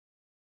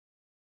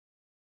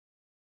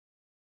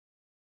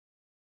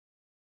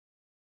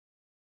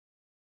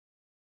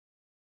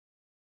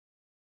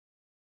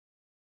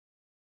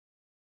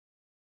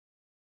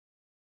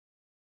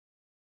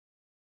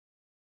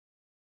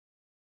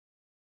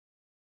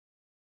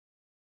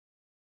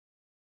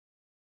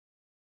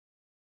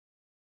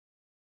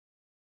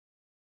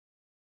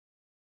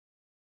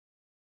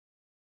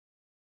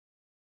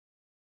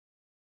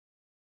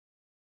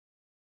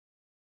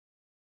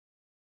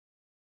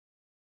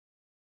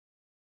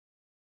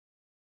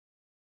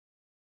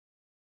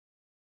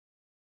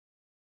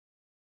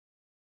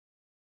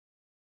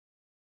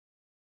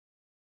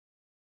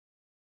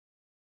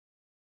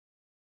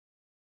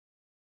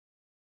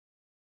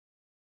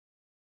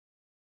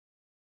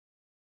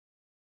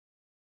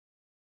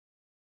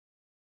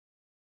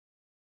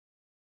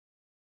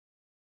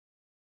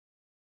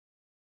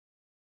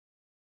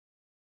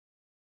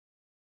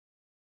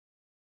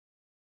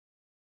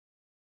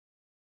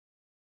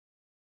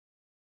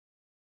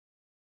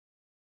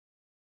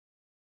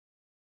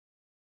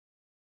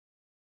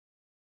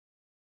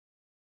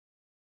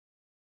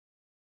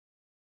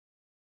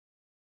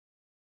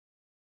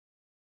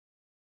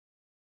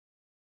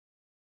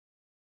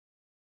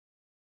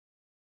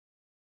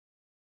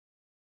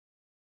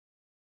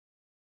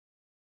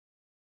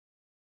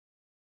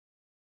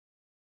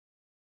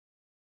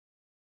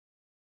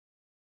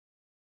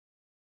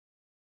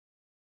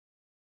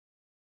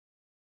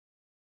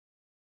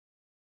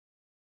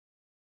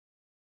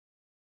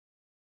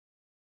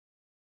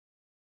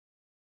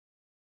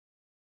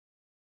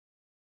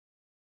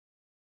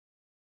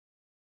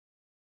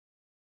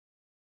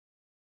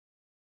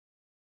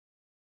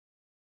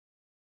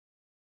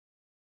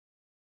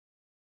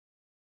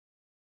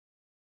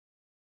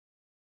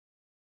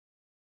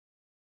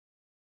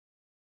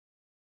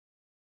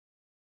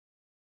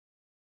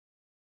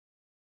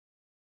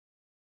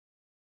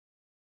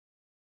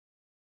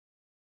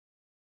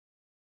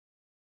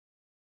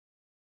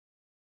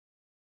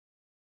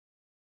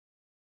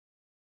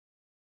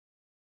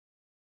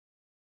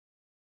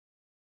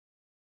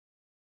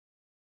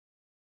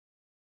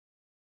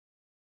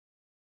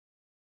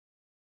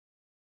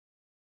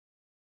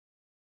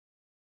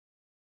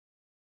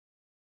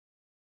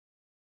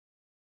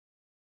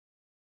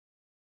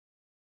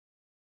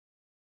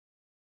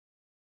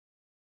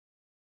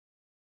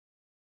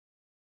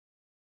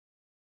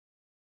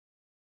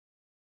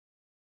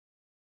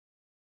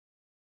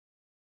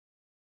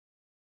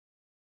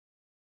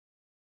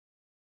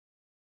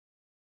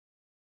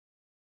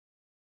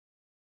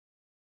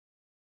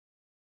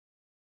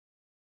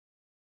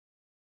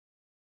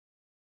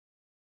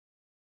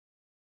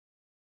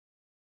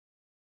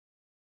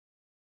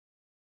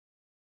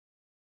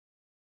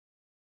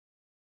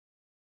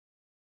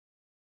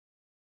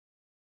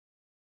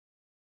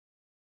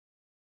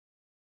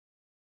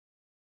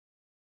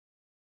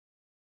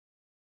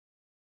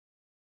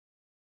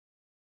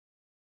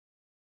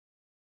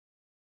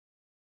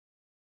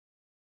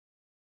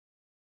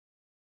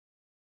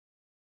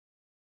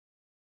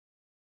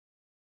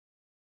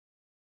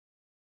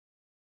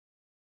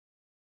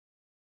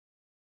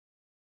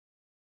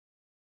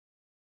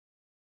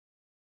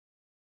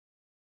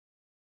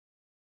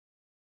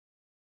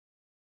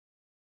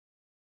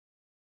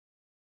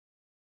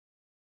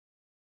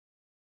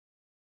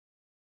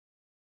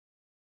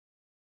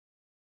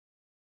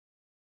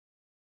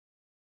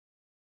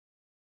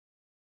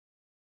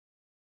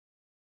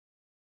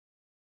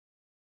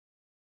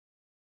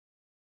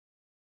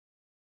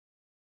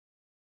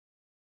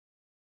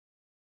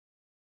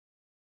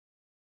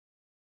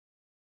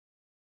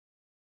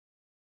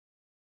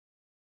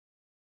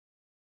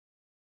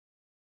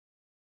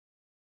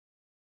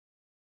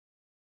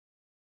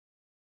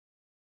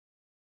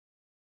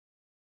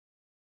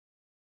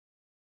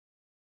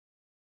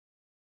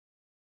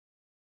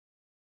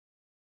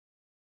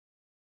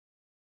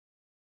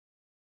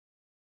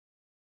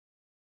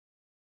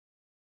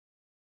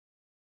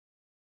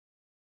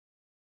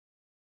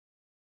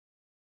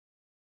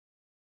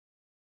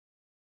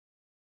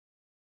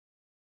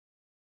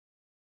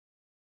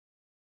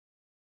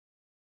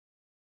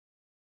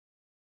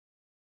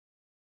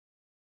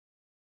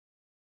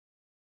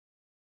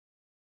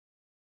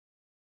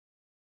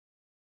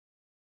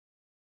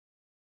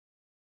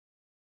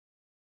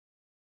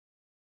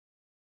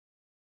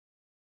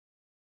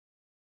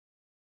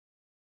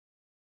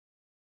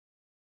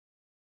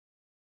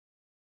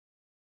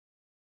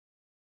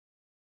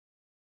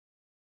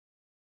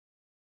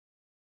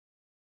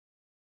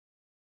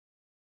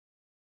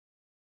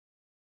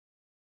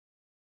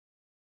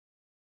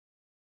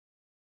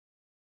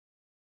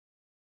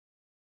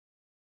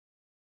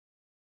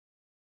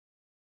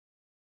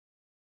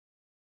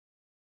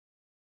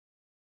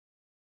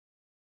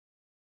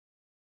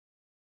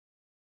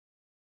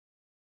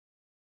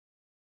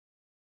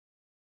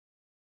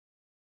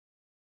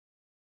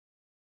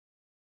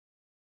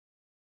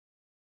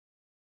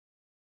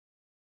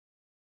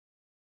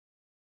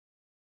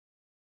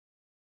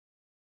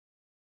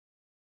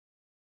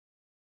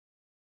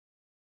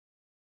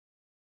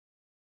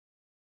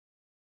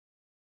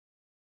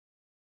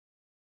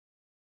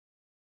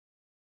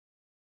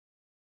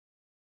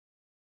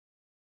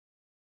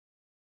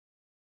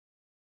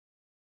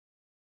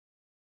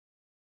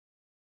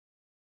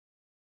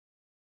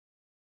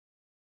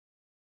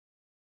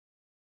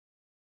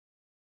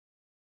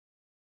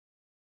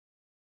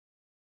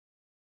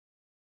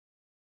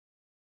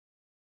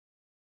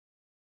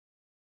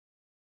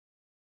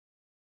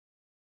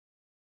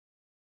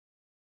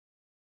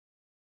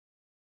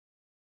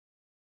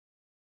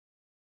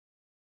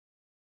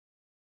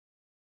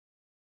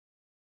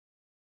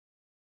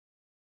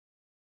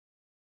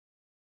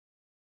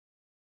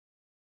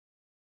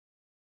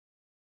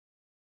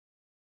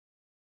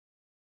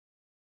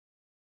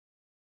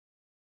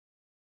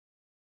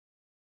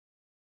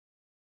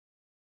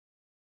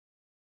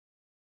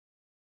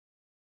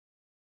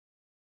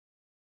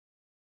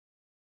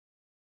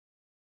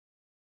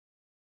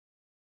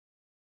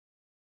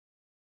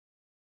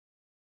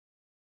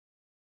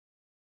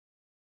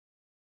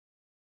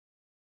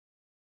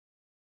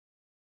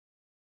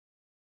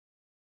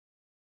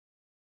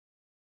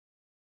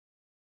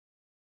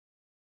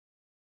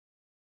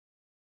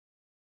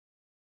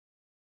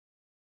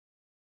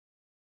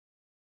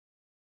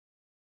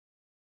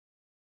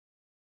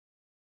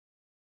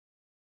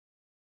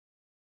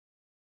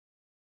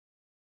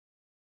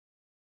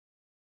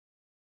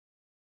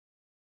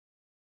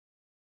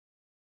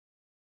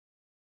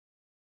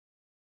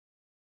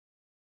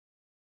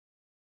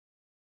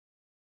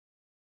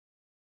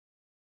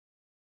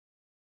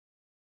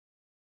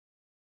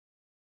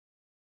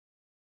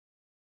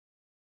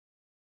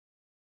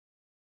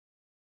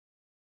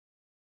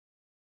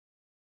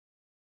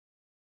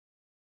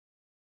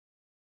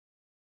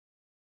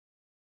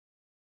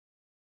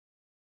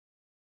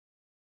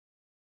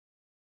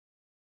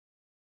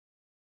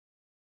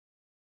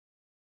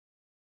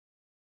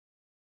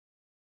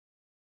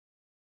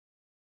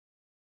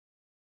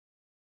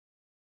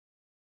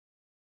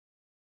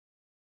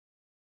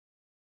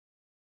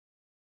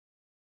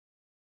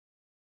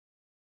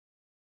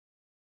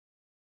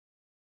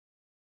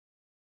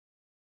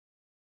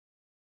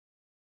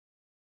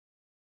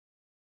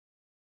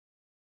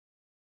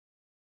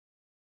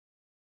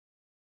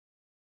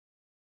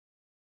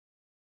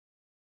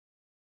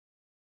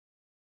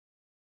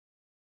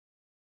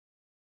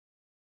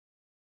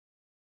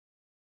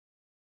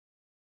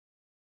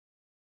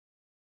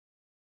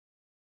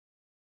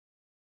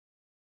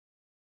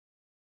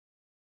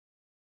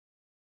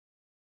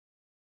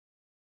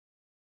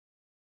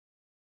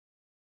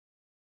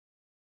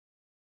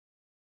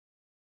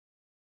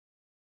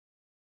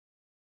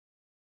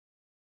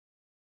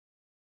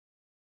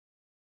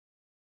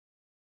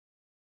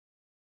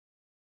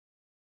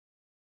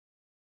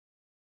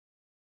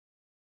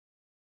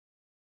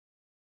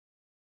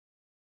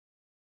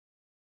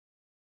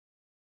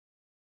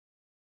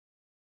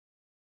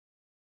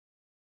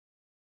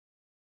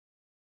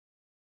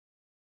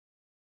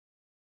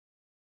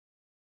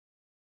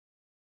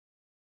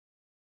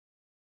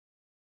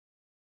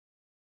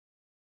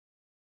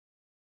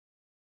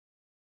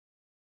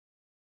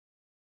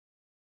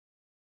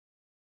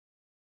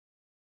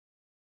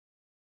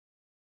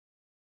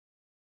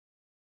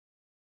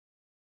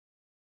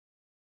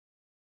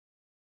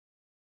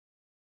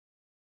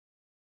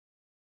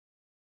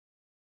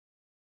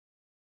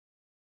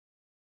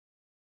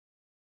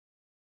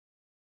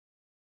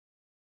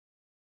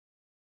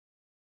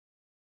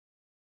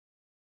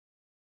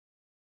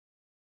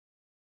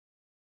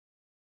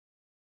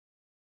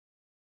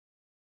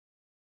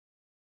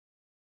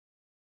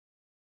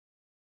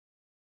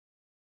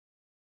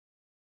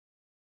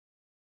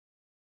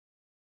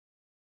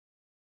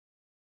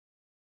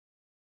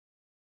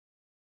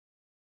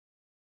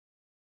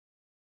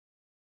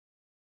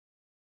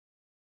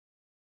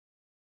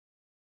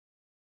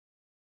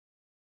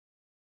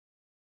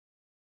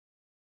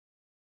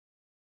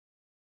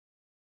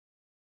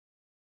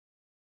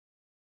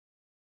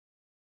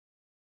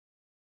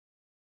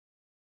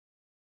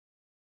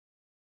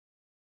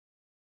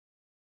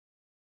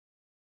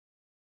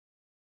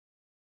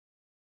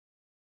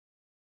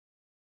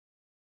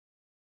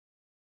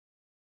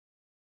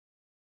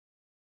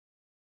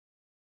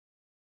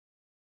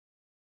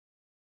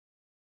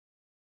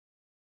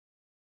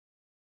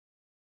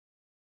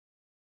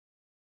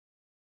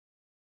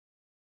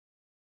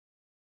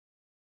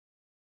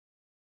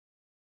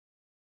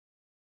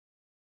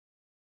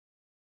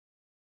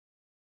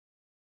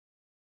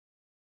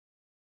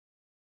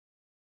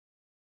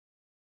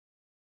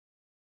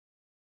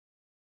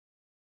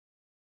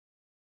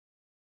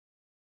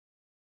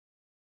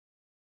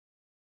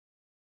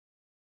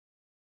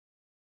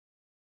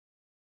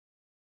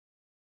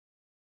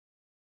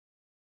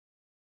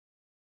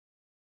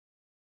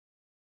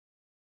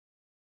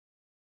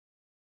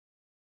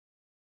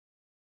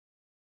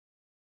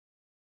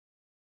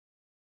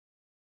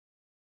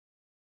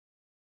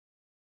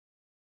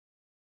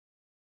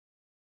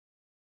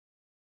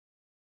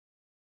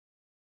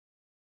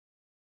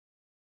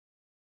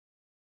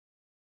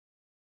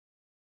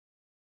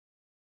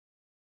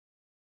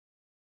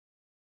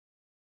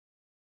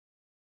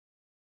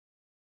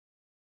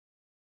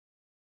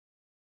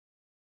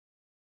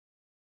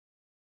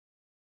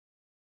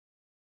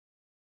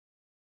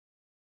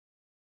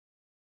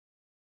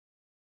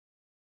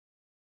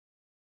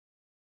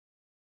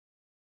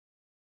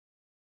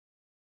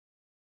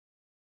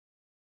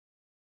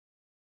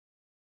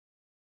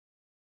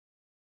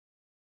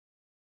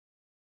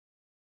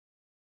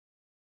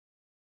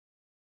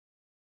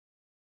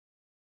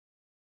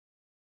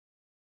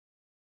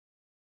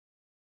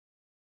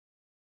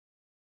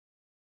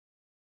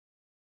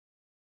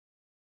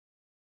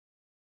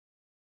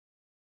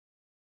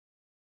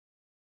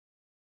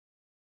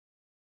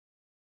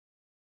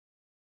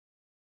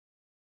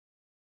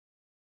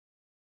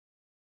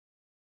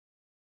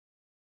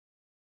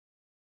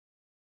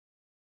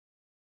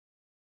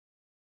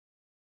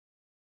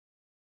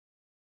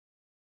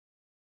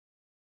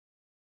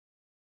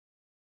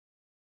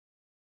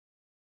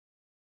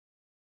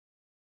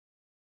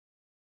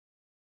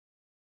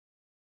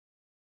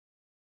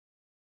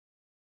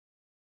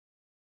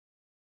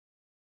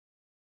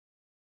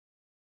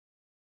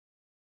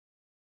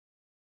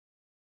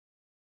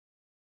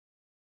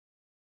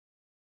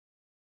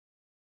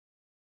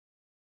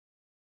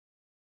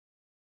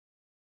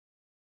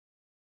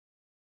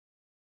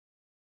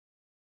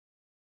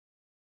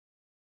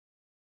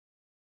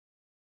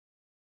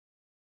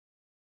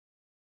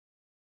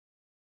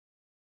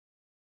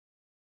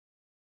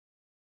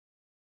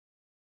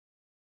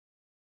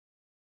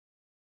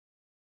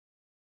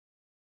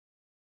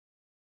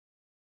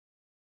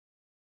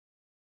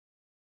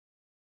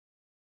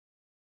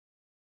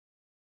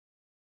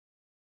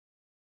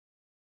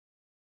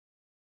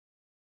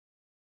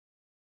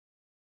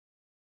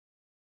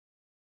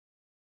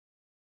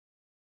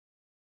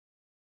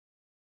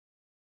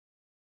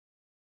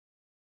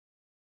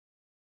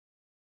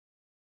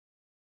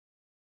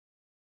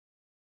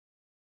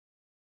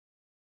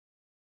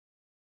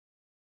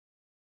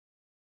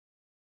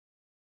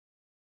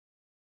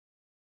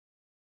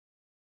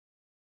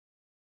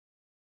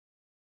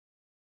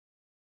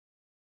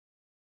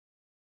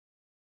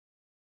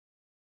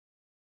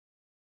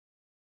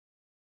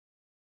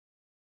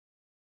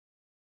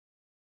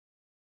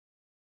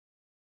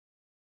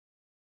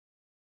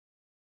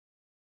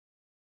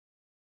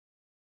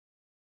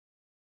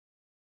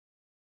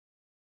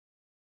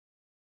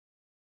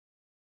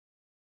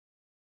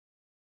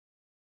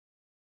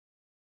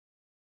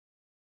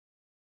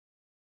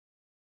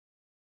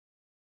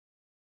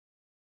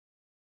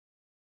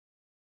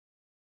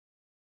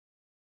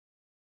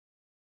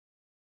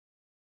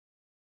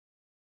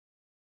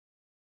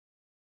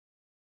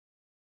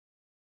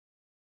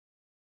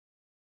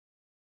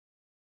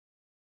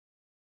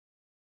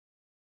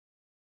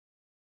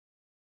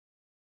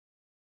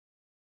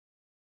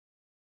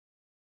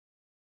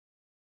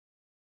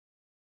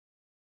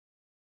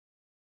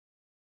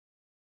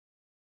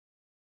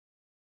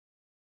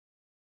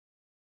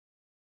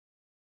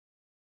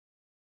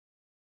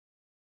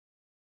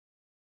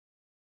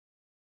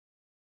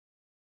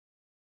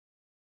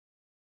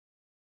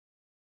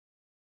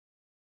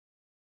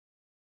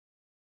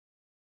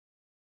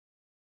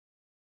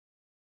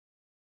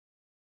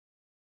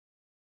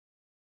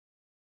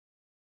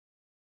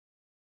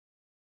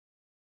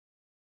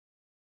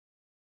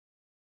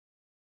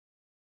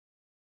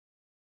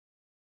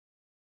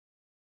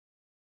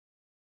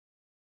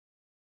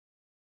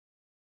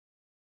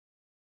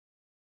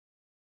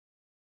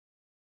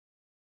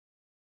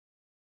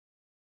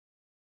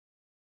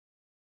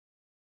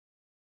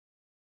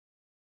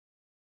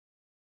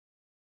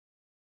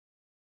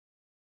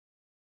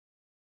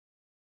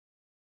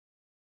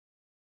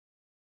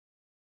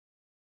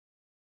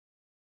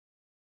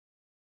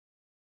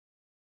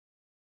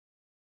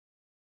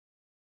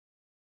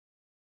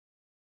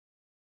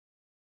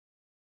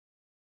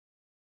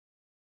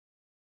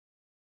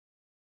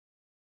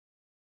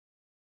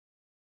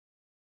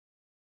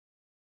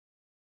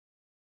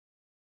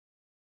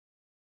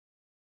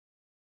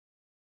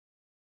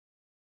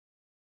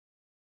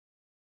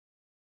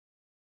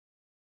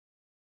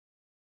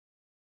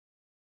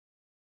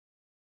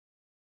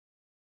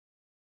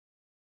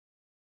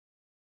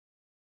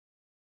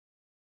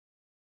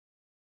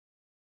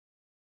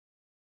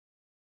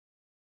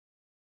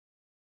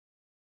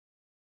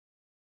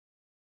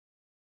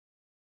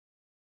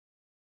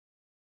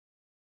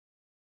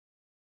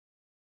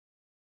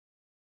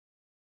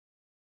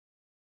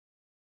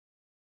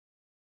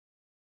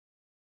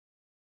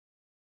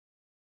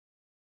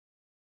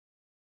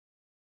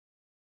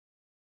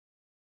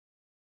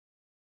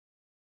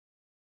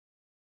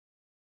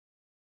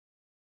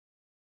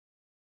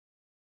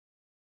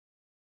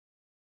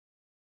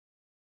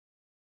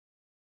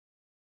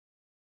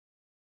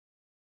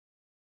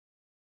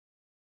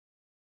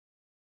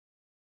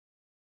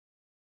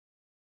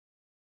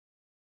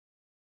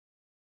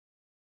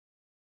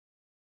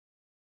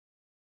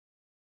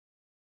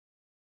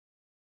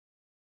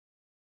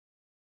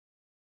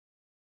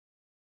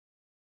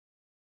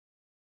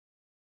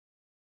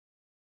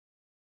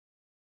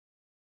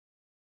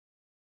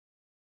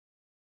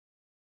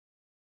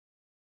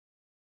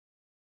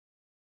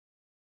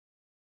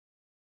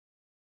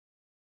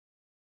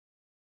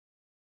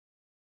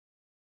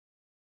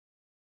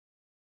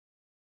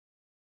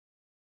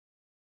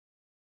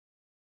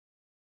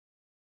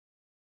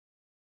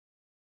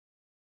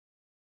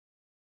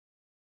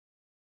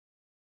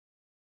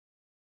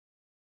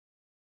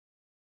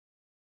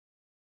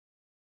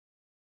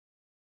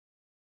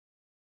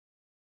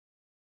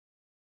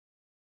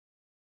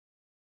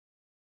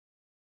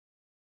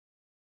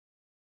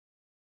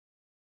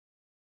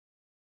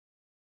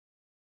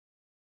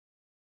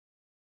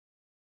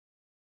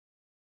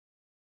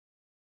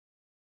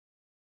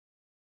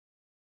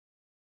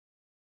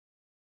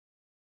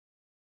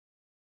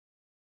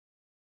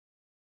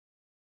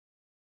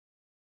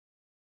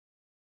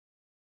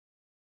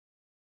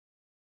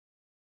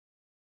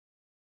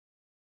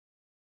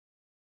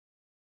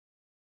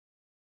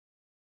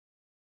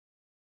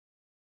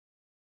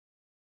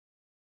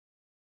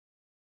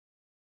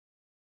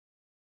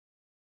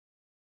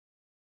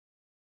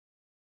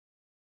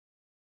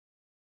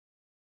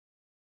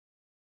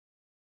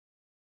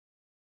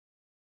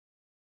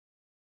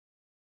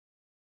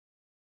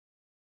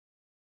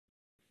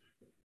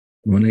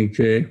Morning,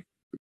 Chair.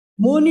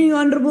 Morning,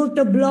 Honorable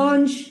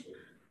Blanche.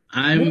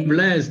 I'm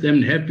blessed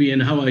and happy.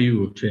 And how are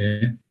you,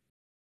 Chair?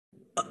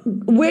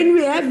 When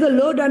we have the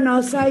Lord on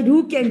our side,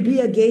 who can be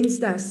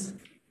against us?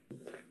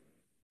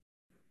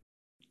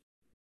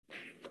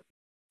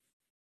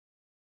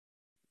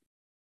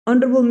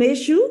 Honorable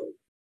Meshu?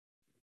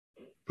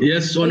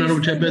 Yes, Honorable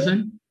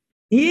Chairperson.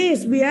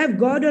 Yes, we have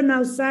God on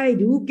our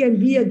side. Who can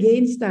be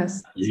against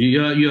us?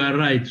 You are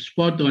right.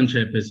 Spot on,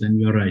 Chairperson.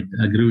 You're right.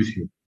 I agree with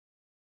you.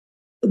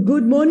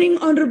 Good morning,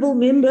 honorable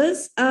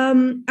members. You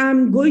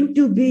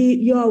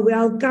are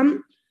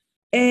welcome.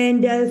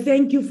 And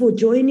thank you for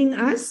joining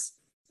us.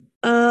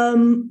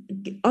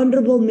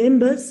 Honorable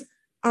members,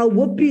 our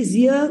whip is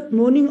here.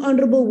 Morning,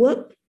 honorable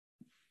whip.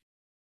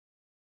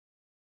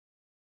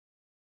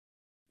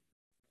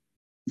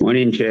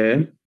 Morning,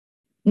 Chair.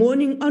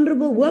 Morning,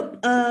 honorable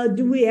whip.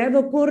 Do we have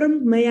a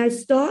quorum? May I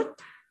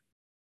start?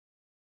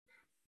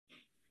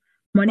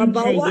 Morning,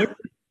 Chair. Yes.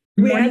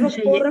 We have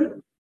a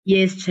quorum?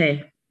 Yes,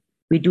 Chair.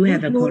 We do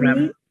have a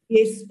quorum.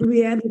 Yes, we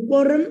have a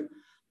quorum.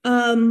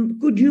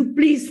 Could you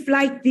please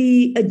flight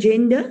the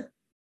agenda?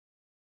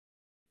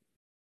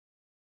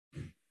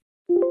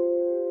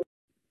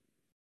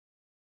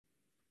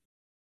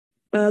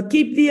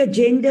 Keep the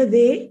agenda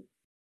there.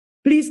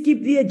 Please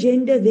keep the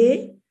agenda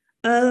there.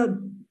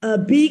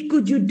 B,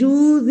 could you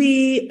do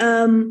the,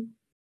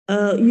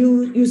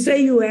 you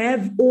say you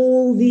have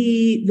all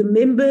the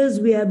members,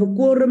 we have a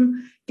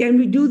quorum. Can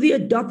we do the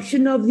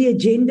adoption of the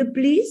agenda,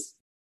 please?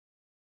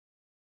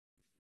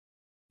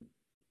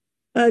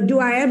 Do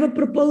I have a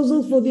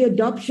proposal for the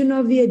adoption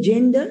of the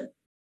agenda?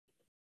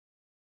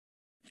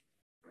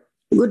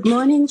 Good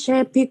morning,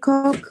 Chair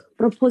Peacock.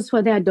 Propose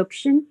for the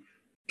adoption.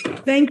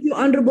 Thank you,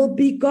 Honorable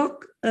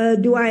Peacock.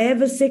 Do I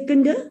have a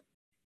seconder?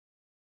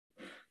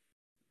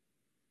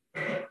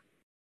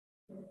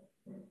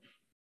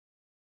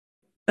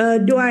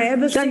 Do I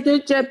have a seconder? Thank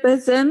you,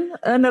 Chairperson.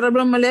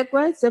 Honorable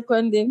Molekwa,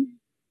 seconding.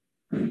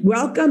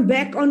 Welcome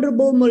back,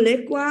 Honorable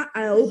Molekwa.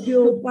 I hope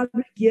your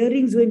public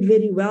hearings went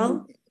very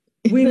well.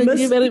 Thank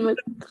you very much.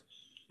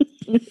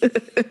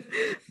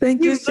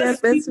 Thank you,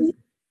 Chairperson.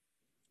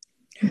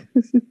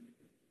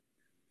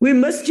 We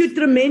missed you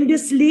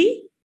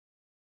tremendously.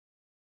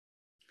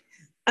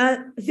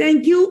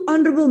 Thank you,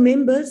 honorable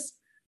members.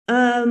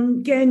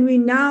 Can we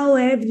now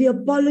have the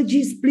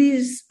apologies,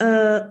 please,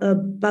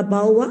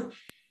 Babawa?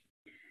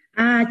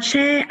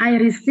 Chair, I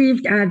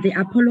received the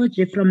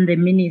apology from the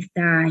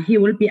minister. He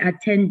will be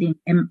attending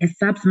a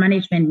SAPS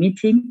management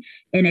meeting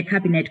and a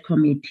cabinet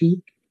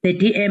committee. The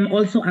DM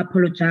also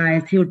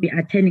apologized. He will be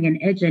attending an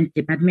urgent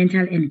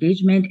departmental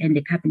engagement and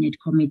the cabinet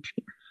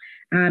committee.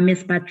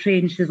 Ms.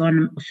 Patrain, she's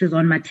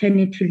on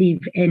maternity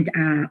leave, and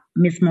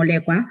Ms.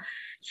 Molekwa,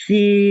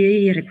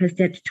 she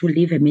requested to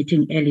leave a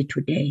meeting early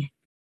today.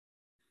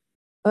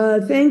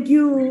 Thank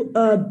you,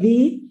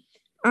 B.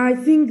 I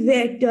think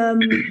that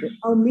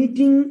our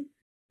meeting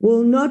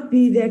will not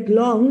be that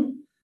long,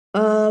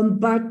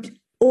 but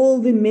all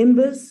the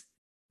members,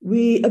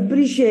 we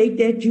appreciate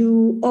that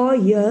you are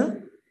here.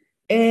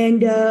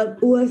 And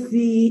with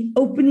the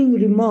opening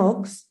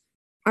remarks,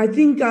 I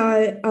think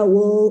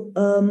I'll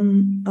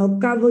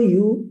cover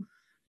you.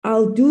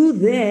 I'll do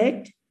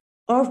that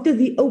after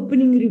the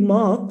opening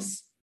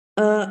remarks.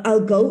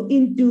 I'll go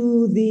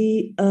into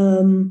the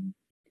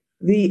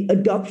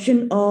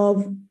adoption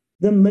of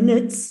the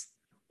minutes.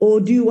 Or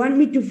do you want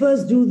me to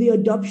first do the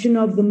adoption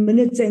of the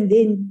minutes and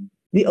then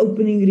the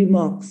opening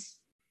remarks?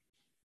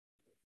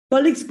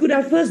 Colleagues, could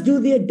I first do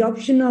the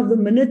adoption of the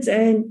minutes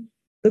and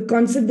the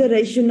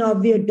consideration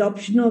of the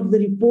adoption of the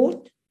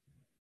report?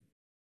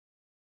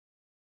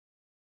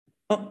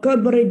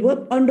 Comrade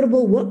Whip,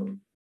 Honorable Whip,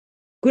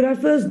 could I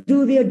first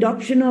do the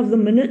adoption of the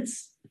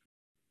minutes?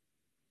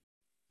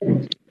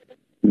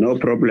 No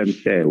problem,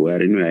 Chair.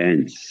 We're in your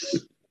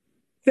hands.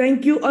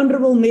 Thank you,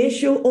 Honorable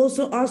Mesho.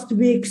 Also asked to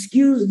be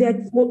excused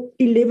at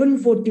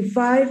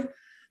 11:45.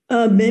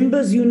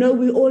 Members, you know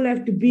we all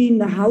have to be in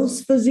the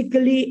house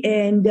physically,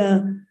 and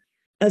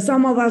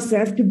some of us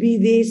have to be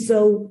there,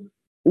 so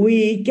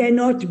we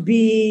cannot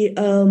be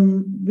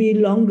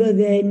longer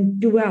than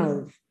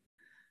 12.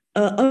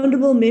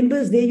 Honorable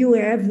members, there you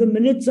have the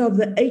minutes of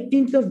the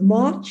 18th of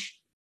March.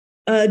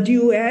 Do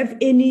you have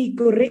any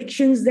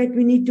corrections that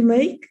we need to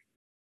make?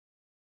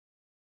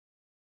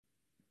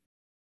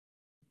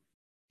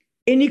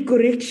 Any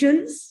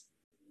corrections?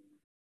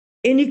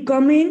 Any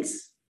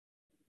comments?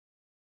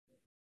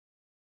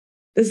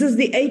 This is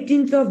the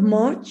 18th of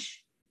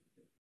March.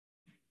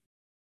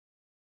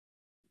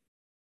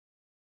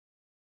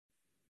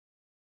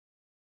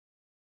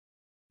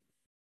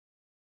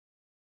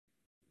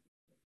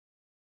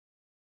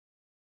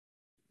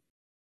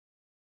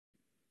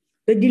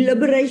 The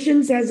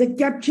deliberations, has it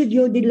captured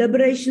your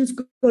deliberations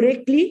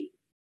correctly?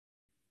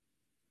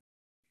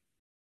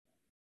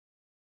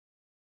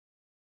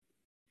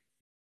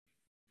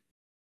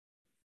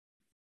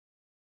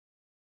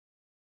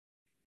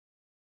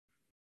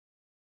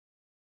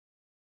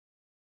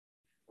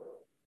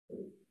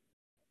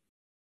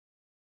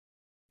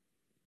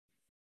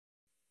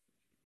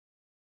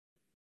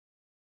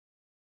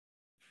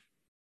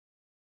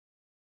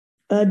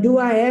 Do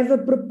I have a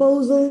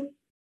proposal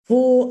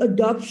for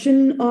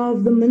adoption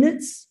of the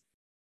minutes?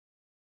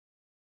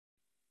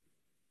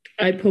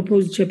 I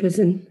propose,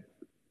 Chairperson.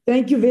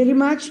 Thank you very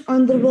much.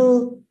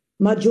 Honorable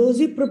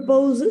Majosi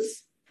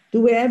proposes.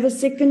 Do we have a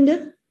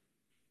seconder?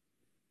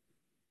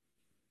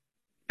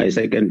 I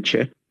second,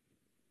 Chair.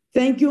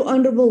 Thank you,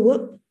 Honorable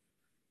Whip.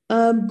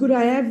 Could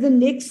I have the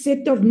next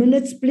set of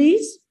minutes,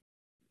 please?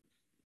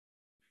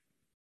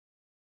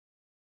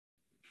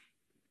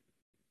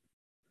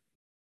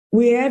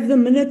 We have the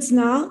minutes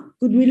now.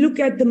 Could we look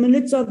at the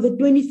minutes of the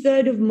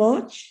 23rd of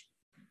March?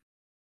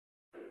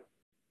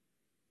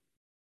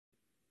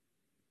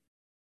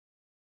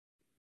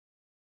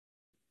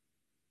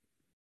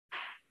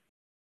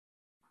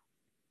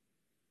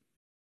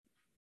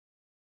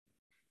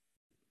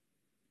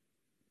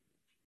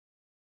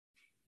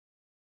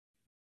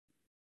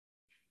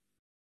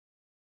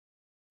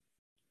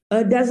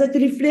 Does it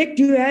reflect,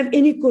 do you have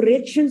any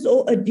corrections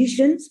or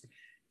additions?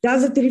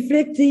 Does it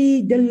reflect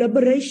the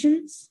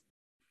deliberations,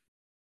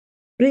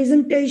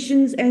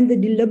 presentations, and the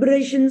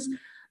deliberations?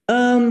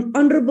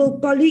 Honorable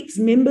colleagues,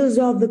 members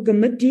of the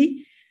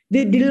committee,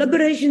 the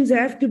deliberations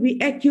have to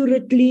be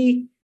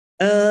accurately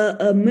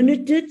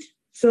minuted.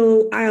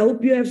 So I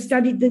hope you have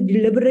studied the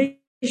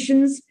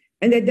deliberations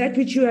and that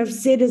which you have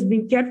said has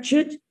been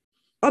captured.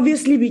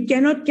 Obviously, we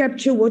cannot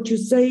capture what you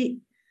say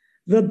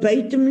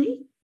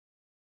verbatimly.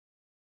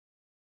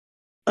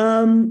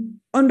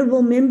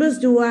 Honorable members,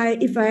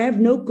 if I have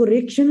no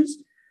corrections,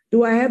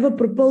 do I have a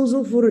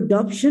proposal for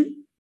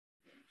adoption?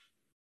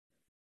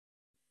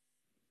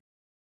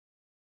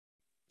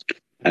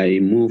 I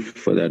move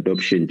for the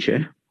adoption,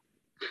 Chair.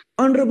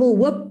 Honorable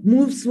Whip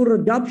moves for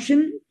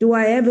adoption. Do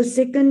I have a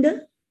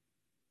seconder?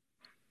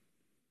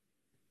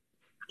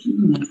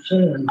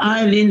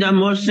 I, Linda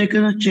Moss,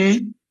 second, Chair.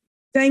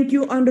 Thank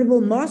you,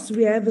 Honorable Moss.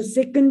 We have a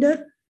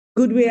seconder.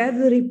 Could we have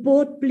the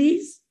report,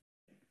 please?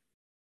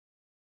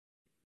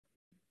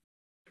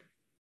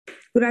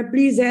 Could I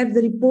please have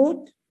the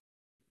report?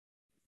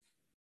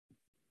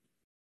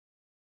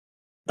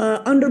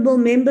 Honorable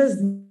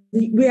members,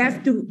 we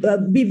have to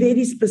be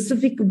very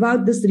specific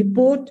about this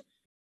report.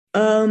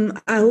 I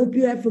hope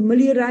you have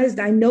familiarized.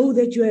 I know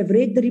that you have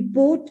read the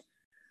report,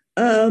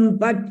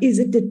 but is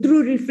it a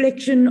true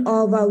reflection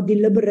of our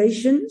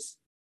deliberations?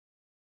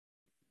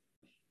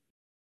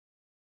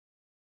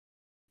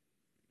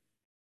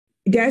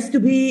 It has to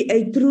be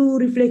a true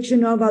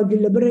reflection of our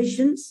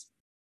deliberations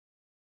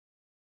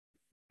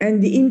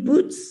and the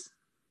inputs.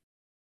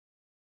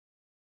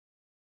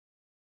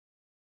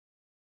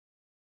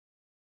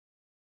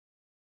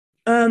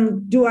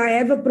 Do I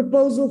have a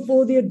proposal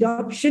for the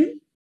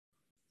adoption?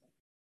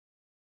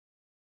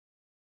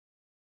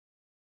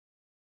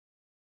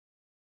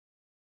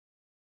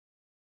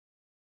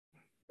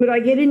 Could I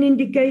get an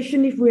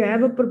indication if we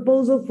have a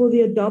proposal for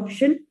the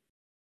adoption?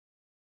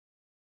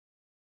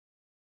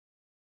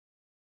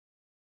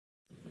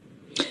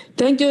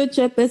 Thank you,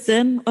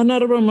 Chairperson.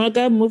 Honorable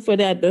Moga, move for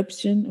the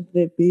adoption of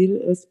the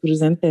bill as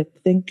presented.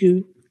 Thank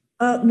you.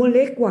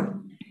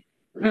 Molekwa.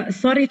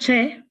 Sorry,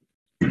 Chair.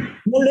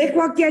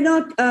 Molekwa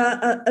cannot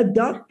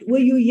adopt. Were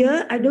you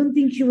here? I don't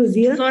think she was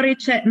here. Sorry,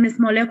 Chair. Ms.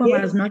 Molekwa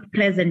Yes. was not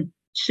present.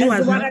 She That's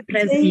was what not I'm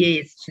present. saying.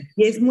 Yes.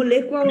 Yes,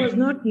 Molekwa was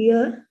not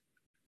here.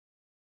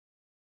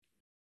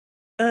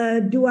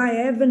 Do I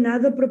have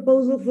another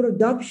proposal for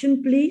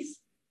adoption,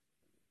 please?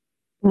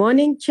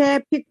 Morning,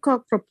 Chair.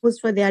 Peacock propose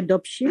for the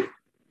adoption.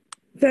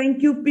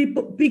 Thank you.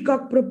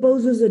 Peacock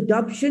proposes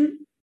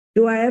adoption.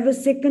 Do I have a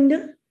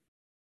seconder?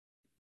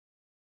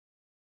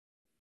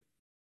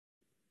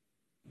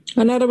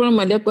 Honorable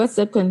Malekwa,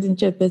 seconding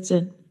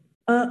Chairperson.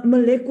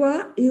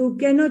 Molekwa, you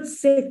cannot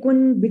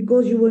second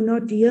because you were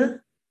not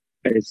here.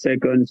 I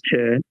second,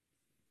 Chair.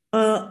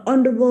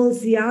 Honorable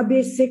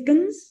Siabe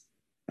seconds.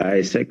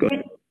 I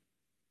second.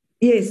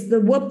 Yes, the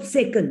WOP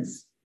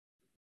seconds.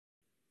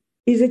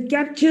 Is it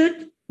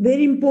captured?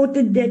 Very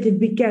important that it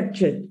be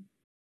captured.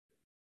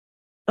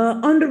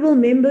 Honorable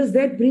members,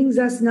 that brings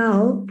us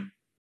now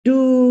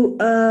to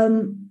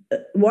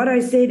what I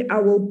said.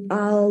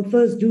 I'll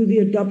first do the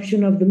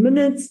adoption of the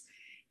minutes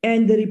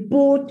and the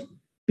report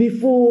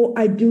before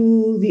I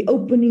do the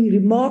opening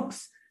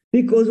remarks,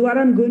 because what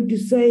I'm going to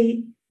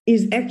say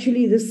is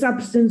actually the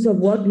substance of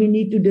what we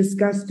need to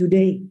discuss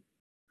today.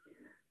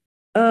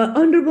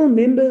 Honorable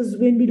members,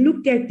 when we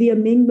look at the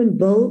amendment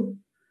bill,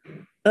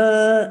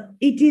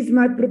 it is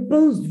my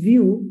proposed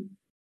view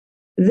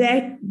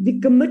that the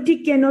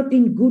committee cannot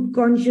in good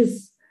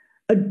conscience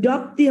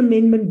adopt the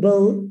amendment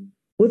bill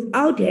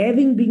without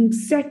having been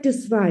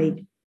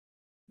satisfied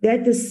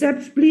that the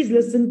SAPS, please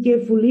listen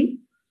carefully,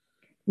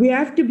 we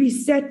have to be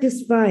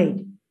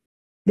satisfied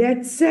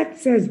that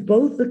SAPS has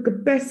both the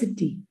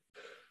capacity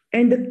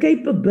and the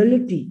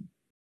capability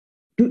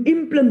to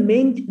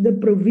implement the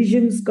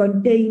provisions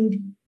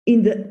contained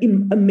in the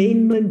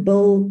amendment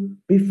bill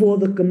before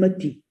the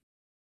committee.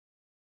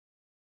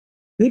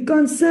 The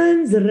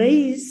concerns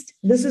raised,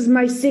 this is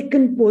my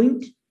second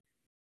point,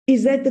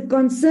 is that the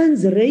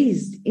concerns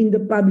raised in the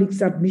public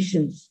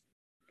submissions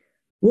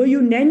were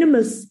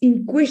unanimous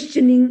in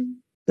questioning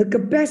the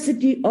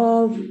capacity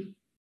of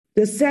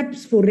the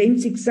SAPS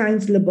forensic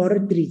science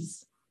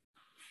laboratories.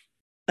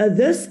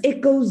 This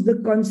echoes the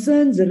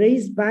concerns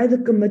raised by the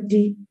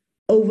committee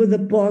over the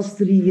past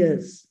 3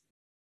 years.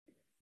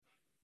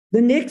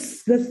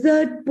 The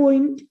third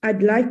point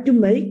I'd like to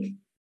make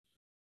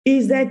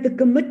is that the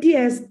committee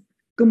has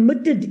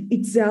committed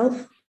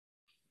itself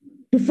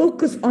to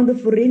focus on the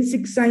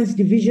forensic science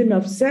division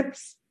of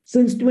SAPS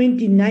since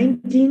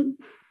 2019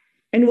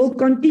 and will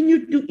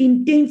continue to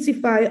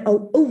intensify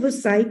our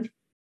oversight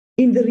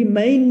in the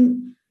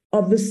remaining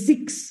of the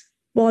 6th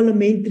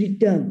parliamentary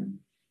term.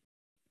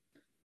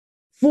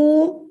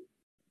 4,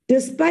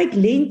 despite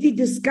lengthy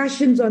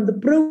discussions on the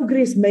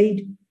progress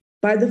made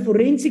by the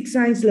forensic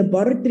science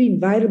laboratory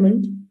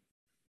environment,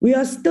 we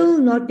are still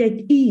not at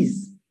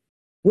ease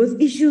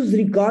with issues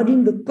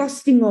regarding the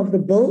costing of the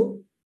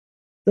bill,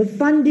 the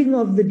funding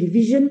of the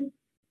division,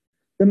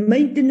 the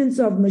maintenance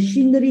of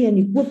machinery and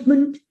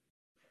equipment,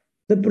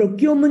 the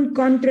procurement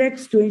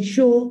contracts to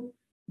ensure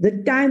the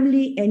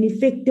timely and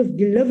effective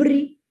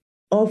delivery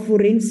of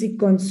forensic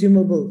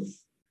consumables.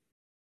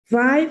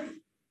 5,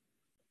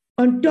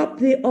 on top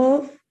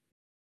thereof,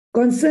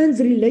 concerns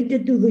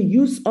related to the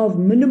use of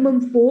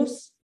minimum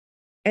force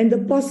and the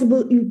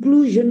possible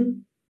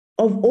inclusion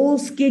of all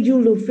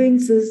scheduled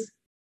offences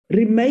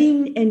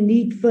remain and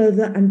need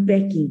further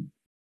unpacking.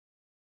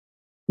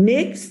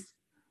 Next,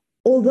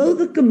 although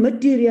the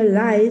committee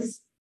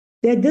realized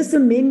that this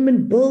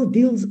amendment bill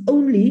deals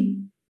only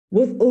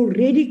with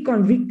already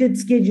convicted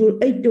Schedule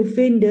 8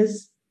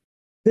 offenders,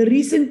 the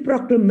recent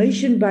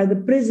proclamation by the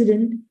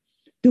President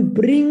to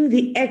bring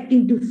the Act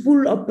into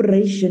full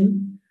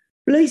operation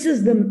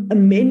places the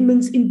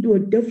amendments into a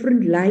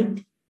different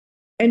light,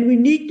 and we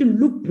need to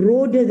look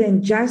broader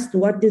than just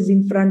what is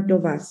in front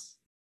of us.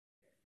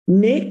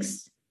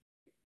 Next,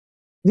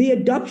 the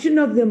adoption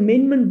of the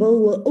amendment bill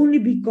will only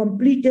be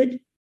completed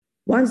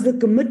once the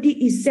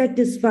committee is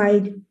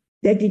satisfied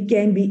that it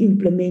can be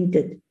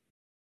implemented.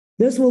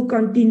 This will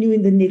continue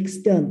in the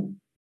next term.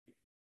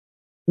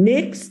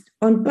 Next,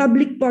 on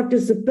public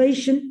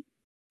participation,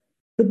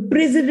 the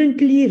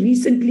President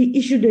recently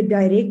issued a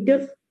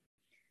directive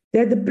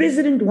that the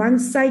President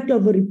wants sight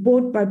of a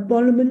report by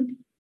Parliament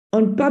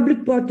on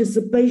public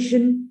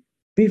participation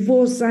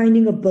before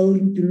signing a bill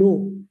into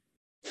law.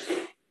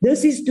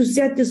 This is to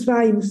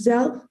satisfy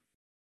himself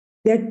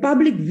that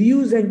public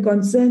views and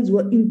concerns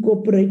were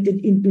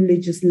incorporated into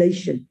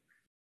legislation.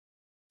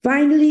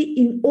 Finally,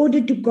 in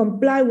order to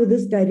comply with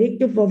this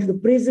directive of the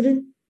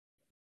President,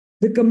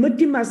 the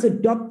committee must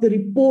adopt the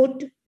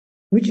report,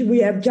 which we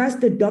have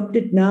just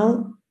adopted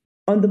now,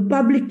 on the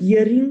public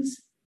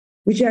hearings,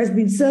 which has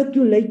been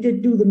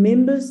circulated to the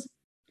members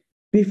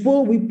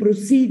before we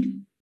proceed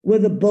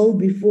with the bill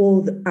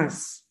before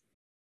us.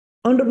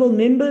 Honourable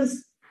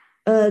members,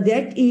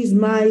 that is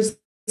my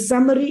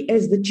summary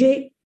as the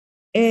chair,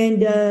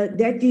 and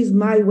that is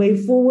my way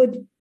forward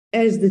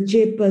as the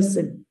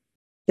chairperson.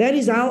 That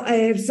is how I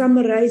have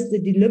summarized the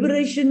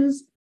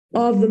deliberations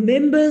of the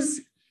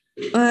members.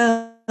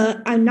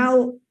 I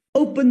now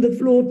open the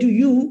floor to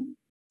you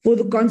for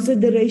the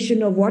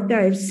consideration of what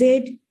I have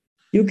said.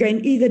 You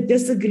can either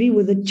disagree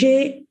with the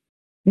chair,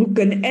 you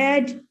can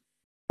add,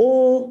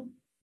 or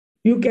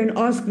you can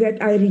ask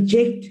that I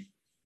reject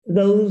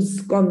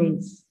those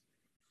comments.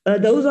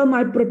 Those are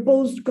my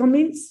proposed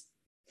comments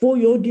for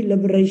your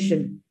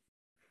deliberation.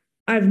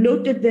 I've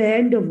noted the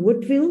hand of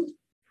Whitfield.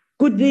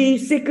 Could the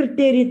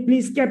Secretariat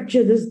please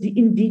capture this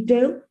in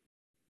detail?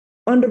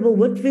 Honourable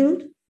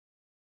Whitfield.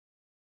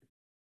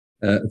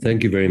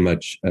 Thank you very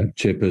much,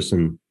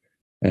 Chairperson.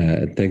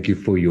 Thank you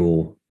for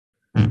your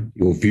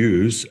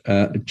views.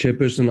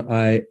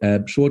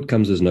 Chairperson, sure it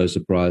comes as no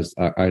surprise.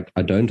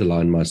 I don't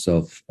align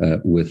myself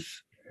with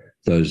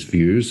those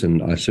views,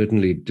 and I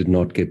certainly did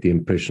not get the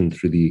impression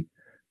through the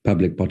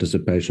public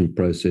participation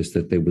process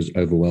that there was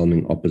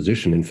overwhelming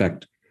opposition. In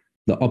fact,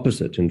 the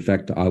opposite. In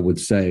fact, I would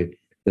say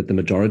that the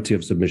majority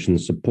of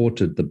submissions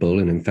supported the bill,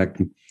 and in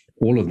fact,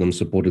 all of them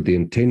supported the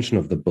intention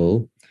of the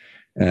bill.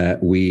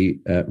 We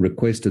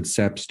requested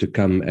SAPS to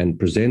come and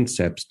present.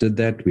 SAPS did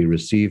that. We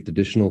received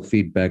additional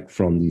feedback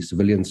from the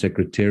Civilian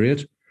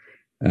Secretariat,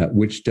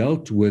 which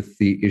dealt with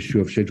the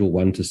issue of Schedule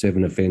 1 to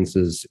 7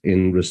 offences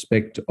in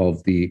respect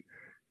of the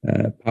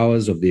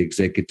powers of the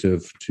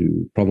executive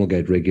to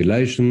promulgate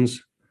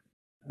regulations,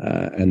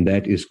 and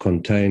that is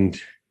contained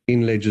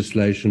in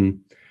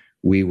legislation.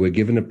 We were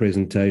given a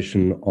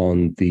presentation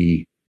on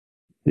the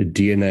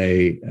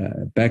DNA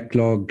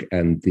backlog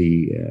and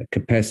the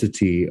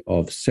capacity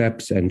of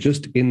SAPS. And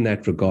just in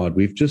that regard,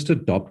 we've just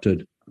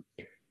adopted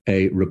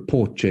a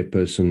report,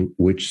 Chairperson,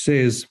 which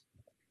says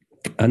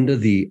under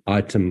the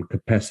item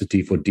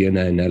capacity for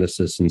DNA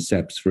analysis in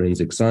SAPS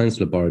forensic science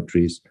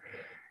laboratories,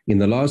 in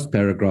the last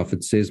paragraph,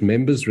 it says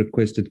members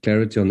requested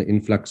clarity on the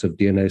influx of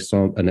DNA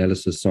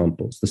analysis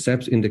samples. The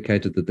SAPS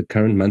indicated that the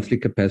current monthly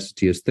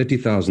capacity is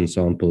 30,000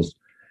 samples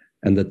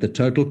and that the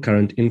total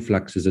current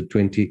influx is at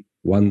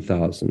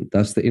 21,000.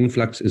 Thus, the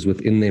influx is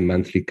within their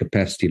monthly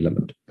capacity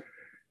limit.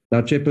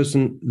 Now,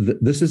 Chairperson,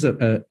 this is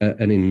an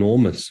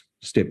enormous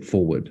step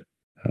forward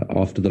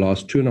after the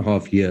last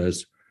 2.5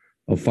 years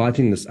of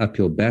fighting this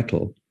uphill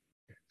battle,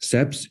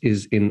 SAPS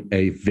is in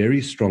a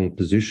very strong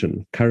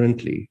position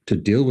currently to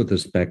deal with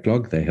this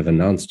backlog. They have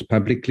announced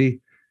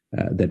publicly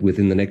that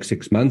within the next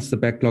 6 months, the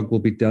backlog will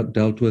be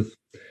dealt with.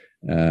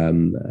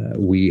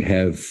 We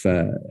have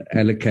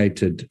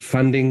allocated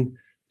funding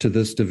to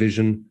this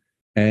division,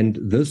 and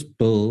this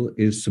bill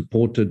is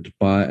supported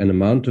by an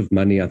amount of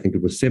money, I think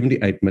it was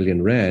 78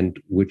 million rand,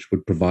 which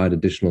would provide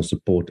additional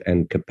support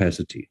and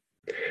capacity.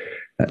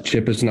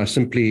 Chairperson, I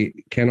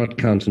simply cannot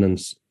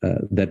countenance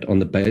that on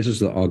the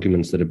basis of the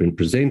arguments that have been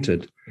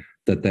presented,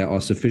 that they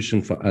are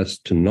sufficient for us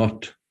to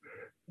not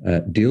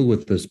deal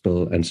with this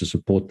bill and to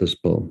support this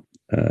bill.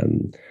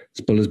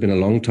 This bill has been a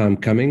long time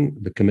coming.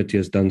 The committee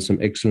has done some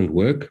excellent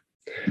work.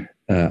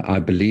 I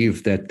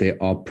believe that there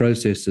are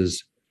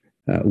processes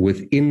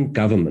within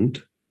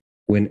government,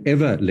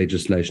 whenever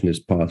legislation is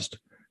passed,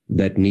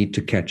 that need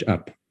to catch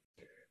up.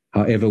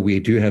 However, we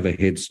do have a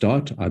head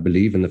start, I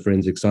believe, in the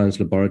forensic science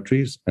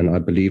laboratories, and I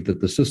believe that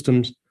the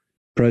systems,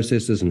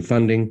 processes, and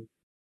funding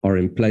are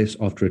in place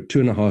after a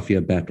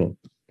 2.5-year battle.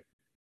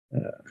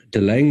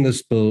 Delaying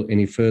this bill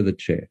any further,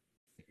 Chair,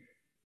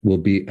 will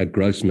be a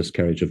gross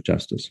miscarriage of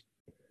justice,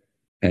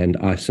 and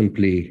I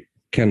simply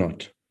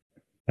cannot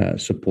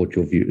support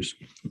your views.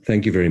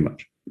 Thank you very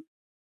much.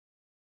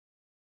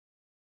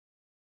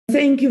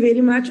 Thank you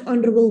very much,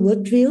 Honourable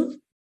Whitfield.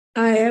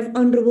 I have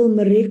Honourable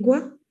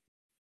Marekwa.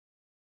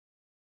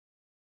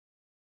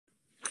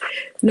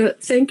 No,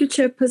 thank you,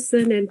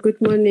 Chairperson, and good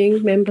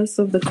morning, members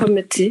of the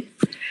committee.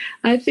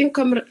 I think,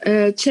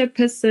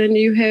 Chairperson,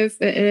 you have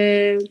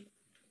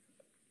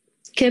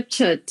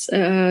captured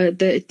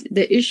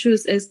the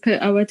issues as per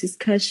our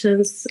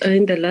discussions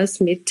in the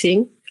last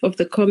meeting of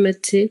the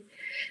committee.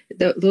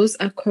 Those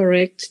are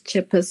correct,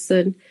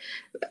 Chairperson.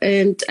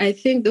 And I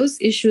think those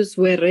issues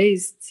were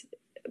raised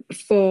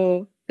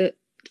for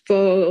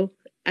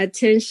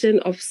attention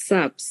of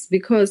SAPS,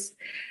 because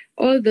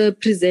all the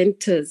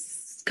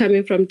presenters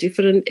coming from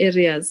different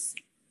areas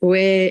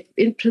were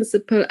in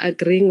principle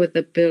agreeing with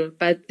the bill,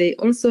 but they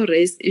also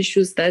raised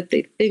issues that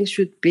they think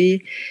should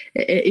be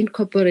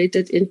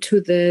incorporated into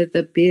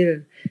the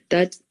bill,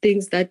 that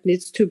things that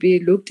needs to be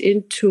looked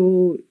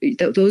into,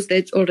 those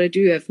that already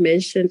you have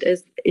mentioned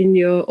as in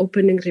your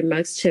opening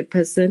remarks,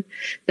 Chairperson,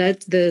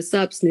 that the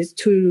SAPS needs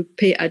to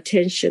pay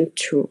attention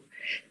to.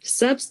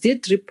 SAPS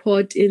did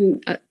report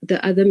in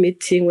the other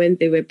meeting when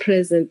they were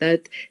present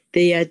that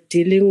they are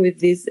dealing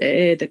with this,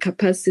 the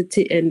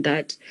capacity and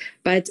that.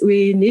 But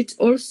we need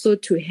also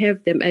to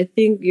have them. I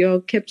think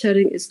your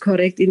capturing is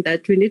correct in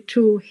that we need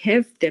to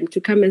have them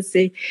to come and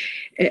say,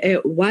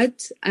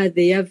 what are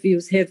their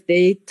views? Have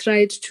they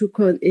tried to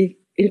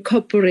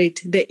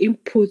incorporate the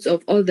inputs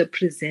of all the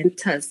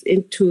presenters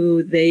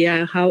into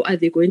how are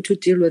they going to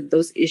deal with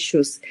those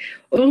issues?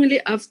 Only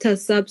after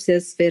SAPS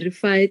has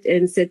verified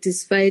and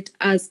satisfied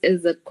us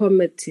as a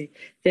committee,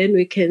 then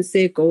we can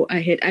say go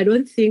ahead. I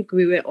don't think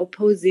we were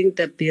opposing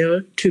the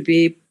bill to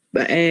be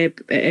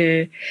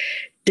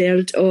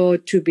dealt or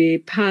to be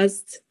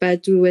passed,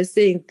 but we were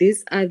saying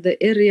these are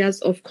the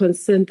areas of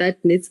concern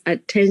that needs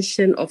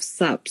attention of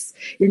SAPS,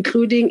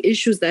 including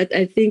issues that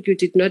I think you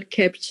did not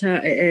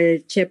capture,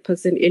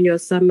 Chairperson, in your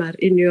summary,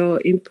 in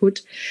your input,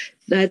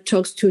 that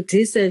talks to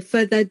this and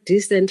further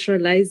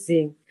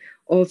decentralizing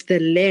of the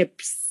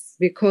labs,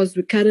 because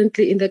we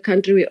currently in the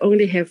country, we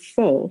only have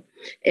 4,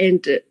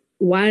 and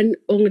one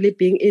only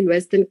being in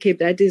Western Cape,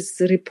 that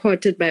is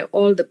reported by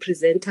all the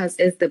presenters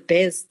as the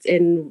best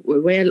and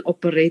well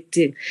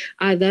operating.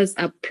 Others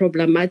are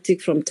problematic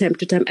from time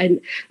to time.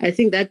 And I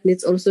think that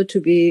needs also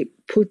to be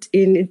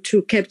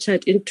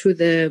captured into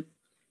the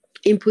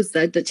inputs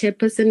that the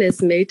chairperson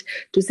has made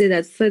to say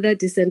that further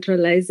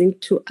decentralizing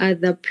to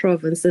other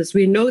provinces.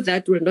 We know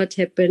that will not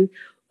happen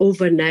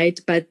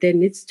overnight, but there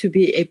needs to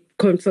be a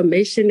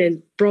confirmation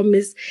and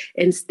promise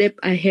and step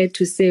ahead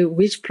to say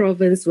which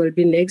province will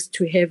be next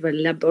to have a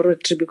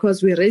laboratory,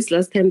 because we raised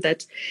last time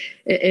that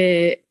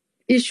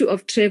issue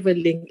of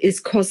traveling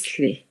is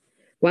costly.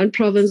 One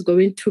province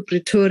going to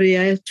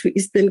Pretoria, to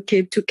Eastern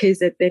Cape, to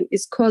KZN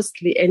is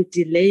costly and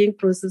delaying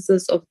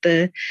processes of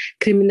the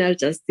criminal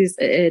justice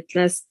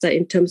cluster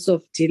in terms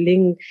of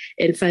dealing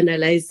and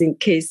finalizing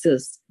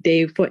cases.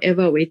 They're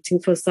forever waiting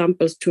for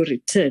samples to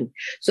return.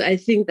 So I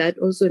think that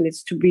also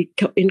needs to be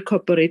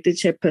incorporated,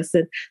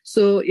 Chairperson.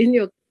 So in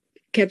your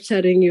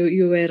capturing,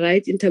 you were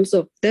right in terms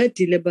of the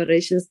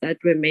deliberations that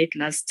were made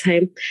last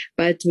time,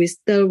 but we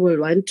still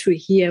will want to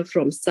hear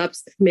from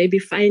SAPS, maybe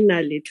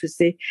finally to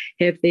say,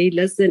 have they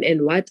listened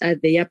and what are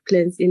their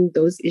plans in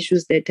those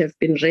issues that have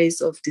been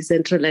raised of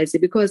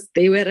decentralizing? Because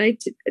they were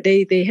right,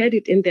 they had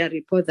it in their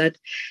report that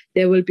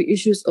there will be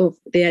issues of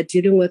they are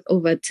dealing with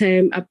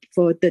overtime up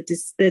for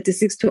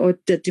 36 to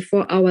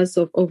 34 hours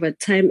of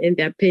overtime, and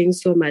they're paying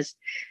so much.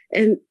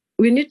 And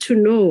we need to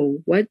know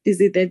what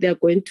is it that they're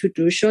going to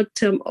do, short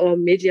term or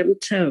medium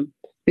term,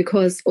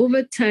 because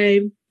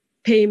overtime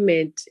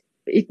payment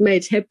it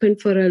might happen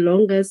for a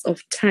longest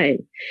of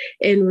time,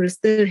 and we'll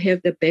still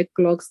have the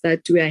backlogs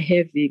that we are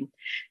having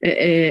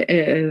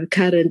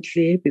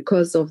currently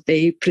because of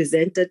they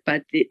presented,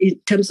 but in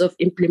terms of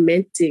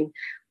implementing,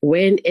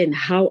 when and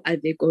how are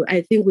they going?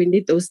 I think we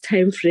need those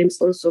time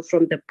frames also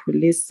from the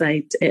police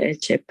side,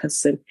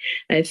 Chairperson.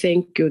 I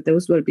thank you.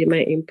 Those will be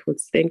my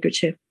inputs. Thank you,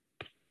 Chair.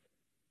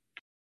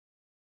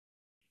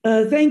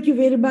 Thank you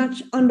very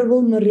much,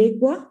 Honorable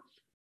Marekwa.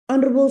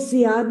 Honorable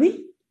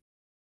Siabi.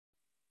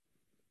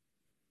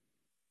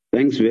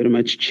 Thanks very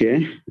much,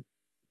 Chair,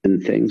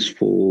 and thanks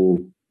for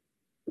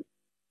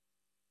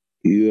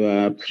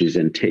your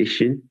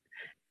presentation.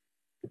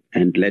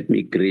 And let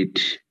me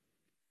greet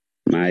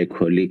my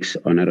colleagues,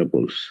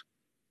 honorables.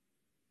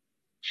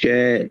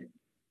 Chair,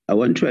 I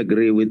want to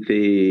agree with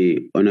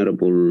the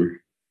Honorable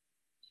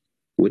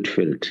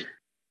Whitfield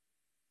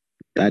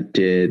that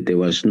there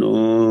was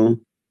no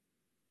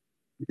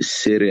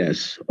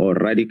serious or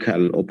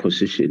radical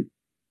opposition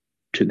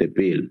to the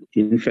bill.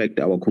 In fact,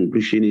 our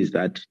conclusion is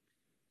that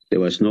there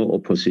was no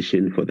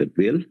opposition for the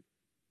bill,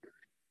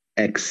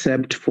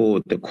 except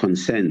for the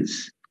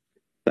concerns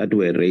that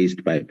were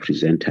raised by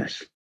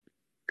presenters.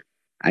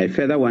 I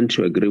further want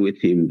to agree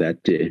with him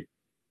that the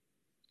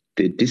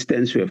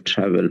distance we have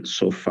traveled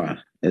so far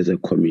as a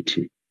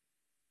committee,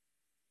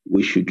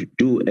 we should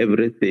do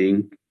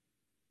everything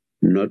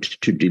not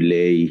to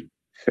delay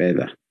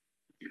further.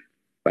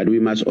 But we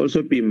must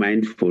also be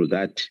mindful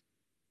that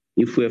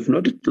if we have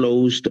not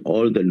closed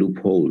all the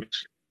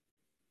loopholes,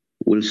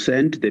 we'll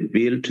send the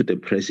bill to the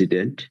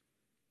president.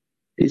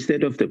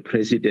 Instead of the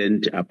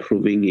president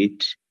approving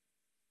it,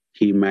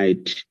 he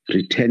might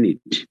return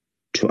it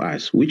to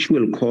us, which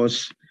will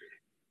cause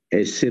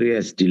a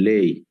serious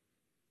delay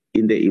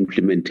in the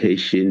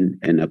implementation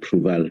and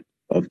approval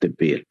of the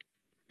bill.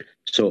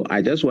 So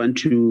I just want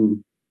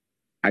to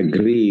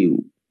agree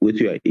with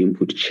your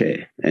input,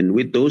 Chair. And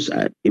with those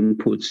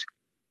inputs,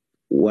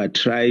 we're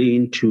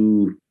trying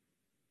to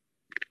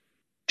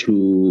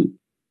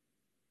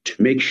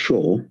make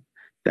sure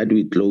that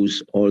we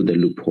close all the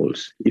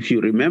loopholes. If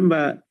you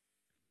remember,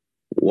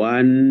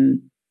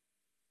 one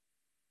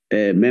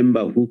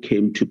member who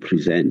came to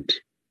present,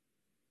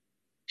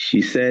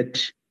 she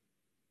said,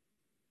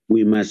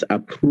 we must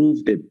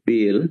approve the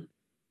bill,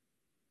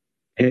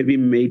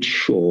 having made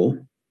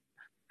sure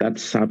that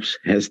SAPS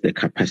has the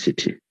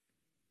capacity.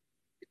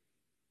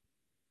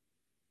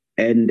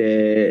 And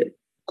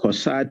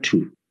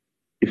Kosatu,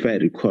 if I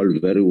recall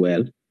very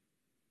well,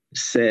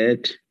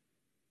 said,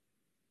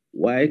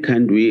 why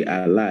can't we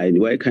align,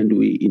 why can't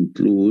we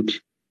include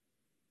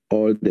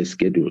all the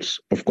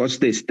schedules? Of course,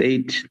 the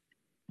state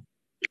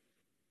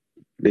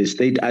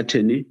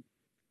attorney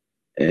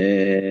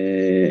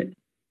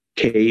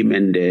came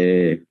and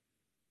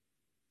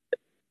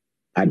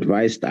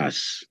advised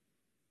us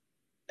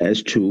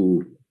as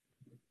to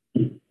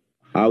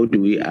how do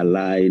we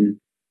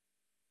align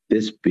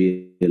this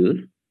bill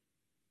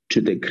to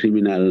the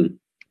criminal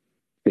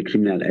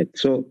act.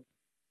 So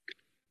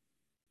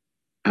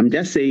I'm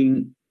just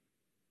saying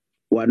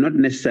we're not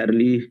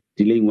necessarily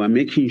dealing, we're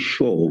making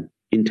sure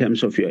in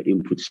terms of your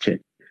inputs, Chair,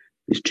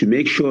 is to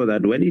make sure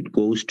that when it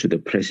goes to the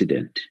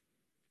president,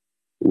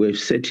 we've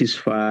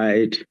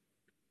satisfied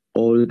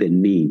all the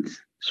needs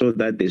so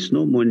that there's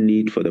no more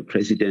need for the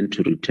president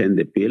to return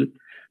the bill,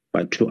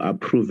 but to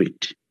approve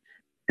it.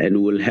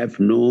 And we'll have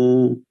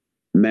no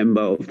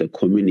member of the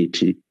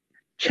community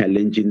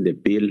challenging the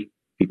bill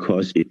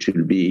because it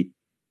will be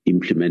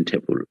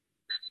implementable.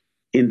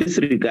 In this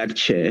regard,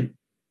 Chair,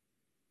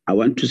 I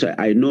want to say,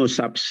 I know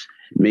SAPS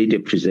made a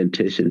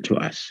presentation to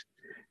us,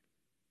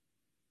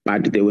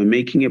 but they were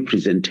making a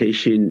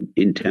presentation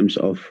in terms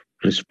of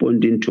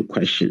responding to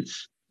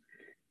questions.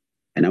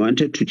 And I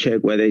wanted to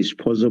check whether it's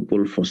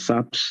possible for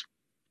SAPS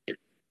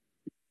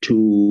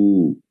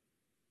to,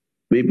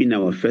 maybe in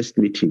our first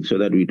meeting, so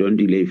that we don't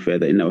delay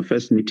further, in our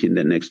first meeting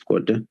the next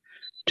quarter,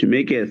 to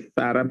make a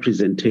thorough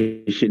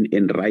presentation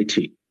in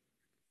writing,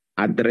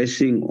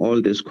 addressing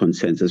all these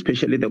concerns,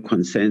 especially the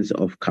concerns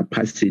of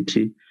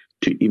capacity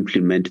to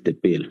implement the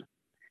bill,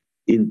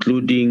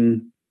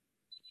 including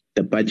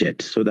the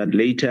budget, so that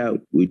later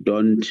we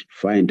don't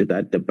find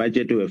that the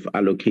budget we have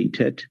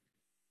allocated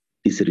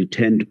is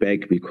returned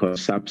back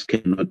because SAPS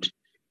cannot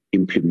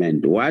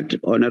implement. What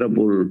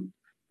Honorable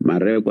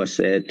Marekwa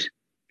said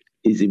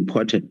is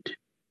important,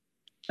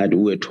 that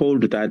we were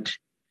told that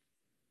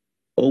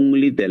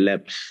only the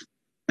labs,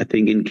 I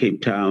think in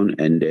Cape Town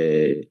and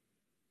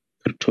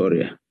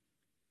Pretoria,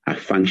 are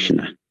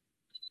functional.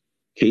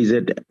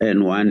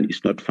 KZN1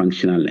 is not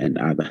functional and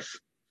others.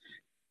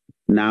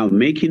 Now,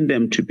 making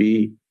them to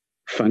be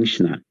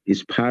functional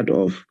is part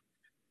of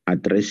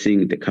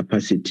addressing the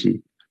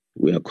capacity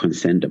we are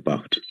concerned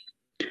about.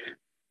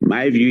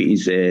 My view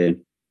is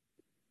in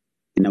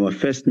our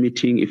first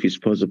meeting, if it's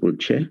possible,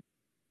 Chair,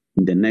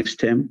 in the next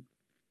term,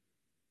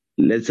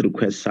 let's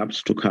request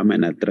SAPS to come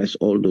and address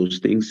all those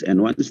things.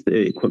 And once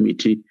the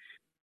committee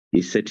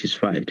is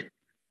satisfied,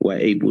 we're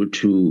able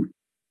to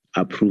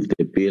approve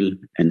the bill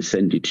and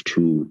send it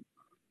to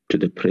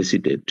the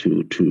president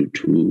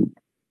to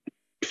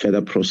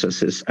further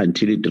processes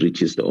until it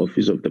reaches the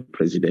office of the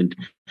president,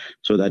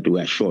 so that we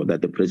are sure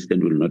that the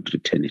president will not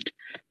return it.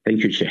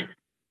 Thank you, Chair.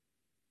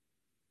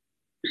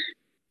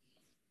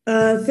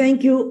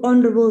 Thank you,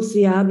 Honorable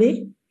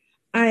Siabe.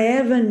 I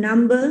have a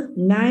number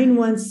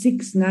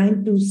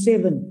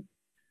 916927.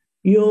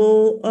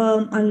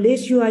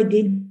 Unless you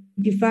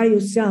identify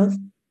yourself,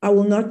 I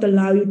will not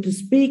allow you to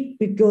speak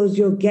because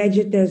your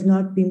gadget has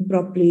not been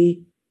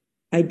properly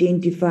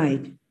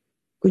identified.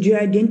 Could you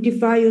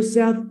identify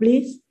yourself,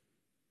 please?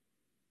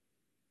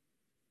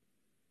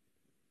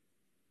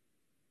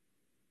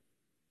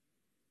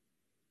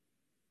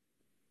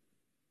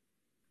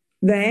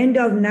 The end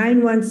of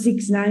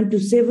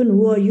 916927,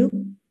 who are you?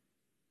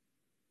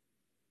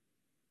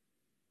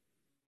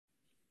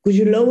 Could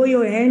you lower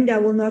your hand? I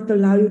will not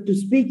allow you to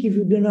speak if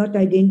you do not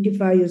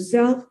identify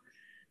yourself.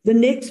 The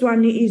next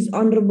one is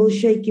Honorable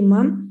Sheikh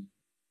Imam.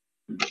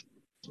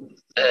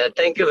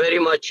 Thank you very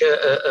much,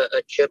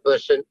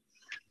 Chairperson.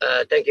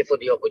 Thank you for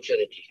the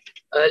opportunity.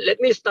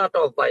 Let me start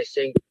off by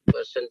saying,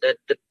 Chairperson, that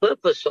the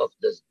purpose of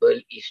this bill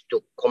is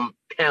to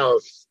compel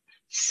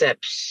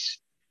SEPs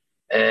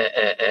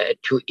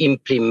to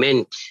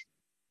implement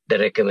the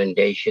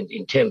recommendations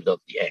in terms of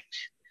the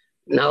Act.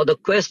 Now, the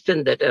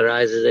question that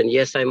arises, and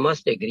yes, I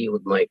must agree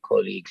with my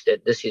colleagues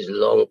that this is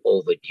long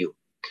overdue.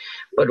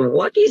 But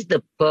what is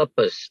the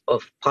purpose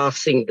of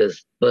passing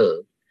this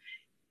bill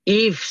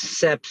if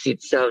SEPS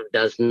itself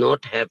does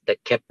not have the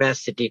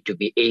capacity to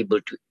be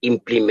able to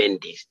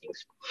implement these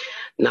things?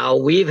 Now,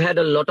 we've had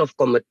a lot of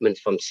commitments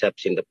from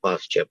SEPS in the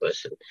past,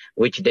 Chairperson,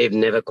 which they've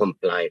never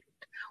complied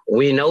with.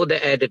 We know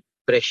the added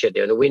pressure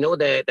there. We know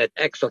that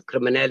acts of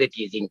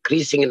criminality is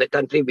increasing in the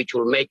country, which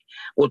will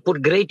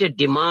put greater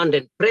demand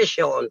and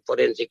pressure on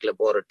forensic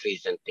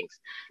laboratories and things.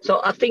 So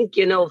I think,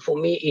 for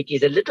me, it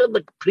is a little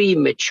bit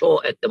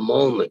premature at the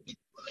moment.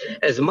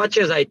 As much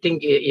as I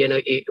think,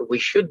 we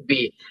should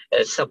be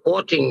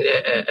supporting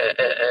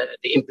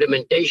the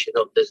implementation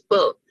of this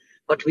bill,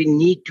 but we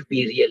need to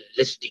be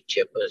realistic,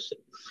 Chairperson,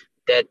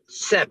 that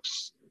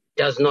SEPS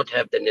does not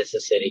have the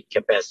necessary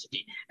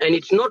capacity. And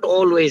it's not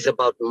always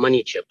about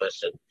money,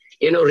 Chairperson.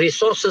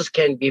 Resources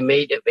can be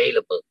made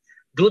available.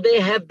 Do they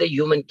have the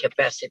human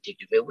capacity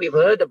to be? We've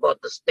heard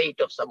about the state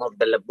of some of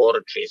the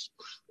laboratories,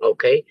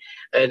 okay?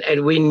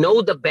 And we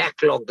know the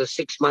backlog, the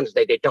 6 months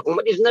that they're talking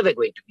about, is never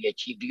going to be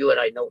achieved. You and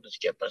I know this,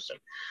 Chairperson.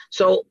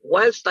 So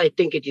whilst I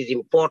think it is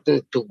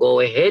important to go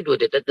ahead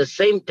with it, at the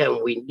same time,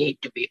 we need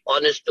to be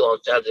honest to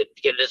ourselves and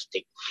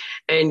realistic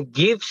and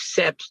give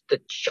SEPS the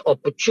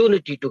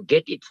opportunity to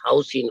get its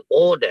house in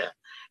order.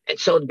 And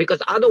so,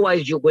 because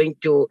otherwise you're going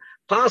to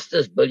pass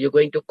this bill, you're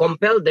going to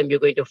compel them, you're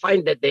going to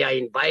find that they are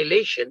in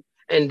violation,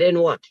 and then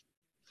what?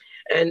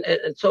 And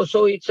so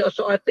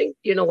I think,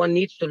 one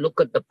needs to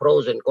look at the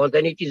pros and cons,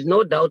 and it is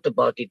no doubt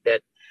about it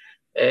that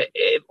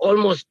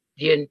almost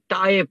the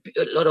entire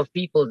lot of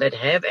people that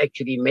have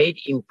actually made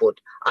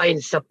input are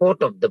in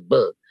support of the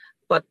bill.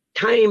 But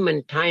time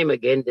and time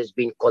again, there's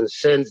been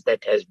concerns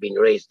that has been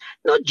raised,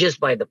 not just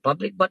by the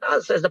public, but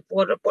us as a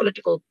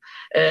political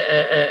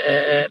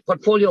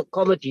portfolio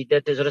committee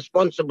that is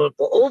responsible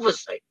for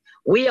oversight.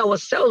 We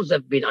ourselves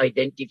have been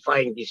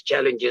identifying these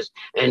challenges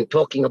and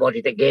talking about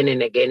it again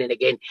and again and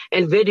again,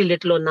 and very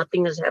little or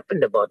nothing has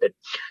happened about it.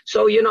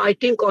 So, I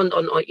think on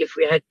if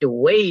we had to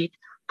wait,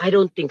 I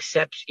don't think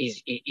SEPS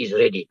is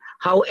ready.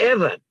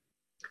 However,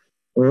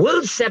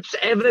 will SEPS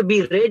ever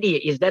be ready?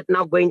 Is that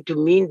now going to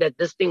mean that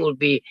this thing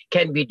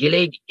can be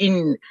delayed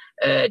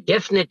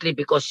indefinitely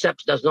because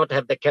SEPS does not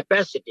have the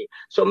capacity?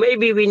 So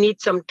maybe we need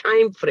some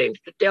time frames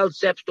to tell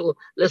SEPS to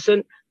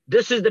listen.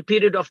 This is the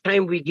period of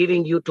time we're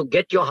giving you to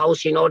get your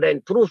house in order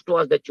and prove to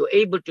us that you're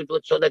able to do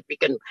it so that we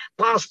can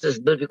pass this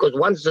bill, because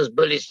once this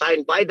bill is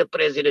signed by the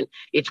president,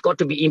 it's got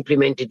to be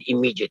implemented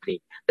immediately.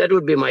 That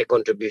would be my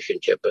contribution,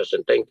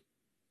 Chairperson. Thank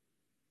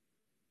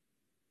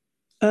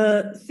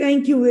you.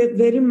 Thank you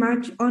very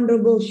much,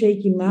 Honorable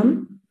Sheikh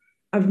Imam.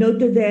 I've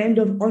noted the end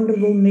of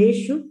Honorable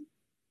Meshu.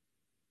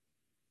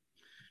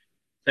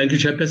 Thank you,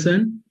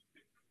 Chairperson.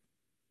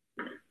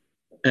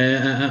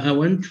 I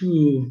want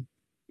to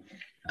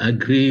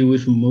agree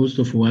with most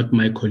of what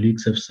my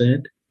colleagues have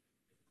said.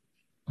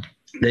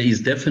 There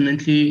is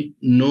definitely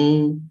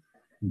no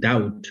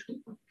doubt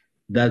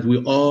that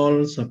we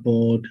all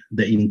support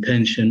the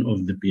intention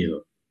of the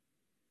bill.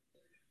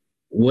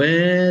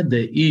 Where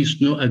there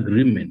is no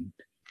agreement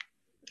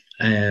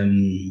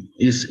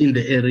is in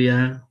the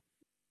area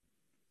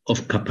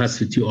of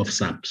capacity of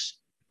SAPS.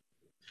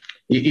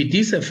 It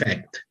is a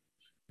fact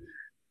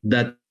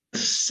that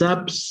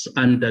SAPS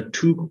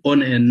undertook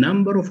on a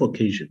number of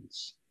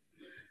occasions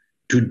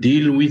to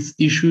deal with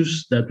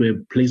issues that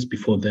were placed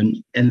before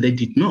them, and they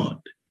did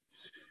not.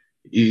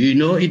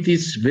 It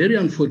is very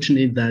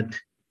unfortunate that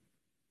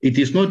it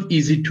is not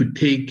easy to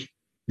take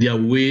their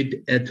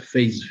word at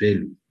face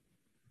value.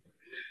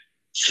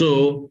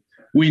 So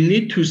we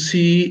need to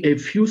see a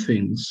few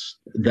things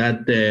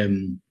that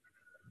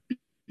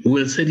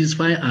will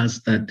satisfy us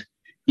that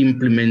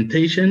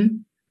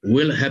implementation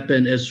will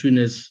happen as soon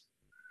as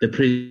the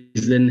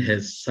president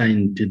has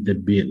signed the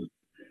bill.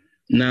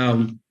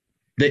 Now,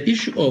 the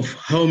issue of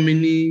how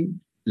many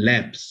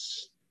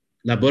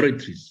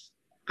laboratories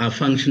are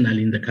functional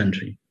in the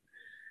country.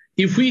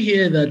 If we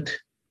hear that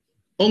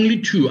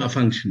only 2 are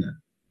functional,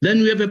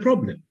 then we have a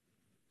problem.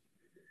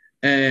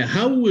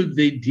 How will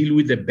they deal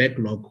with the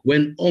backlog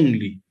when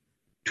only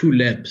 2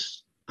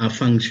 labs are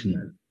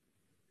functional?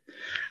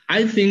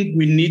 I think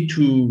we need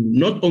to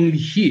not only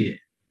hear,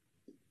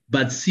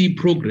 but see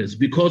progress.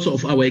 Because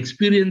of our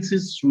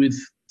experiences with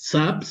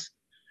SAPS,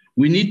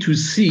 we need to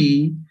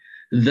see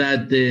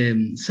that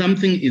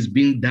something is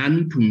being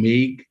done to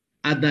make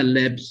other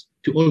labs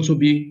to also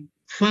be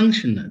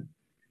functional.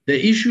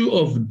 The issue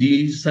of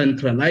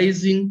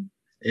decentralizing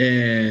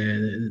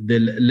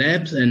the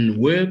labs and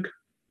work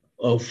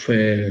of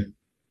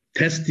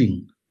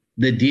testing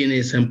the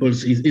DNA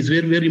samples is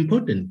very, very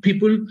important.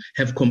 People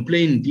have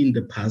complained in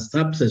the past,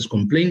 SAPS has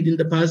complained in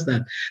the past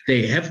that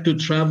they have to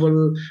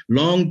travel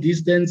long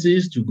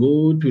distances to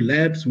go to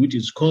labs, which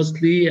is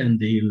costly, and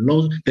they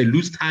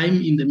lose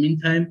time in the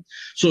meantime.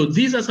 So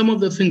these are some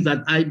of the things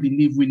that I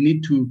believe we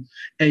need to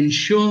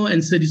ensure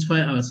and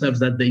satisfy ourselves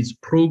that there is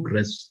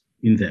progress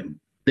in them.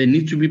 There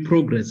needs to be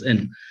progress.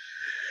 And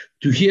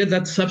to hear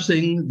that SAPS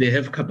saying they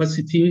have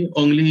capacity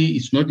only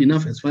is not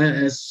enough as far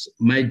as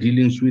my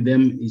dealings with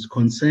them is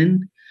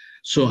concerned.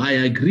 So I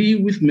agree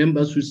with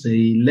members who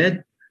say,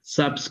 let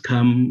SAPS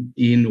come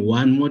in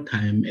one more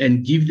time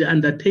and give the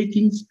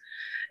undertakings,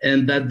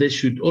 and that there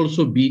should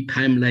also be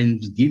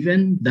timelines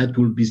given that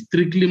will be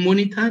strictly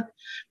monitored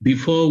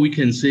before we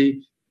can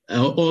say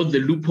all the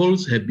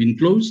loopholes have been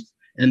closed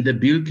and the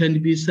bill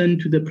can be sent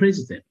to the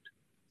president.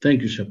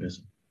 Thank you,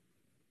 Chairperson.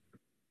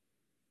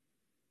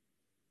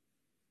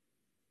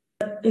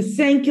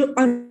 Thank you,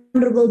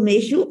 Honorable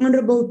Meshu,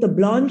 Honorable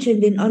Tablanche,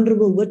 and then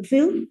Honorable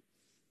Whitfield.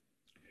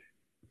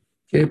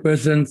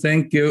 Chairperson,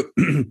 thank you.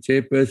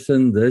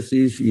 Chairperson, this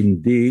is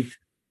indeed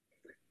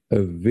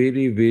a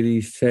very,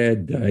 very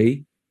sad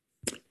day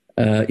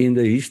in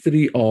the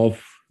history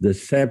of the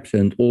SAPS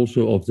and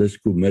also of this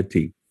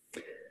committee.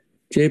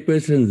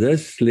 Chairperson,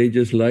 this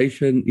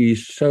legislation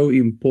is so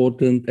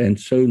important and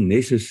so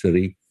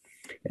necessary.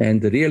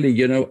 And really,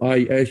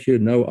 as you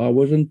know, I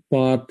wasn't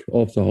part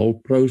of the whole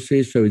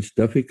process, so it's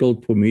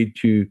difficult for me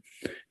to,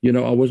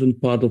 I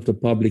wasn't part of the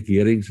public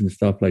hearings and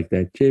stuff like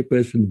that.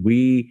 Chairperson,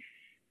 we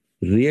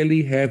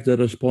really have the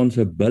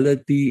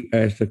responsibility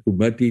as a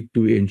committee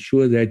to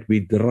ensure that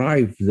we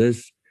drive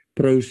this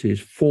process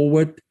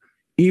forward.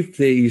 If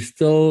there is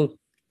still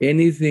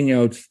anything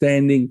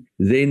outstanding,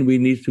 then we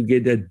need to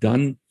get that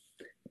done.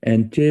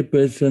 And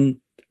Chairperson,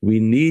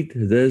 we need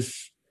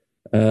this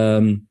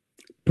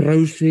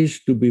process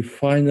to be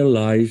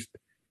finalized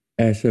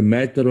as a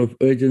matter of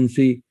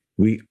urgency.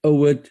 We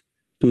owe it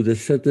to the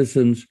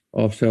citizens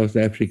of South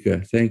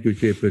Africa. Thank you,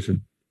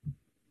 Chairperson.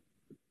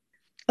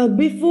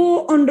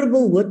 Before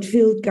Honorable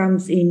Whitfield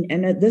comes in,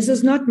 and this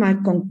is not my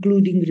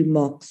concluding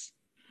remarks,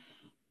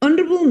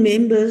 Honorable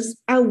members,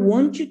 I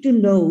want you to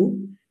know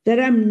that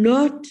I'm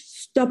not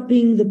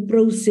stopping the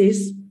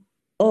process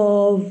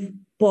of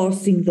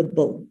passing the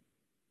bill.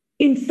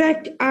 In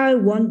fact, I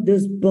want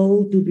this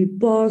bill to be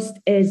passed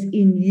as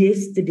in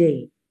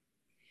yesterday.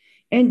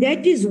 And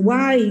that is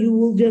why you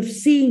will have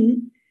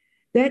seen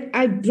that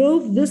I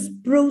drove this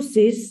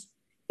process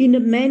in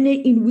a manner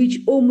in which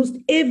almost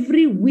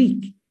every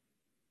week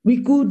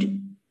we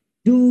could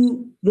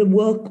do the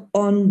work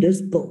on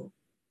this bill.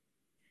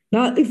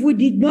 Now, if we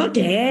did not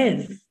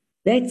have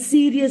that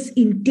serious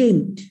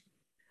intent,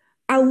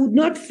 I would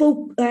not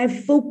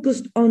have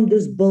focused on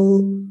this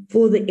bill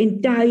for the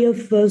entire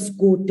first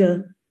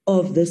quarter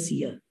of this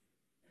year.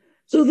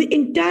 So the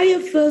entire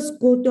first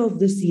quarter of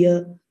this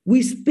year,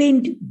 we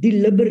spent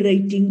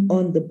deliberating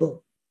on the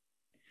bill.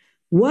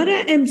 What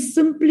I am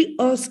simply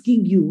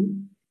asking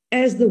you,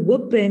 as the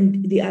whip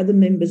and the other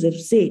members have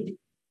said,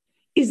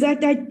 is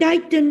that I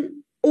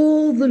tighten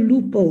all the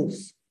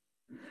loopholes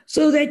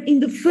so that in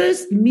the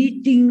first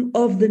meeting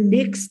of the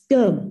next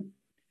term,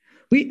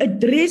 we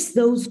address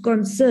those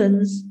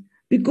concerns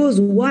because,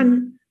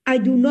 one, I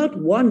do not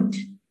want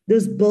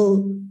this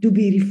bill to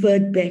be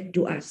referred back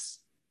to us.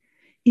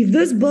 If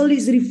this bill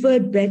is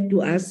referred back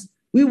to us,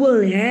 we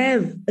will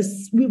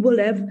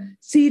have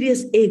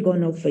serious egg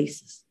on our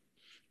faces.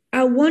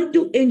 I want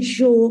to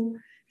ensure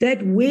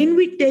that when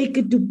we take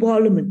it to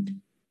Parliament,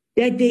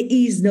 that there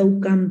is no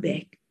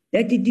comeback,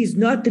 that it is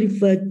not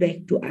referred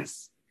back to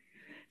us.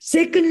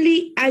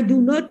 Secondly, I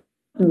do not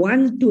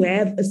want to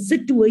have a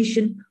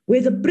situation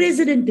where the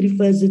President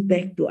refers it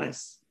back to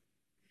us.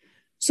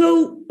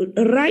 So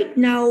right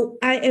now,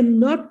 I am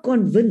not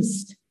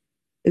convinced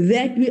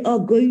that we are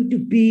going to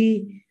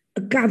be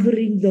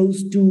covering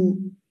those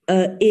two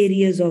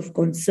areas of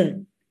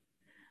concern.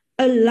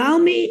 Allow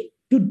me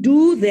to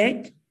do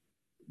that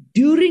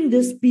during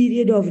this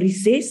period of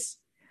recess.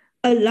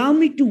 Allow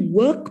me to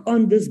work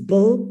on this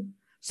bill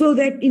so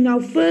that in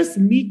our first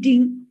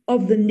meeting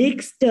of the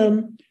next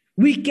term,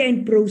 we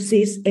can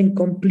process and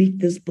complete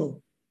this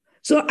bill.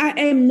 So I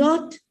am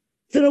not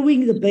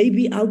throwing the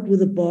baby out with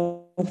the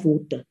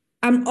bathwater.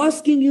 I'm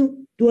asking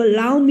you to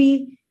allow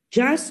me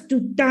just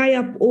to tie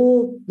up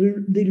all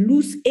the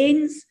loose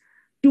ends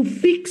to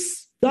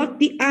dot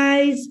the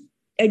I's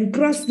and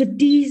cross the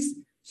T's,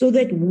 so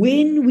that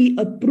when we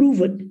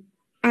approve it,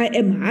 I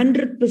am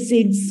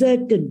 100%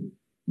 certain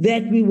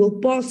that we will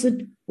pass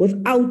it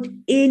without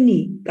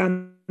any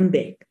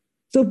comeback.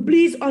 So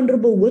please,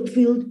 Honorable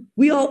Whitfield,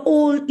 we are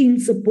all in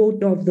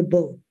support of the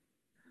bill.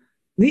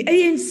 The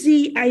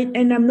ANC,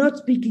 and I'm not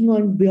speaking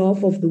on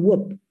behalf of the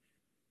whip,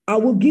 I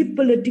will give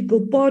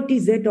political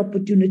parties that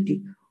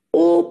opportunity.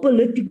 All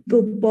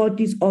political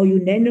parties are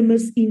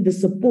unanimous in the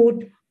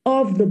support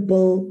of the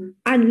bill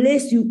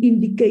unless you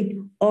indicate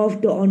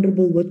after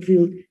Honorable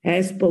Whitfield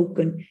has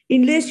spoken,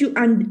 unless you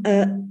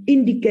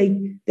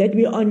indicate that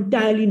we are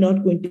entirely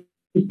not going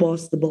to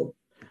pass the bill.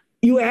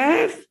 You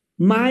have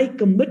my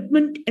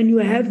commitment and you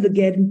have the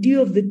guarantee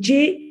of the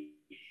chair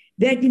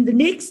that in the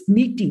next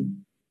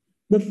meeting,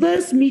 the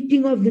first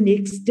meeting of the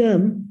next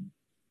term,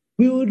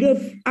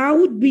 I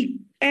would be,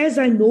 as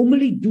I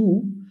normally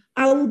do,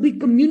 I will be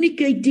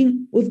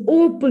communicating with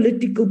all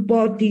political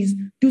parties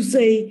to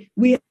say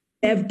we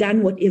have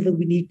done whatever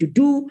we need to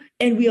do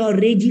and we are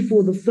ready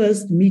for the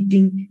first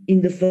meeting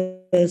in the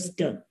first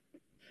term.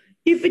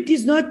 If it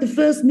is not the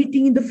first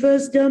meeting in the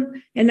first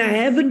term and I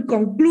haven't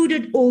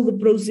concluded all the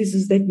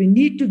processes that we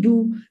need to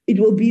do, it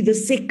will be the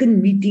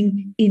second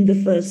meeting in the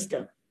first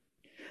term.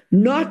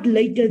 Not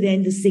later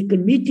than the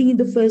second meeting in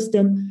the first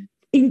term,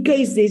 in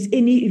case there's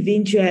any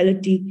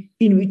eventuality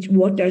in which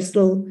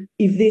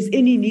if there's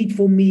any need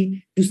for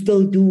me to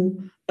still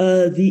do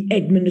the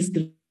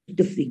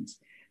administrative things.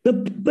 The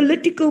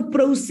political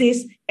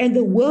process and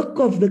the work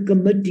of the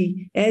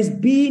committee has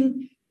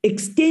been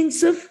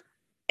extensive,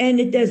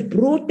 and it has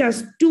brought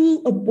us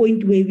to a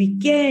point where we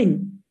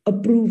can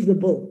approve the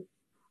bill.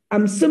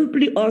 I'm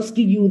simply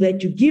asking you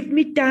that you give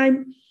me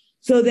time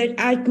so that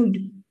I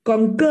could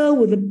concur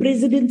with the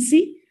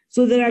presidency,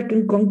 so that I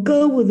can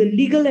concur with the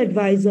legal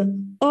advisor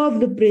of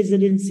the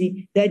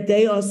presidency that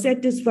they are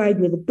satisfied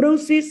with the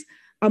process.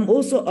 I'm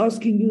also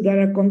asking you that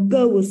I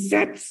concur with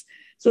SAPS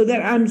so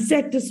that I'm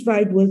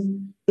satisfied with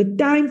the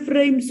time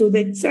frame, so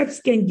that SAPS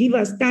can give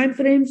us time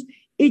frames.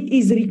 It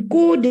is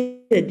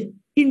recorded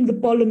in the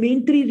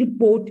parliamentary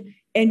report,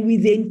 and we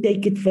then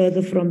take it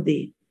further from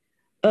there.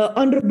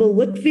 Honorable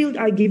Whitfield,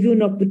 I give you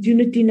an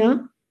opportunity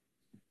now.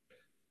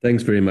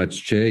 Thanks very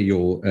much, Chair.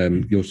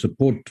 Your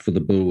support for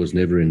the bill was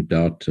never in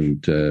doubt,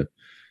 and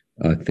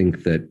I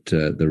think that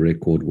the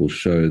record will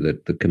show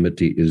that the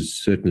committee is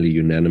certainly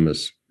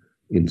unanimous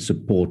in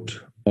support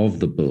of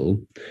the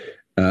bill.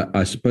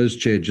 I suppose,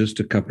 Chair, just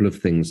a couple of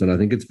things, and I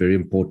think it's very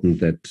important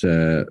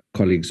that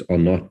colleagues are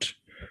not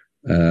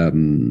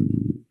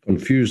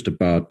confused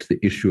about the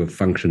issue of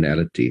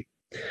functionality.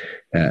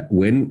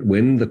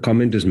 When the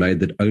comment is made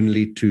that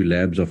only 2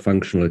 labs are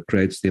functional, it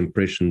creates the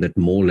impression that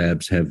more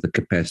labs have the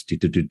capacity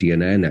to do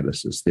DNA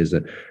analysis.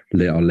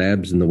 There are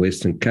labs in the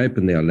Western Cape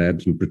and there are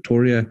labs in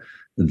Pretoria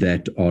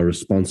that are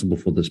responsible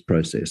for this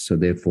process. So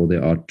therefore,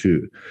 there are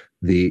 2.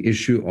 The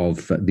issue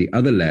of the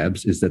other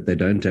labs is that they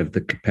don't have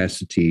the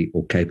capacity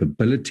or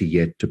capability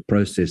yet to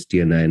process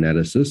DNA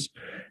analysis.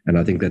 And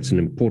I think that's an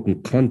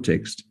important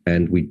context.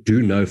 And we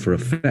do know for a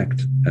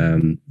fact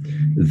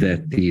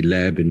that the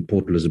lab in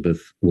Port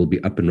Elizabeth will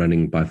be up and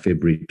running by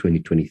February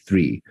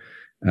 2023.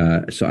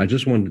 So I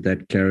just wanted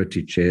that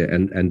clarity, Chair.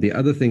 And the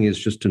other thing is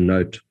just to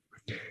note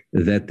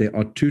that there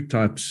are 2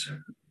 types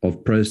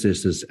of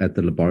processes at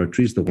the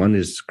laboratories. The one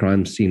is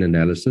crime scene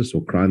analysis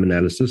or crime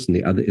analysis, and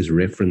the other is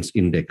reference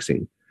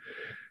indexing.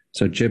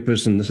 So,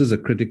 Chairperson, this is a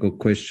critical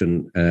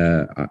question,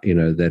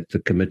 that the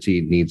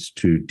committee needs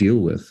to deal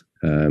with.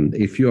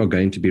 If you are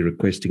going to be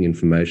requesting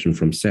information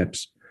from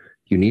SAPS,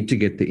 you need to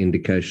get the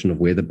indication of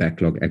where the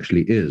backlog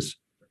actually is.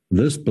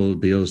 This bill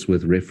deals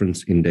with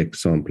reference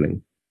index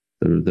sampling.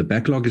 The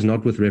backlog is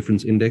not with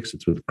reference index,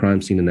 it's with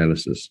crime scene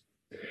analysis.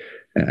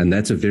 And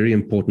that's a very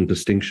important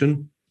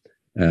distinction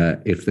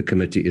if the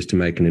committee is to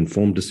make an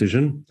informed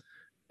decision,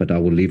 but I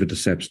will leave it to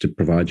SAPS to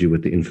provide you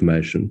with the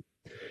information.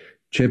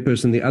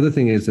 Chairperson, the other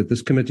thing is that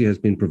this committee has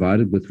been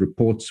provided with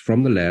reports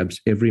from the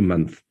labs every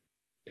month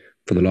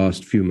for the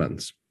last few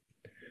months.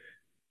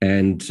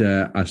 And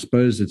I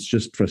suppose it's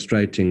just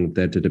frustrating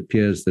that it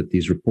appears that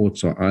these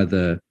reports are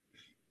either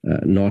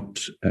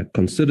not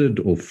considered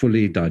or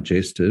fully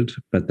digested,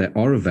 but they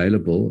are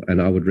available.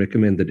 And I would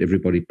recommend that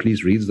everybody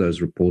please read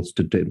those reports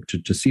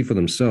to see for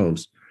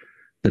themselves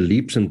the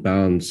leaps and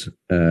bounds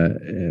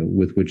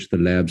with which the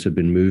labs have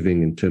been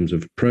moving in terms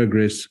of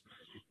progress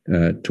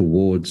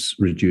towards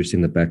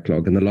reducing the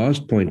backlog. And the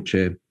last point,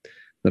 Chair,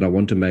 that I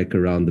want to make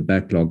around the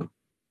backlog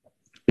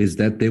is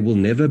that there will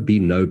never be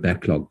no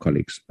backlog,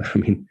 colleagues. I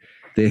mean,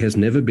 there has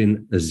never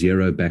been a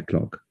 0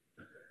 backlog.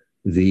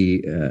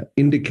 The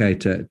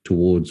indicator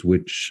towards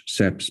which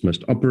SAPS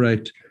must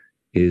operate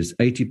is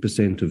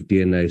 80% of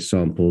DNA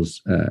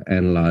samples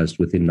analyzed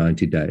within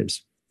 90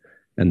 days.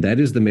 And that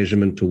is the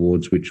measurement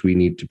towards which we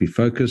need to be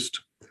focused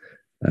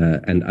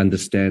and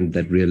understand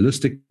that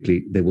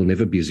realistically, there will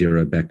never be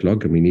 0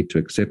 backlog, and we need to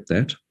accept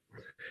that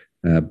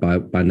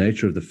by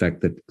nature of the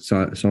fact that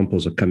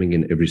samples are coming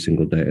in every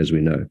single day, as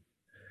we know.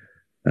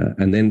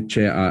 And then,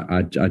 Chair,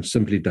 I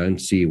simply don't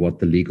see what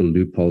the legal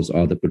loopholes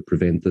are that would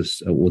prevent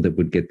this or that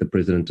would get the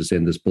President to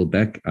send this bill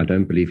back. I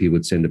don't believe he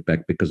would send it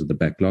back because of the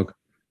backlog.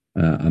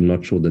 I'm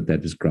not sure that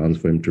that is grounds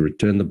for him to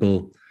return the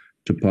bill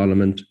to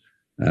Parliament.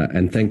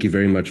 And thank you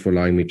very much for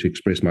allowing me to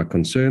express my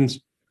concerns,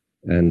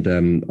 and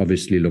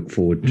obviously look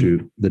forward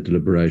to the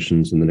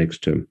deliberations in the next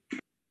term.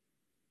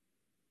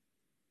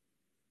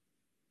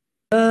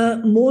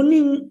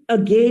 Morning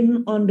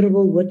again,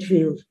 Honourable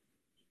Whitfield.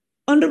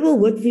 Honourable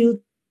Whitfield,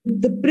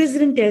 the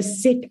President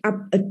has set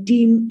up a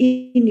team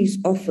in his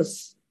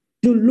office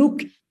to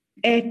look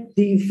at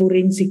the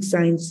forensic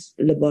science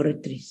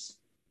laboratories.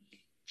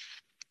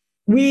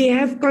 We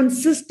have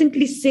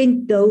consistently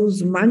sent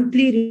those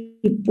monthly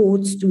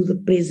reports to the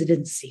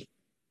Presidency.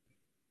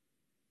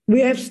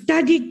 We have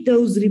studied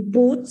those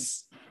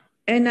reports,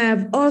 and I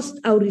have asked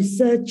our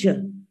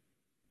researcher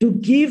to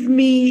give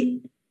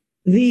me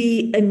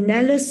the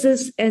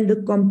analysis and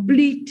the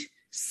complete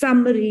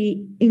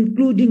summary,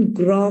 including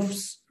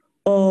graphs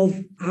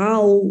of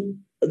how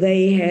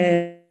they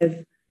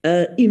have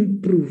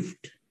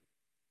improved.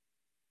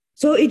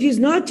 So it is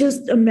not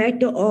just a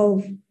matter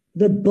of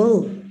the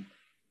bill.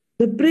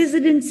 The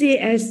Presidency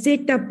has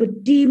set up a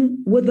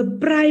team with the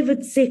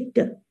private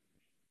sector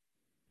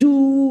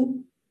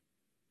to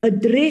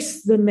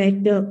address the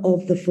matter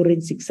of the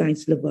forensic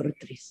science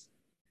laboratories.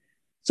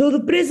 So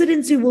the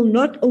Presidency will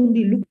not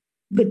only look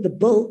at the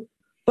bill,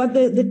 but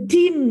the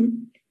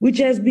team which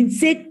has been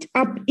set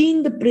up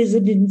in the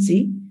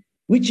Presidency,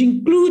 which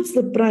includes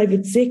the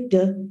private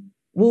sector,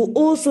 will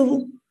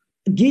also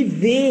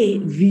give their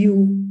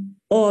view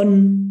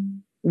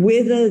on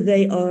whether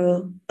they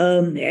are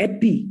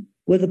happy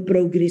with the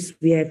progress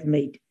we have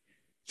made.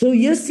 So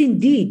yes,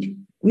 indeed,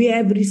 we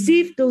have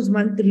received those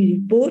monthly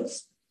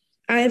reports.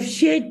 I have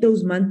shared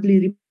those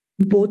monthly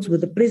reports with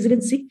the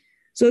Presidency.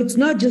 So it's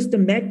not just a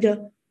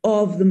matter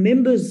of the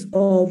members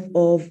of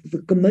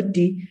the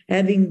committee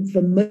having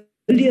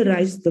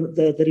familiarized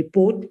the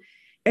report.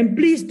 And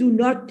please do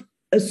not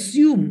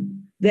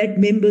assume that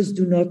members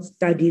do not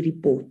study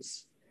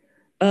reports.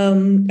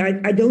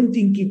 I don't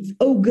think it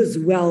augurs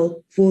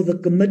well for the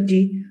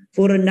committee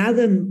for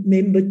another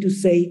member to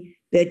say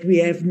that we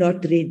have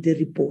not read the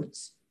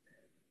reports.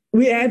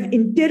 We have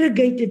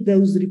interrogated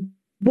those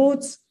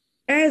reports,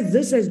 as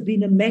this has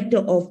been a matter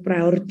of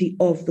priority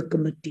of the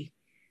committee.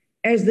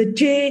 As the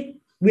chair,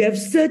 we have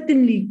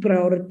certainly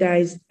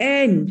prioritized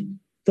and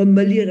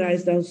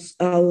familiarized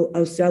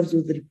ourselves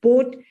with the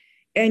report.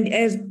 And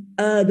as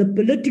the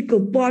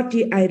political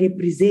party I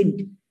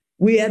represent,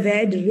 we have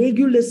had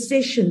regular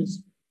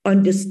sessions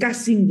on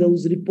discussing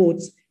those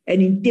reports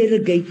and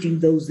interrogating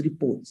those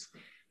reports.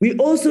 We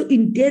also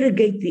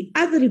interrogate the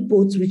other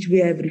reports which we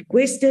have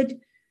requested.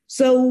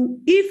 So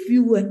if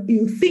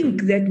you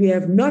think that we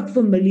have not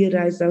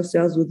familiarized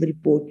ourselves with the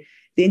report,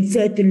 then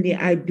certainly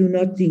I do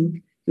not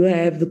think you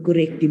have the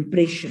correct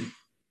impression.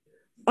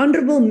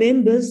 Honourable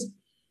members,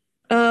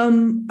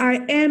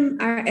 I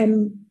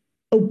am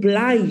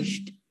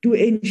obliged to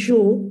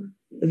ensure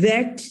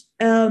that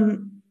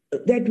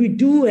that we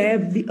do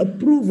have the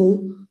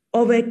approval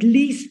of at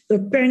least a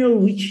panel,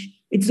 which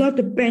it's not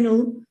a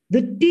panel,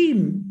 the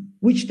team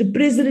which the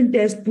President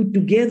has put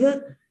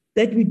together,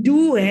 that we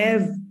do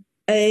have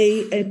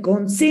a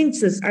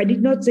consensus. I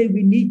did not say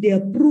we need their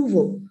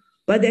approval,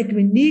 but that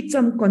we need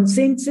some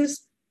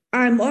consensus.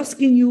 I'm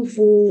asking you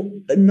for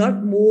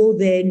not more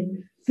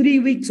than 3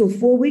 weeks or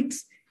 4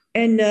 weeks,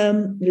 and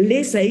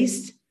less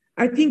haste.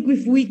 I think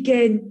if we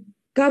can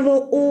cover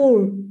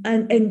all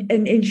and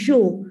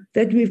ensure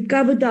that we've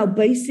covered our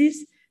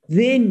bases,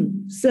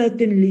 then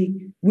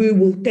certainly we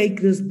will take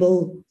this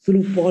bill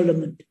through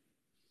Parliament.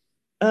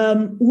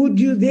 Would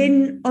you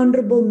then,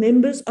 honourable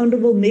members,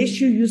 Honourable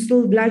Meshu, you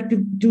still like to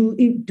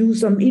do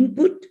some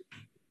input?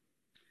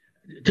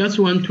 Just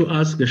want to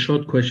ask a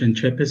short question,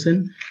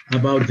 Chairperson,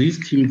 about this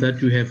team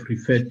that you have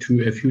referred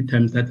to a few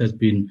times that has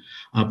been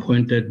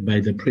appointed by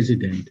the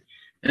President.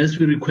 As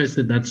we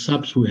requested that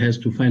SAPS who has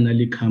to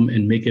finally come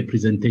and make a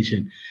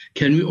presentation,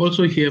 can we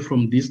also hear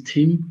from this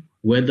team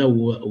whether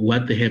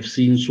what they have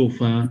seen so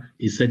far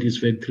is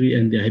satisfactory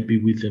and they're happy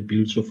with the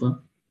bill so far?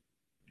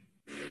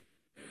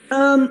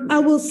 I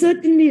will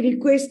certainly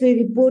request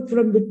a report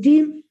from the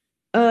team.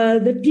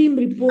 The team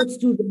reports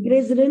to the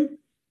President,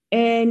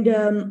 and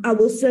I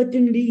will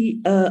certainly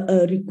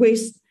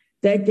request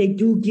that they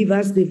do give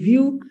us the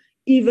view,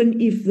 even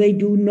if they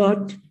do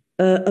not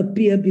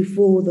appear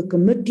before the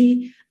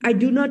committee. I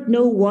do not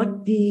know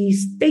what the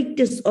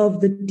status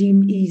of the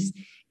team is.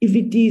 If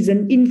it is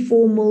an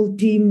informal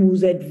team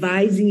who's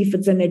advising, if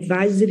it's an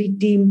advisory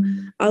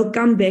team, I'll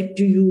come back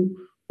to you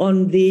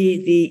on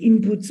the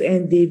inputs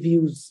and their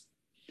views.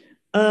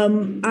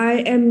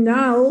 I am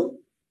now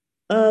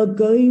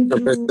going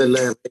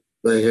to...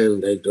 My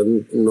hand, I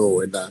don't know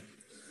whether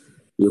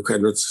you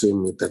cannot see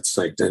me that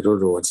side. I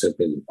don't know what's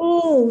happening.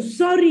 Oh,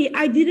 sorry,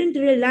 I didn't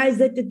realize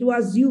that it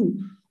was you.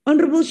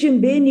 Honorable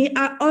Shimbeni,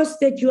 I asked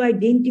that you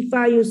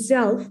identify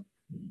yourself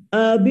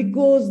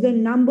because the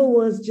number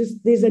was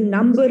just, there's a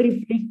number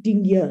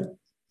reflecting here.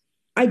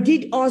 I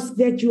did ask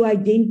that you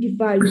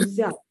identify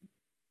yourself.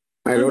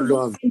 I don't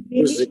know. I've been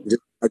using this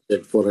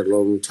budget for a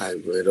long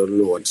time. I don't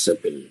know what's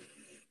happening.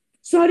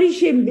 Sorry,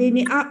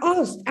 Shembeni.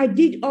 I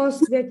did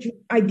ask that you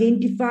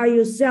identify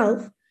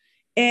yourself,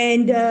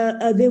 and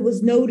there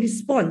was no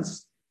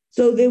response.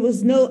 So there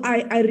was no,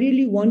 I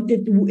really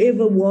wanted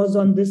whoever was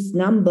on this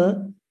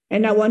number,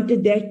 and I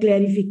wanted that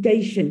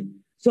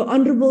clarification. So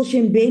Honorable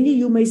Shembeni,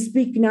 you may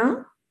speak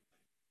now.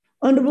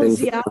 Honorable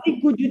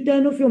Siabi, could you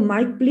turn off your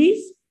mic,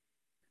 please?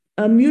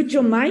 Mute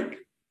your mic.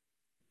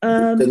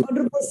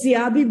 Honorable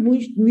Siabi,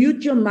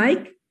 mute your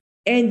mic.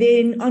 And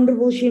then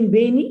Honorable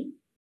Shembeni.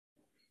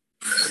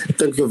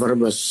 Thank you very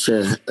much,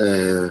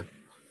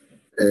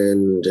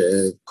 and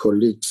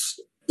colleagues.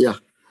 Yeah,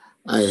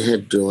 I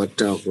heard what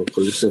our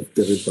colleagues have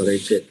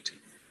deliberated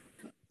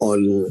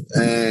on.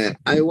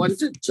 I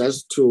wanted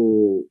just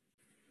to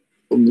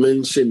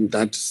mention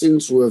that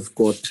since we've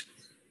got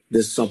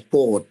the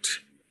support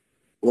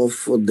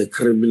of the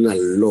criminal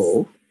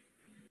law,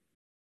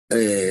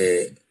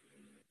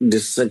 the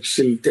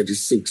section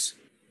 36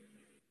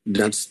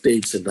 that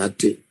states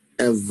that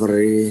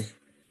every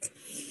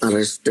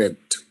arrested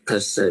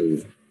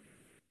person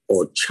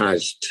or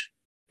charged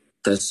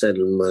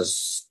person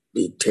must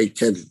be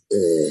taken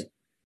the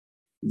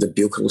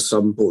buccal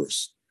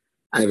samples.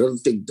 I don't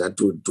think that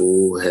we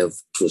do have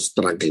to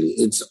struggle.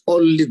 It's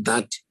only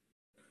that,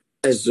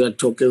 as we are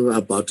talking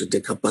about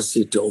the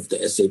capacity of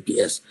the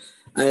SAPS,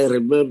 I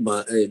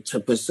remember,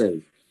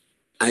 Chairperson,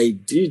 I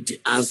did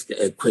ask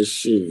a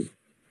question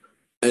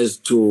as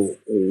to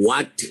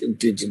what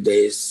did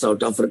the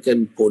South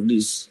African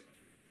police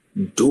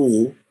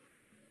do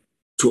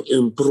to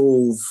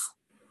improve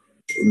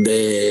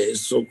the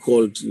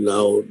so-called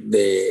now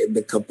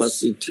the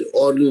capacity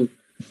on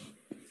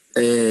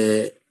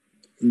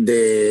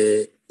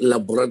the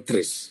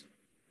laboratories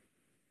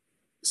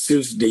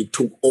since they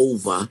took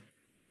over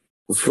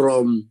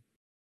from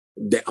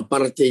the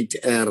apartheid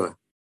era,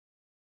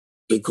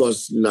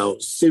 because now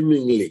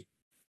seemingly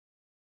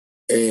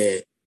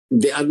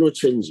there are no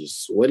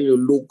changes. When you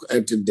look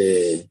at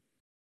the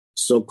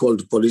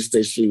so-called police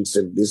stations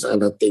and these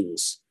other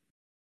things,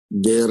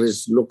 there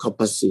is no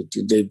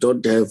capacity. They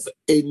don't have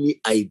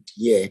any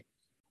idea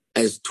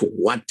as to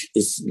what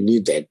is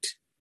needed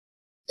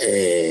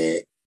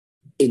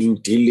in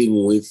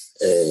dealing with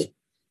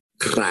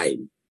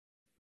crime.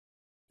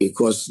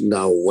 Because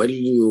now when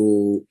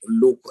you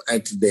look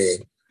at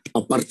the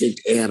apartheid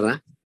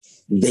era,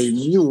 they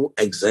knew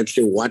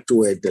exactly what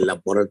were the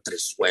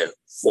laboratories were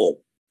for.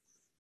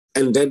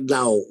 And then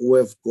now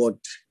we've got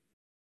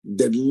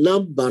the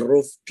number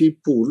of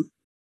people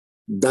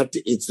that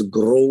it's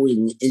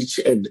growing each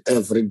and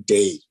every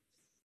day.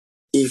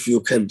 If you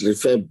can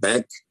refer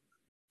back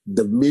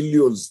the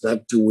millions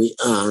that we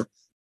are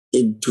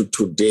into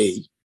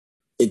today,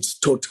 it's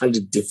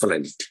totally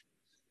different.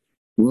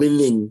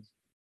 Meaning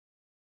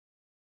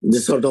the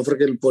South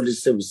African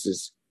police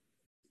services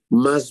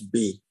must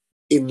be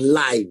in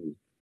line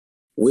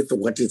with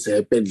what is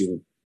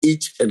happening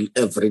each and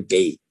every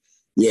day.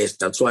 Yes,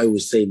 that's why we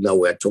say now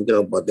we're talking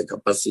about the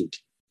capacity.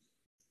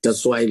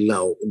 That's why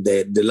now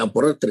the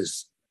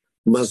laboratories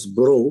must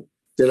grow.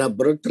 The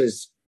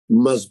laboratories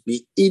must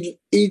be in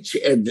each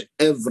and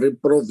every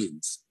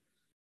province.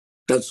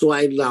 That's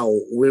why now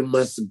we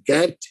must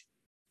get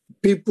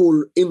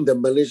people in the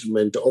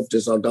management of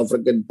the South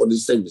African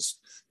Police Service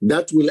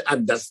that will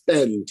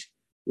understand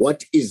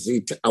what is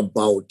it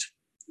about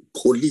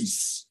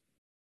police.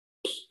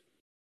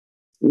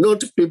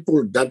 Not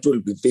people that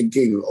will be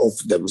thinking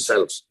of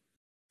themselves.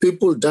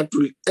 People that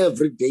will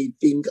every day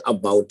think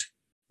about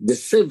the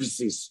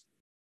services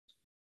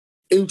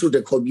into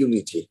the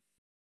community.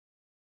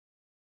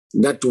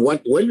 That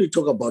when we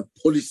talk about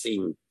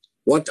policing,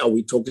 what are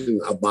we talking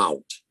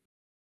about?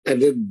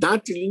 And then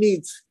that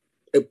needs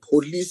a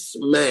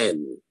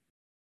policeman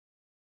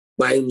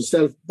by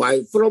himself,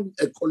 from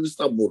a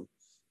constable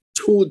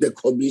to the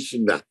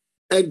commissioner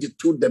and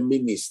to the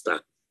minister,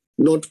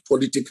 not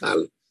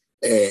political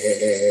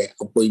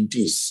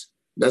appointees.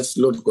 That's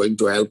not going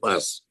to help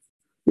us.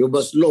 You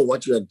must know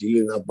what you are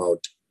dealing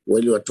about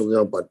when you are talking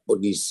about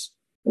police.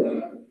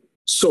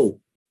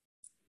 So,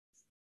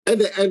 at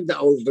the end,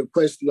 I will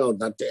request now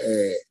that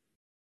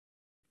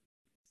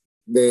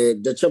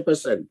the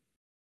chairperson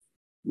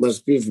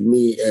must give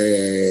me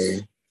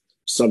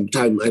some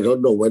time. I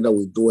don't know whether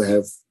we do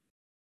have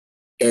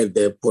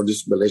the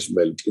police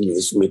management in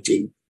this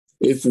meeting.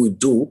 If we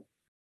do,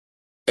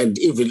 and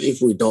even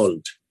if we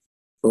don't,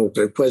 I will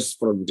request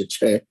from the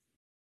chair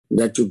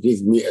that you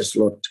give me a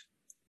slot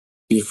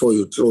before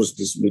you close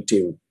this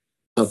meeting.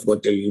 I've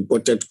got an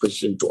important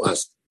question to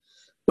ask.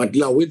 But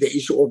now with the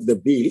issue of the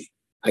bill,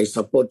 I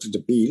support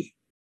the bill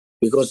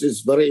because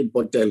it's very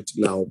important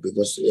now,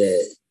 because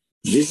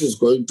this is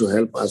going to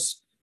help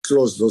us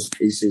close those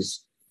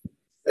cases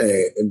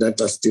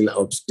that are still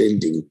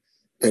outstanding.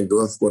 And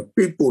we've got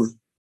people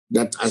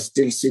that are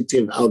still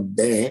sitting out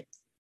there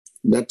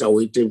that are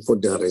waiting for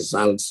the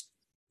results.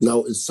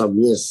 Now it's some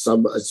years,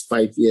 some it's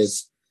 5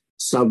 years,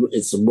 some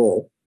it's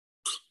more,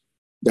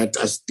 that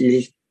are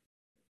still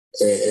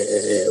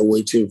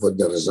waiting for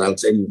the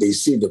results, and they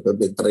see the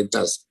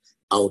perpetrators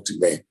out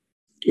there.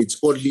 It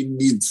only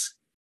needs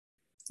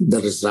the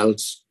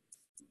results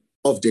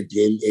of the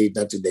DNA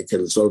that they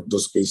can solve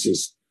those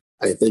cases.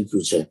 I thank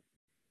you, Chair.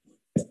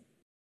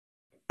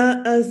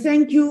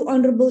 Thank you,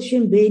 Honorable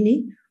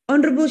Shimbeni.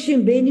 Honorable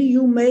Shimbeni,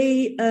 you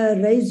may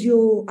raise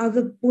your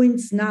other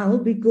points now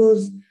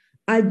because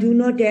I do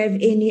not have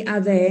any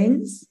other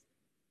hands.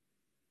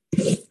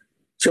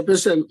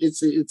 Chairperson,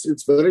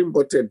 it's very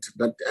important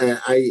that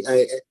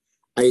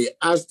I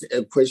asked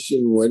a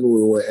question when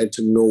we were at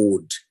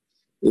Node,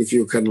 if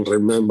you can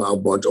remember,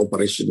 about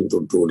Operation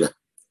Dudula.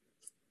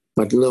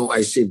 But now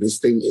I see this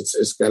thing, it's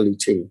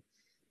escalating.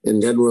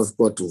 And then we've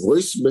got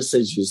voice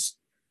messages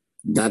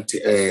that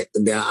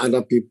there are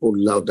other people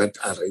now that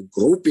are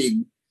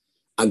regrouping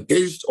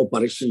against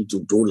Operation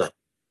Dudula.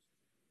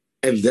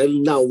 And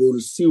then now we'll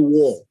see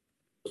war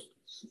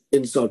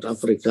in South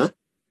Africa.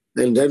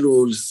 And then we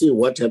will see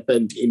what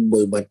happened in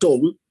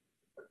Boibatong,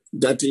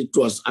 that it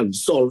was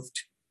unsolved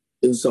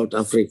in South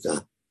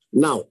Africa.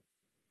 Now,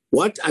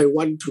 what I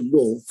want to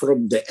know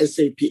from the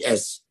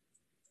SAPS,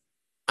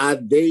 are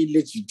they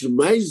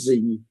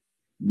legitimizing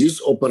this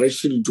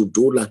Operation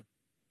Dudula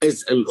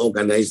as an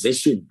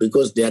organization?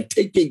 Because they are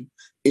taking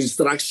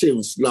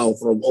instructions now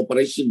from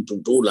Operation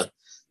Dudula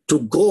to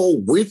go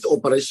with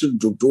Operation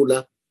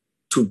Dudula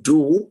to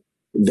do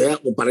their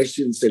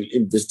operations and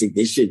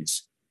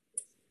investigations.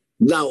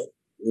 Now,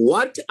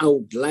 what I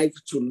would like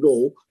to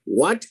know,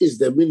 what is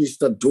the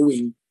minister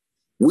doing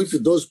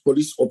with those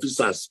police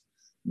officers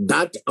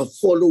that are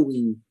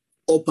following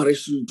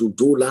Operation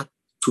Dudula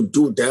to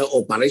do their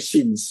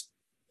operations,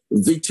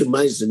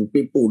 victimizing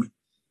people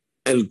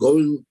and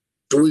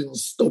doing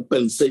stop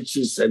and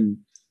searches and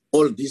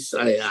all these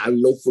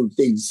unlawful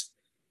things,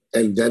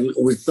 and then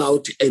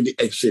without any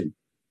action?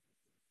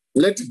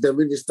 Let the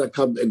minister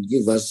come and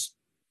give us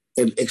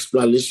an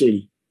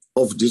explanation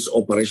of this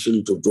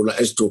Operation Dudula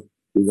as to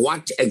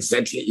what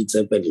exactly is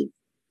happening.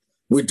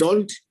 We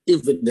don't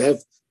even have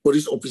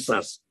police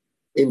officers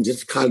in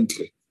this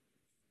country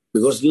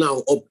because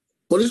now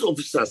police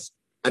officers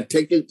are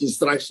taking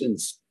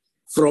instructions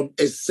from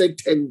a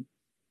certain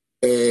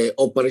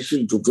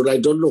Operation Dudula. I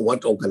don't know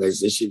what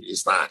organization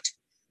is that.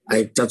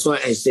 That's why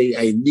I say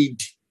I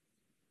need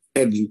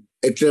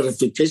a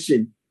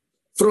clarification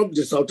from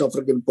the South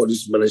African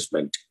police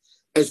management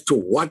as to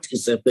what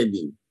is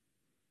happening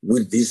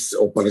with this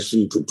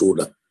Operation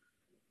Dudula.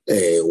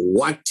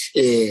 What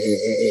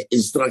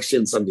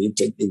instructions are they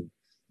taking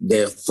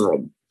there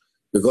from?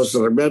 Because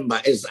remember,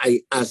 as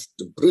I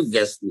asked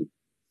previously,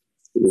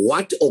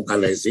 what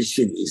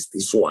organization is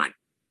this one?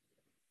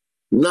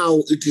 Now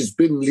it is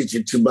being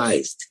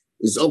legitimized.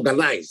 It's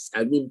organized.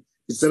 I mean,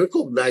 it's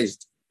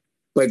recognized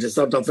by the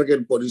South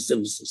African police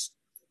services.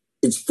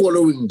 It's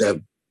following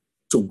them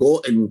to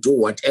go and do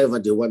whatever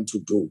they want to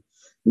do.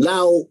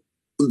 Now,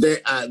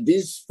 there are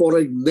these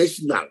foreign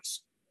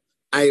nationals.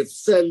 I've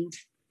sent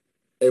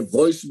a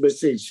voice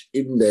message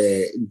in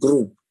the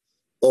group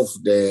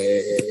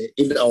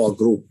in our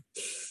group.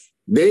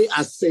 They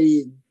are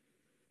saying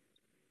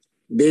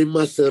they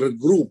must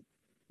regroup.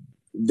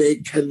 They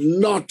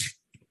cannot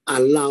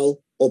allow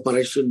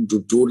Operation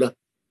Dudula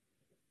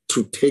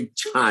to take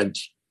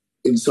charge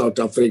in South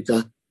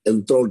Africa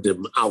and throw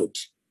them out.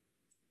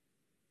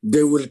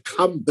 They will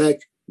come back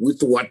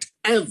with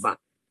whatever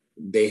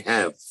they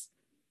have.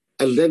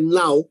 And then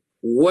now,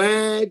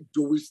 where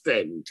do we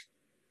stand?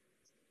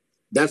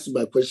 That's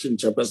my question,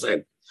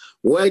 Chairperson.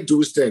 Where do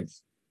we stand?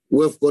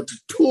 We've got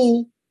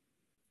two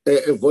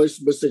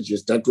voice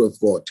messages that we've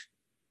got.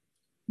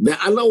 The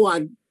other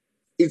one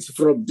is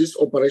from this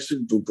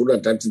Operation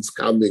Dudula that is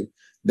coming,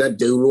 that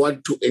they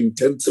want to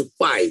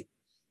intensify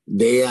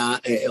their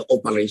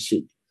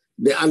operation.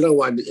 The other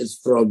one is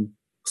from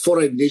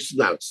foreign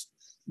nationals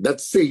that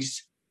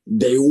says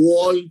they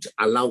won't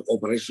allow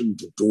Operation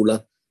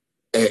Dudula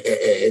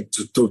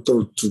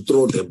to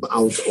throw them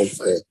out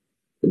of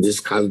this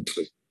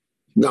country.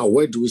 Now,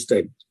 where do we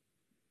stand?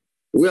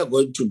 We are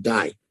going to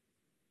die.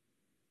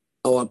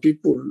 Our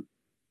people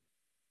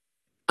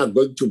are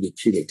going to be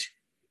killed.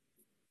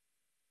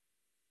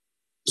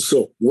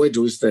 So, where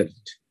do we stand?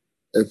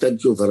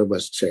 Thank you very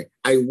much, Chair.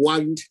 I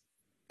want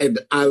an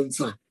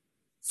answer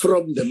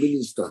from the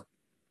minister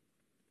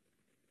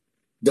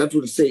that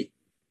will say,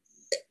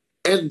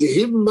 and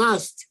he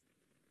must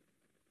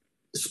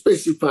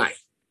specify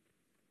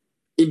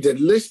in the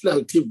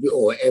national TV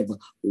or wherever,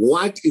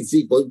 what is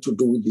he going to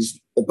do with this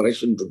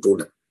Operation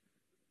Dudula?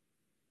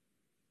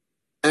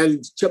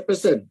 And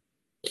Chairperson,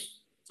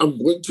 I'm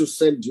going to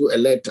send you a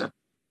letter.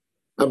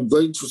 I'm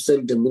going to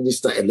send the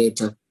minister a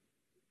letter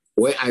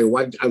where I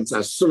want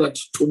answers so that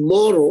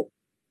tomorrow,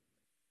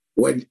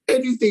 when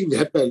anything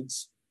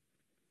happens,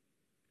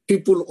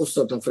 people of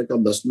South Africa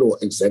must know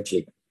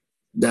exactly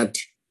that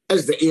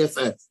as the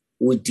AFF,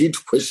 we did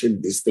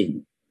question this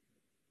thing.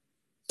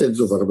 Thank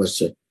you very much,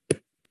 sir.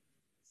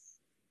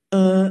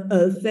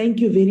 Thank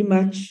you very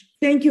much.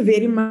 Thank you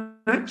very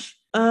much.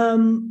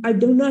 I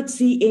do not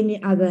see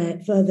any other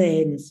further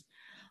hands.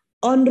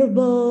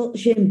 Honorable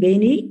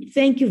Shembeni,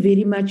 thank you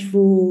very much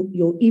for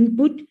your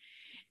input.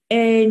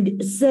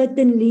 And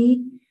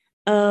certainly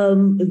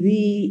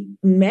the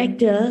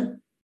matter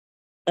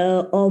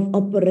of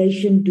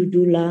Operation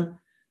Dudula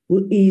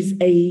is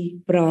a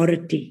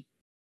priority.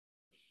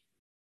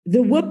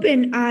 The Whip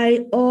and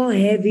I are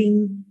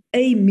having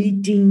a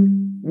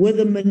meeting with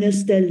the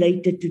minister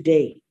later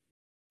today.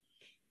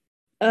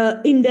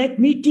 In that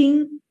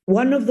meeting,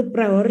 one of the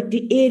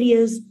priority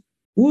areas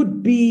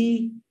would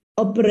be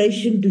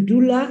Operation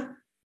Dudula,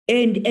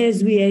 and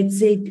as we had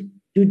said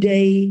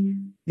today,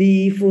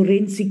 the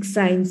forensic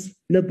science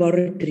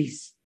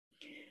laboratories.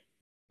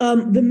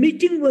 The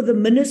meeting with the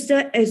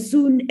minister, as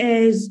soon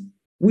as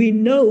we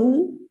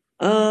know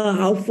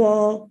how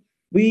far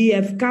we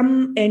have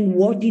come and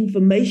what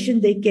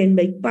information they can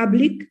make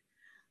public,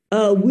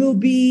 will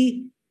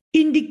be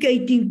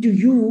indicating to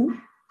you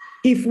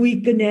if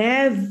we can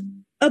have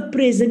a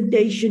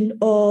presentation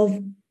of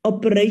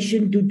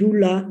Operation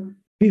Dudula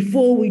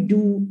before we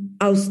do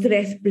our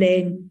Strath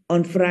plan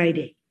on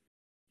Friday.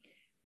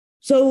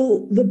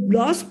 So the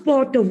last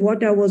part of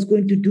what I was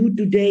going to do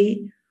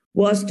today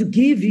was to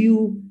give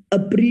you a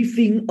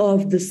briefing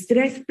of the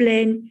Strath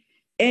plan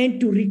and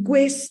to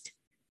request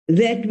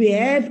that we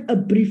have a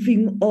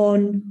briefing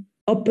on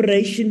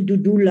Operation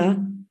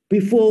Dudula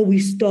before we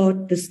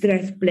start the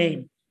Strath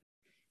plan.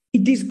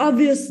 It is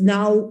obvious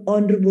now,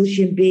 Honorable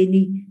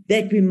Shembeni,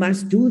 that we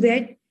must do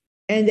that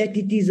and that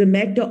it is a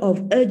matter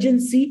of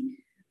urgency.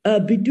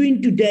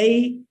 Between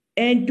today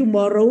and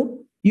tomorrow,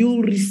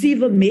 you'll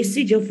receive a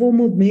message, a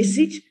formal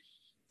message,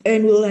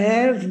 and we'll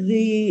have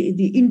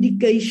the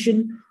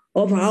indication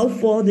of how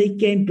far they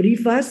can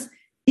brief us,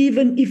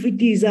 even if it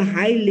is a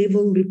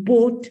high-level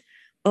report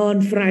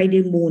on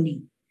Friday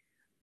morning.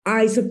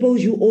 I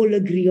suppose you all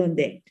agree on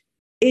that.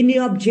 Any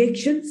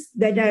objections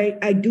that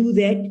I do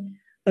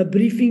that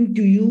briefing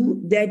to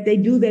you, that they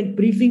do that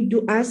briefing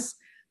to us?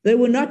 They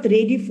were not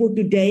ready for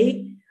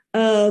today.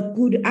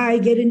 Could I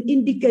get an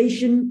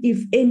indication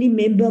if any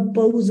member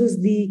opposes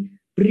the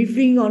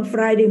briefing on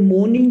Friday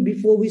morning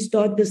before we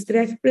start the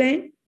Strath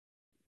plan?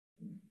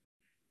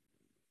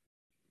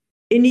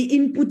 Any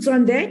inputs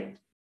on that?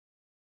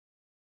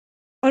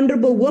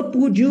 Honorable Whip,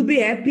 would you be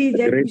happy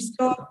that we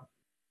start?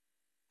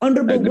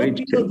 Honorable Whip,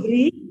 you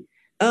agree?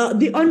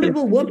 The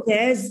Honorable Whip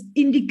has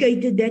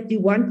indicated that he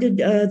wanted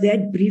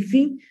that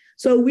briefing.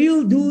 So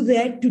we'll do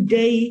that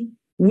today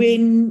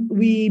when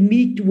we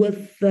meet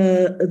with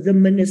the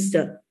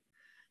minister.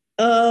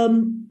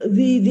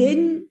 The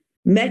then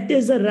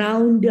matters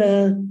around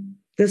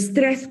the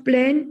Strath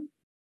plan,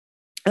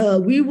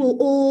 we will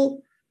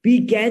all be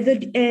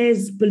gathered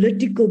as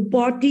political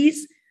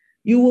parties.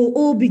 You will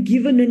all be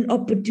given an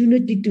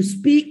opportunity to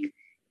speak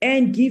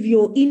and give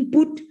your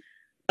input.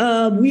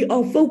 We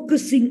are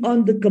focusing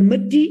on the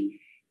committee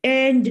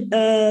and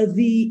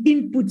the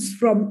inputs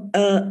from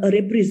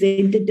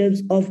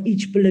representatives of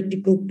each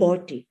political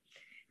party.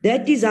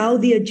 That is how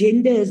the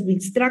agenda has been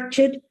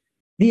structured.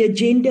 The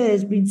agenda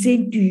has been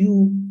sent to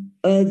you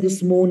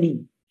this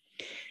morning.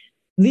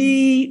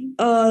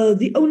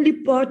 The only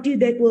party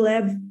that will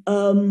have,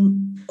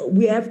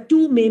 we have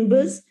two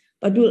members,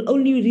 but will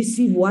only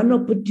receive one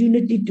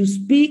opportunity to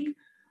speak,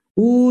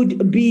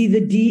 would be the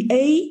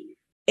DA.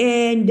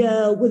 And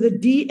with the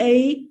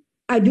DA,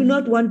 I do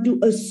not want to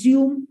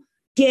assume,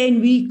 can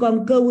we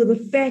concur with the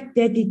fact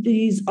that it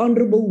is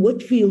Honorable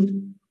Whitfield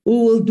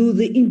who will do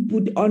the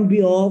input on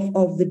behalf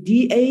of the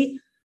DA.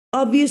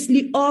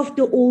 Obviously,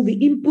 after all the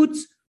inputs,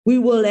 we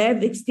will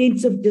have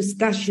extensive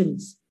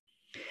discussions.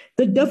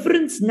 The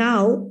difference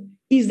now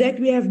is that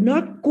we have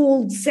not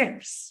called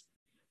SAPS.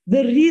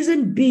 The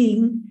reason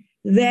being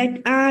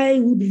that I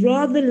would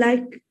rather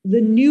like the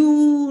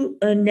new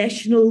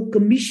National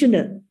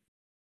Commissioner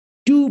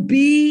to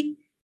be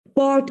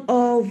part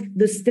of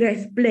the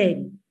Strath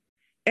plan.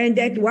 And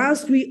that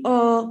whilst we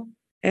are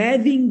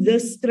having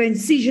this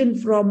transition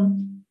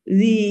from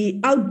the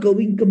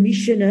outgoing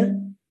commissioner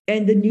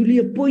and the newly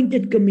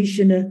appointed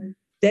commissioner,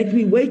 that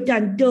we wait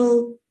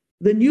until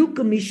the new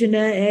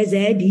commissioner has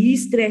had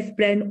his Strath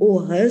plan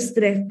or her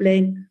Strath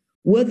plan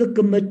with the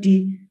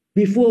committee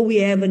before we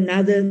have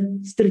another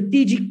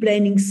strategic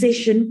planning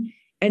session.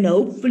 And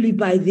hopefully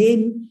by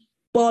then,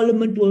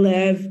 Parliament will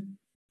have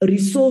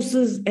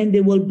resources and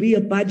there will be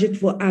a budget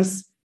for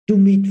us to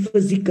meet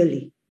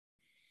physically.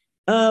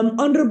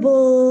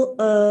 Honorable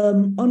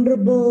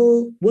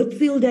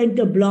Whitfield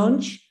and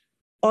Blanche,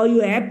 are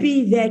you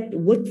happy that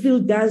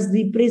Whitfield does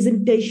the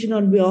presentation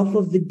on behalf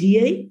of the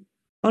DA?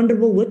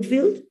 Honorable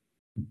Whitfield?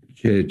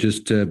 Chair,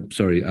 just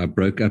sorry, I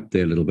broke up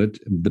there a little bit.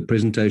 The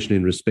presentation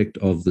in respect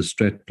of the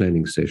Strat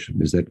planning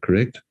session, is that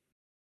correct?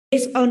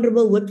 Yes,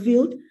 Honorable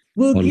Whitfield.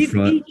 We'll give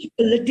each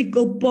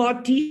political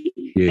party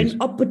an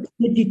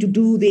opportunity to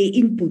do their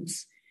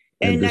inputs.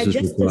 And I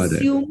just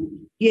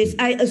assumed, yes,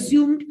 I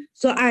assumed,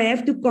 so I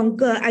have to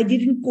concur. I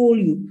didn't call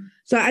you.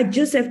 So I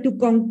just have to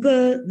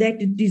concur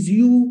that it is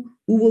you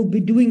who will be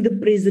doing the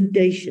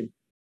presentation.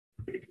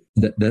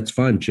 That's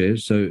fine, Chair.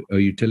 So are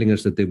you telling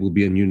us that there will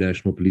be a new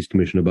National Police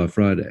Commissioner by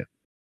Friday?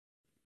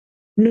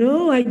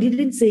 No, I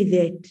didn't say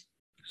that.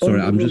 Sorry,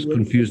 I'm just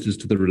confused as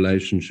to the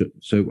relationship.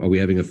 So are we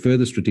having a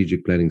further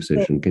strategic planning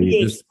session? Can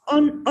you just...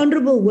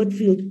 Honorable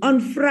Whitfield,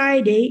 on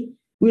Friday,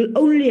 we'll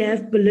only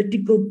have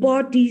political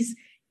parties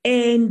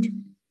and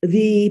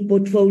the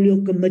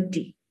portfolio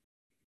committee.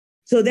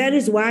 So that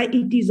is why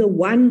it is a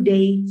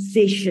one-day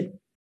session.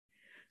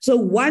 So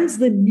once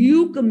the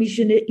new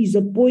commissioner is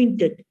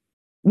appointed,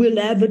 we'll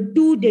have a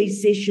 2-day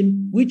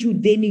session, which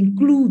would then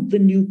include the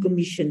new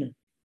commissioner.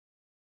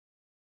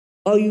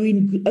 Are you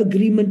in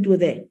agreement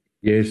with that?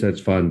 Yes, that's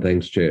fine.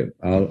 Thanks, Chair.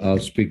 I'll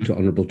speak to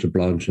Honourable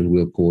Blanche and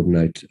we'll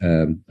coordinate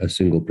a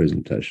single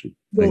presentation.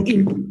 Thank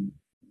you.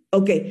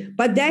 Okay,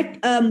 but that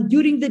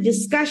during the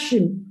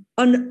discussion,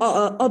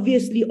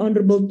 obviously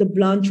Honourable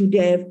Blanche would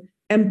have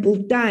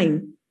ample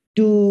time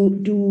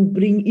to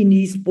bring in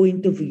his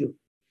point of view.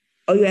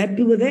 Are you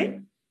happy with that?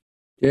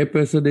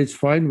 Chairperson, it's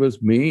fine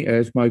with me.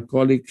 As my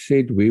colleague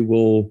said, we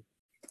will,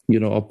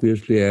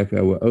 obviously have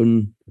our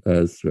own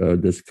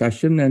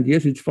discussion. And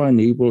yes, it's fine.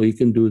 He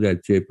can do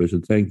that,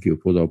 Chairperson. Thank you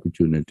for the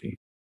opportunity.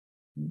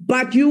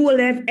 But you will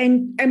have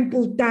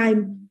ample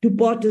time to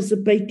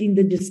participate in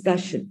the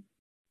discussion.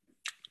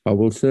 I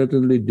will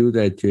certainly do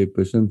that,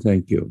 Chairperson.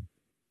 Thank you.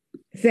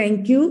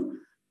 Thank you.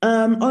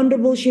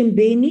 Honourable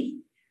Shembeni,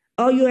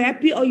 are you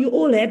happy? Are you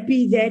all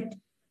happy that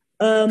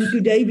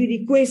today we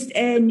request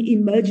an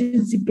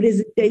emergency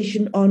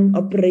presentation on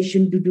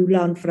Operation Dudula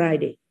on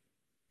Friday?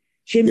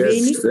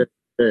 Shembeni?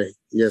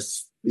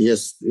 Yes,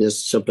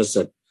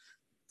 Chairperson.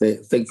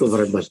 Thank you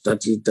very much.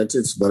 That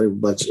is very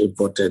much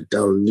important.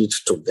 I'll need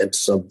to get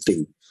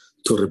something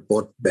to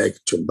report back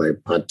to my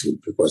party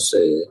because,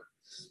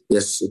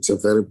 yes, it's a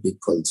very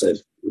big concern,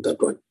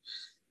 that one.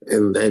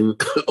 And then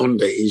on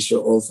the issue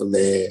of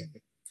the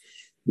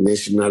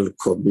National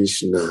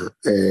Commissioner,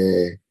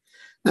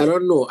 I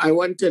don't know. I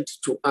wanted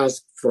to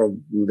ask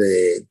from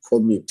the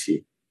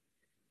committee,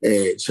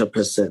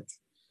 Chairperson,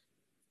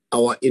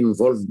 our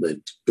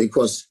involvement,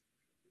 because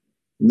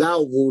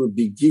now we will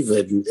be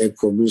given a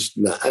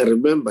commissioner. I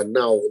remember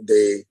now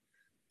the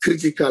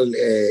Critical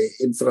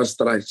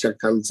Infrastructure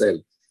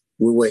Council,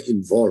 we were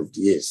involved,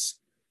 yes.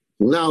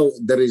 Now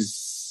there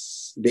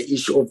is the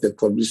issue of the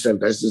commission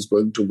that is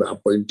going to be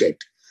appointed.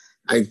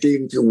 I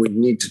think we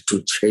need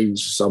to change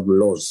some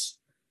laws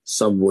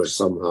somewhere,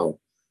 somehow,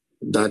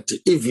 that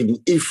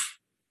even if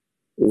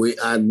we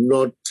are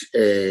not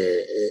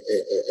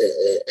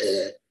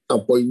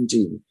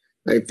appointing,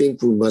 I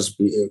think we must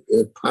be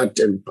a part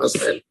and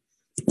parcel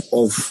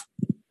of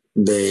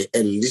the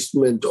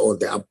enlistment or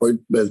the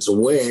appointments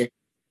where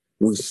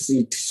we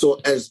sit so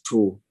as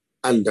to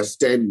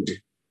understand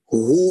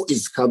who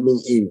is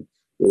coming in,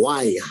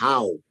 why,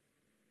 how,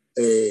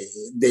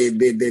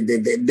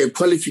 the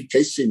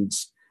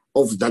qualifications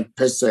of that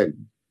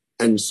person,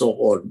 and so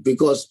on.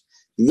 Because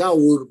now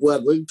we are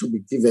going to be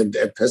given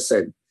a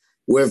person.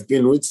 We have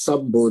been with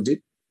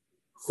somebody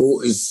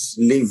who is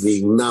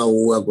leaving. Now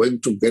we are going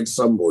to get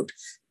somebody.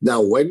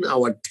 Now, when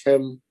our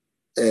term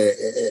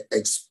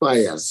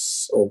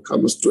expires or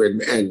comes to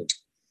an end,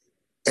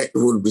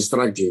 we will be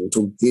struggling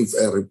to give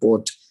a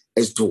report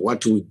as to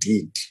what we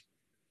did.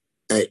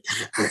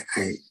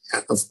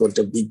 I've got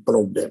a big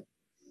problem.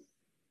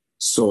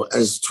 So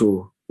as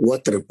to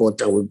what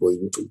report are we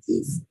going to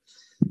give?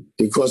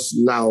 Because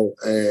now,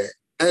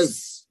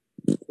 as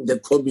the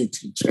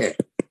committee chair,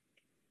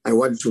 I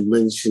want to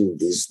mention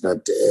this,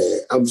 that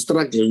I'm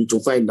struggling to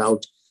find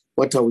out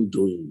what are we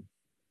doing.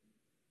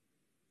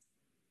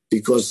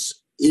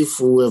 Because if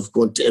we have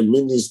got a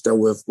minister,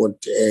 we have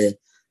got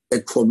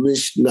a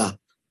commissioner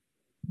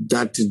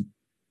that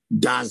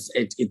does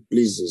as it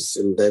pleases,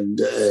 and then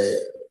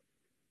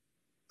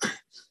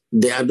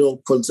there are no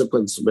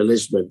consequence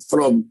management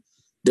from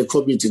the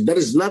committee. There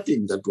is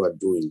nothing that we are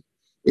doing.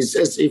 It's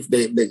as if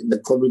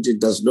the committee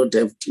does not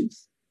have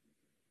teeth.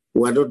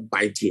 We are not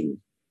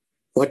biting.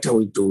 What are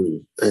we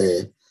doing?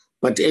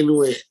 But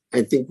anyway,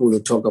 I think we will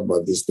talk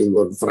about this thing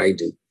on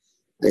Friday.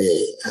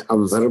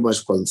 I'm very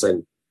much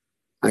concerned.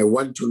 I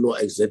want to know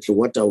exactly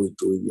what are we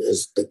doing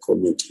as the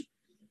committee,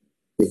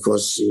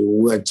 because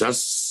we are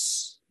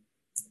just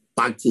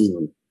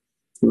barking,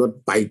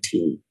 not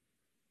biting.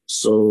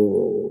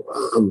 So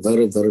I'm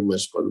very, very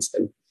much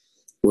concerned.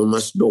 We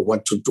must know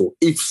what to do.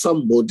 If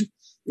somebody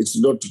is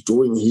not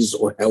doing his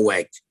or her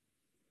work,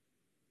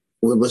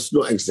 we must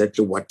know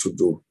exactly what to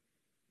do.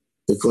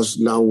 Because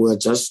now we're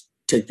just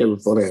taken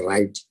for a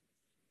ride.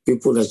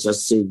 People are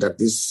just saying that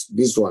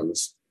these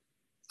ones,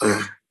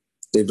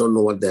 they don't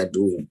know what they're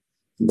doing.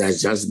 They're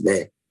just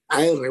there.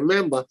 I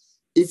remember,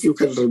 if you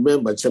can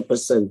remember,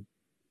 Chairperson,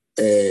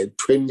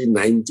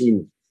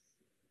 2019,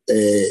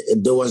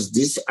 there was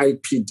this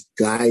IP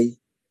guy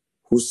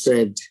who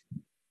said,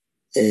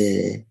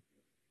 the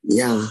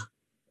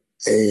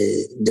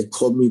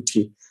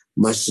committee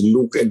must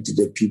look at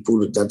the people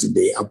that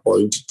they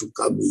appoint to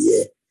come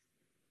here,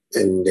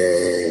 and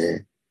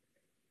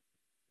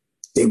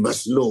they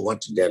must know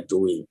what they're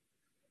doing.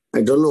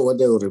 I don't know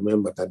whether you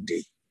remember that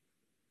day.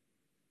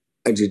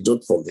 I did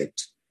not forget.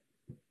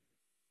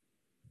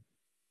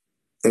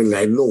 And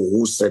I know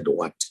who said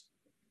what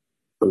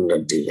on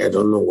that day. I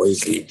don't know where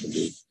is he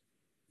today.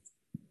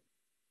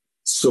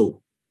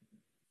 So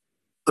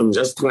I'm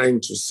just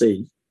trying to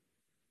say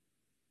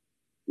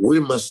we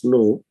must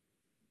know,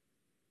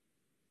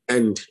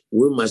 and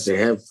we must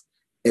have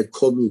a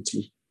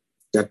committee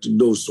that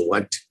knows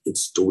what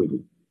it's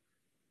doing,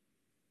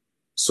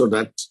 so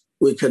that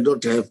we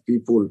cannot have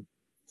people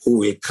who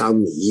will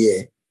come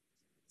here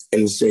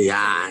and say,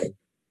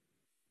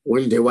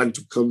 when they want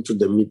to come to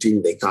the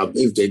meeting, they come.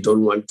 If they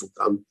don't want to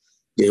come,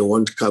 they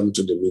won't come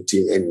to the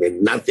meeting, and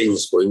then nothing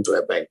is going to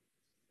happen.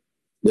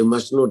 They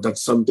must know that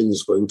something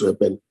is going to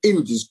happen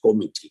in this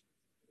committee.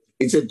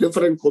 It's a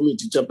different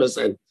committee,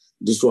 Chairperson,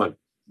 this one.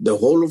 The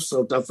whole of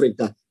South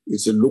Africa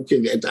is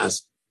looking at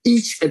us.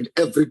 Each and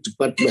every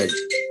department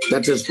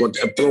that has got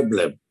a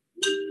problem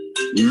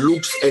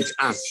looks at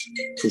us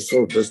to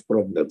solve these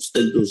problems.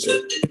 Thank you,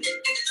 sir.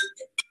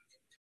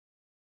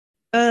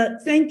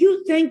 Thank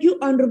you,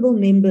 honorable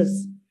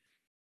members.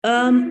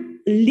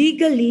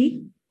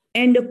 Legally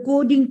and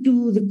according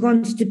to the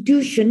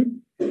Constitution,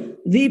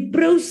 the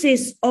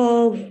process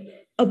of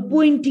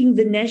appointing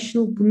the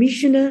National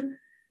Commissioner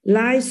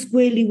lies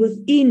squarely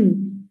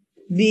within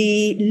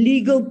the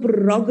legal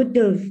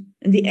prerogative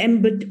and the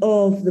ambit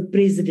of the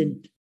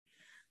President.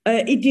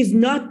 It is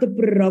not the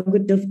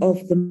prerogative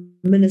of the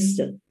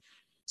Minister.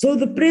 So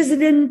the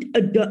President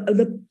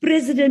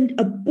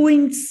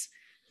appoints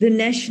the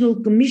National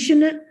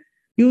Commissioner.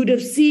 You would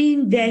have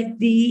seen that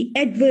the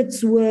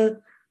adverts were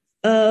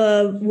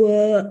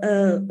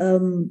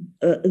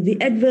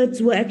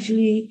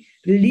actually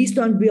released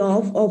on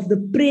behalf of the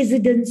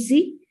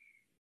Presidency.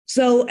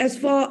 So as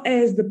far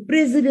as the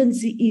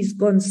Presidency is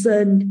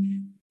concerned,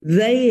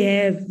 they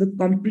have the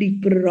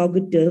complete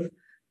prerogative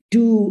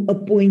to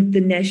appoint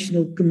the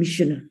National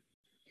Commissioner.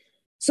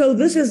 So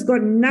this has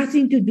got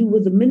nothing to do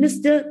with the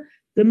Minister.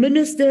 The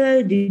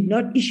Minister did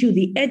not issue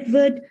the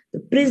advert. The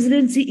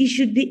Presidency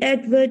issued the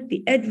advert.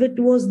 The advert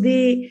was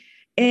there.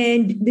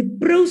 And the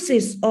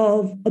process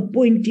of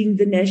appointing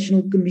the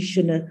National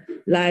Commissioner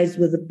lies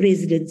with the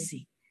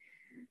Presidency.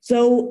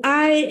 So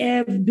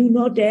I do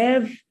not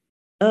have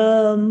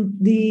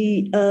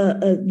the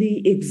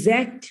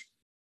exact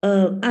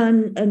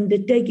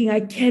undertaking.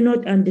 I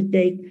cannot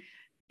undertake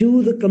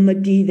to the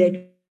committee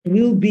that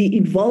will be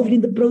involved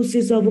in the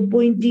process of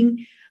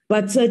appointing,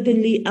 but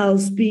certainly I'll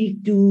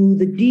speak to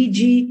the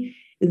DG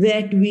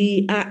that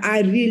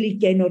I really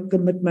cannot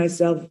commit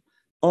myself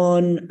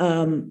on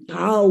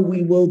how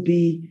we will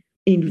be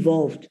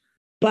involved.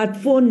 But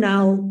for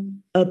now,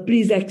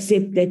 please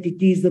accept that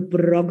it is the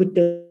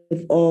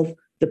prerogative of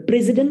the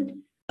President.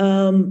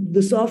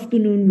 This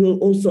afternoon, we'll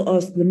also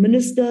ask the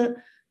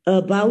Minister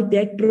about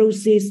that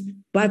process,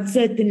 but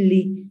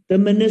certainly the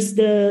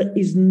Minister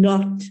is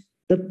not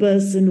the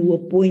person who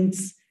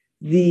appoints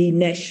the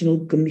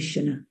National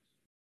Commissioner.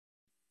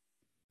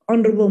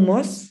 Honorable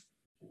Moss.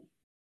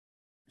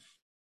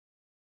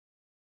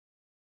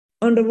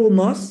 Honorable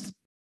Moss.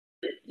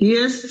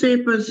 Yes,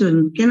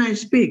 Chairperson. Can I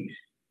speak?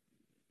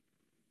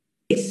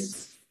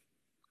 Yes.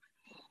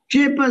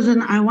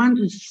 Chairperson, I want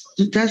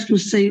just to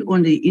say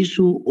on the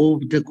issue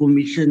of the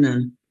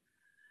commissioner.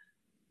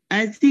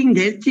 I think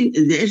that,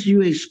 as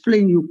you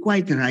explained, you're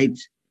quite right.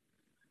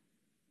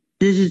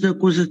 This is the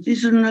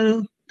constitution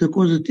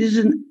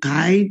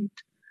guide,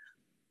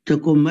 the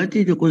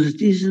committee, the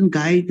constitution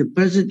guide, the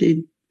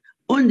president.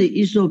 On the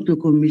issue of the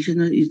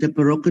commissioner is the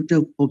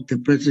prerogative of the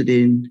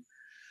president.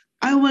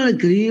 I will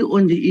agree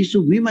on the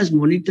issue. We must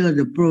monitor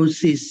the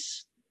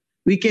process.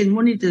 We can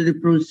monitor the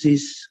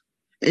process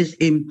as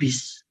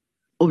MPs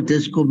of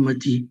this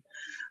committee,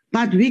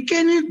 but we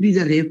cannot be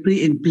the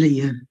referee and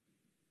player.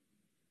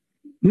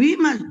 We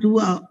must do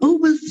our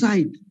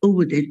oversight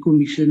over that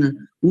commissioner,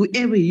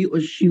 whoever he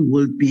or she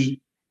will be.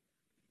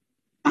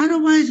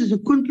 Otherwise, it's a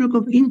conflict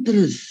of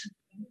interest.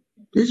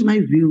 That's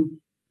my view.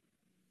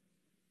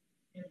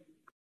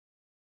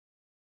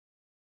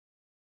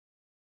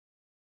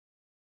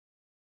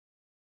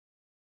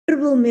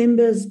 Honorable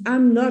members,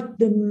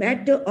 the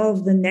matter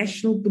of the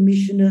National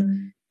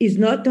Commissioner is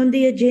not on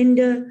the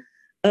agenda.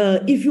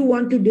 If you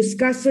want to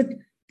discuss it,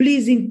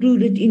 please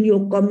include it in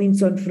your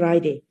comments on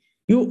Friday.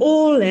 You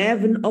all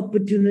have an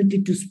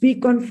opportunity to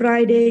speak on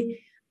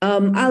Friday.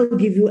 I'll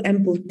give you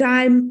ample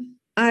time.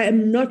 I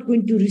am not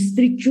going to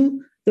restrict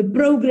you. The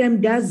program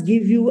does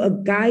give you a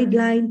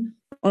guideline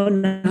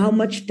on how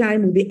much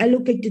time will be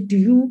allocated to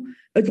you.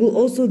 It will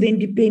also then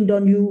depend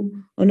on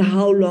you on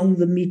how long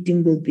the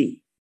meeting will be.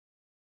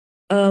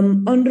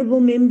 Honorable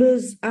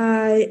members,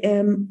 I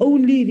am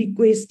only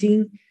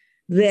requesting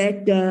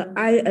that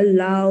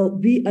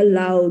be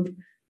allowed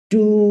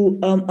to,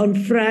 on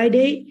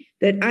Friday,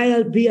 that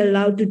I'll be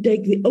allowed to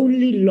take the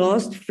only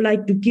last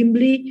flight to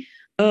Kimberley.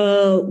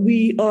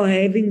 We are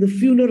having the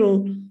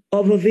funeral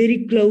of a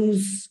very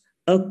close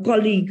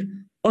colleague,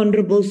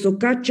 Honorable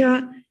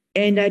Sokacha,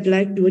 and I'd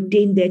like to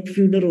attend that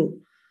funeral.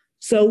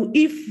 So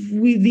if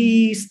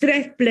the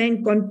strike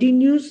plan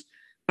continues,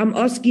 I'm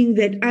asking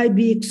that I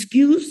be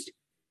excused.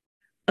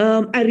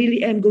 I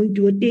really am going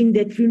to attend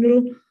that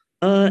funeral,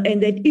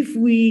 and that if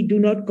we do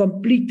not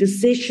complete the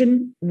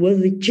session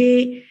with the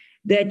chair,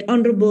 that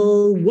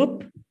Honorable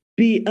Whoop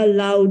be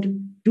allowed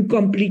to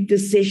complete the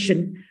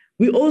session.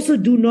 We also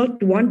do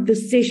not want the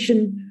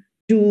session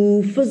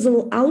to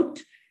fizzle out,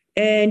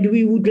 and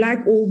we would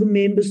like all the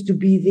members to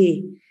be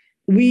there.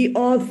 We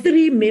are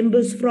 3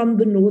 members from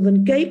the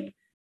Northern Cape,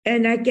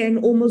 and I can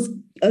almost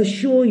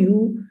assure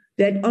you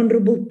that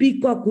Honorable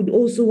Peacock would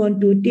also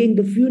want to attend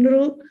the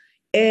funeral,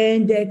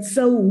 and that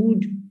so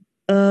would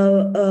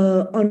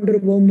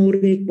Honorable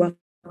Morekwa.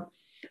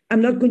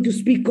 I'm not going to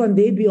speak on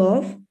their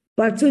behalf,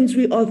 but since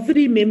we are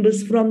 3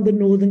 members from the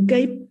Northern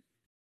Cape,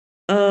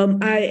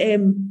 I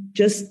am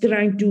just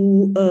trying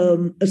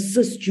to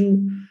assist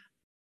you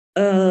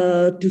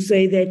to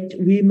say that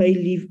we may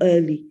leave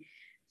early.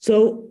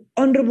 So,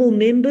 honorable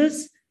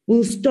members,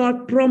 we'll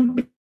start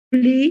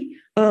promptly.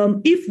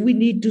 If we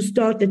need to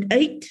start at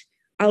 8,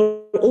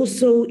 I'll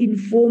also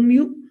inform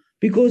you,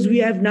 because we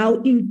have now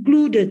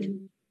included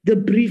the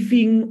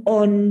briefing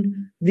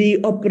on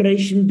the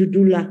Operation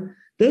Dudula.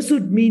 This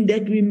would mean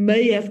that we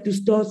may have to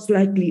start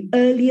slightly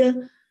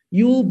earlier.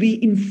 You'll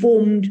be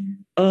informed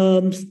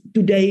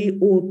today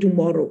or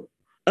tomorrow.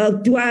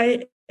 Do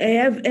I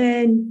have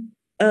an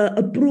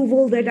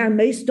approval that I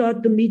may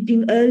start the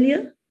meeting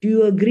earlier? Do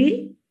you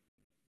agree?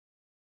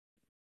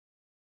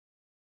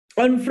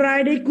 On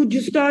Friday, could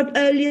you start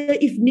earlier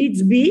if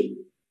needs be?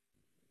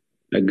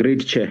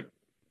 Agreed, Chair.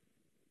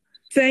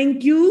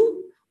 Thank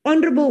you.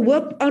 Honorable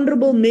Whip,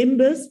 honorable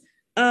members,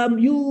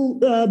 you'll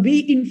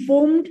be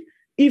informed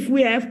if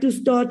we have to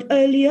start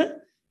earlier.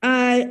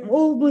 I'm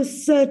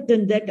always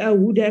certain that I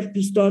would have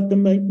to start the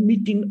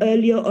meeting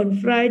earlier on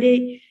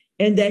Friday,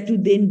 and that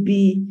would then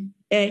be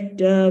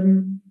at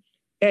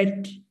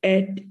 8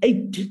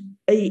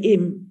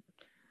 a.m.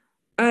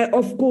 I,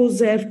 of course,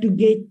 have to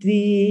get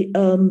the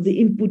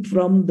input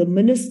from the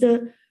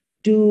minister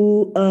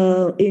to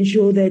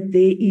ensure that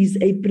there is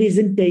a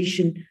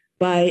presentation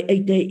by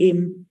 8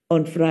 a.m.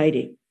 on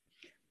Friday.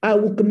 I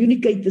will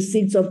communicate the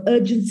sense of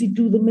urgency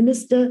to the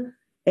minister,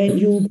 and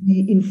you'll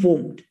be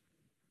informed.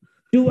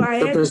 Do I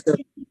have...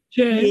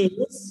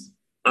 Yes.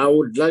 I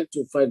would like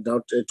to find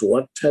out at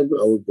what time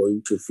are we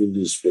going to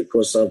finish,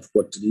 because I've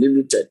got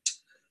limited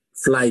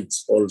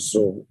flights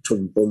also to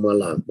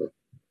Mpumalanga.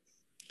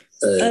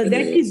 That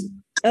is,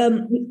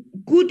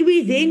 could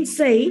we then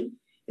say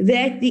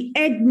that the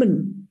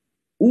admin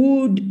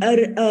would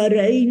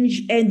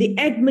arrange, and the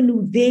admin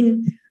would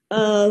then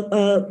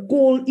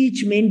call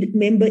each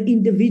member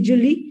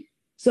individually,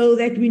 so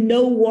that we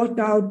know what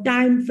our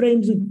time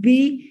frames would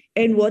be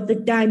and what the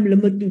time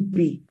limit would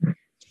be?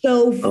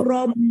 So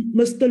from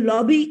Mr.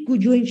 Lobby,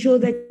 could you ensure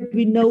that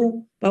we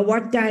know by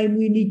what time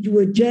we need to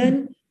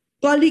adjourn?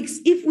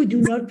 Colleagues, if we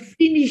do not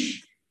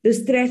finish the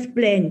Strath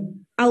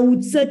plan, I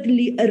would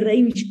certainly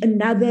arrange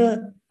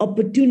another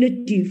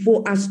opportunity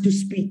for us to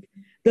speak.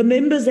 The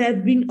members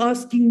have been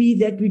asking me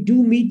that we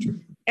do meet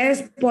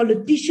as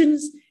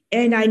politicians,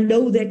 and I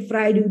know that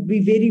Friday would be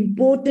very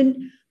important,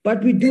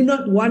 but we do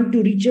not want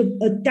to reach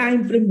a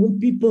time frame when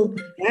people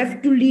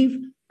have to leave.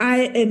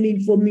 I am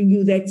informing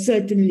you that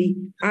certainly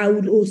I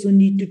would also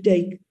need to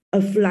take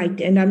a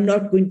flight, and I'm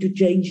not going to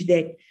change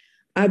that.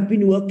 I've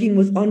been working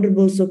with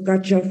Honorable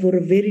Sokacha for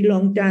a very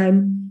long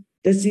time.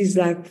 This is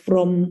like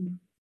from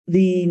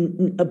the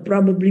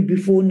probably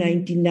before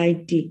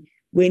 1990,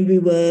 when we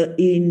were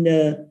in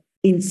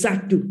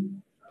Satu.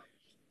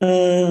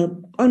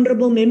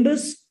 Honorable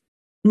members,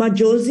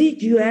 Majosi,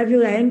 do you have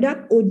your hand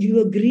up, or do you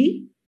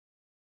agree?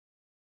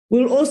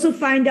 We'll also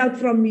find out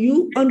from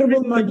you,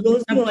 Honorable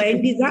Majosi, your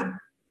hand is up.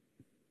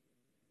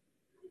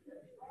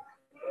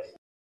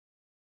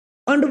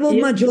 Honorable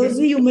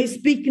Majosi, you may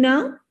speak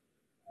now.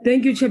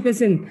 Thank you,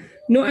 Chairperson.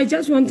 No, I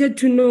just wanted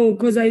to know,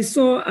 because I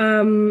saw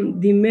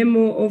the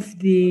memo of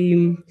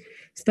the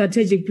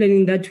strategic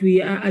planning that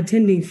we are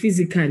attending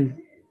physically.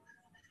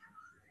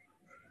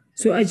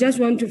 So I just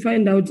want to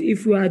find out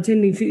if we are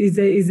attending, is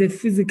a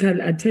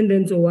physical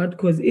attendance or what?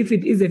 Because if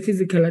it is a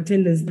physical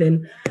attendance,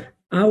 then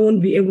I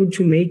won't be able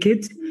to make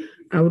it.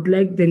 I would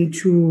like them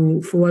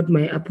to forward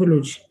my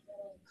apology.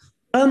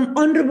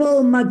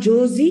 Honorable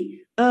Majosi,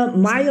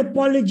 my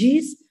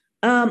apologies.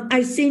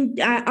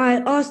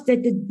 I asked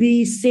that it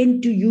be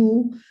sent to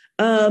you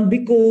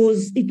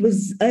because it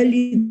was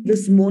early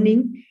this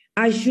morning.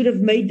 I should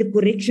have made the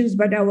corrections,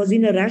 but I was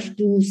in a rush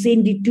to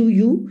send it to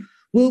you.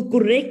 We'll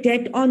correct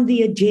that on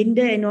the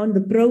agenda and on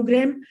the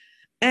program.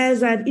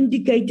 As I've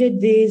indicated,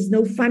 there's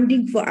no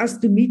funding for us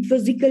to meet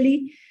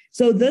physically.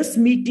 So this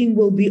meeting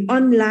will be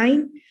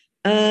online.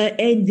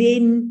 And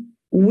then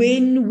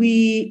when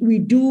we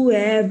do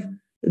have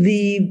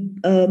the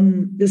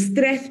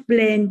Strath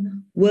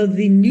plan with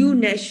the new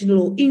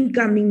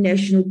incoming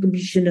national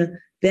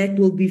commissioner, that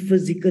will be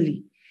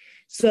physically,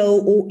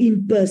 or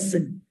in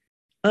person.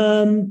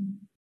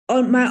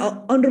 On my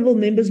honorable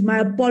members, my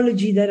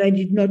apology that I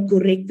did not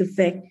correct the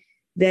fact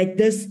that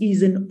this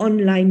is an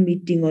online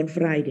meeting on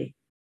Friday.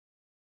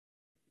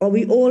 Are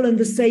we all on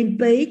the same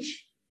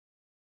page?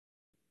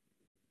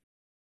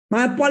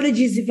 My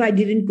apologies if I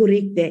didn't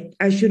correct that.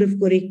 I should have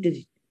corrected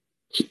it.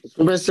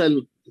 Professor,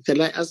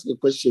 can I ask a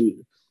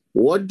question?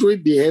 What do we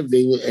be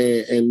having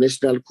a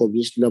national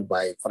commissioner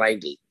by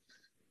Friday?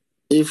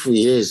 If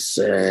yes,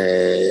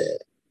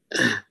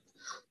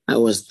 I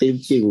was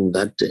thinking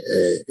that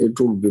it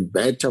would be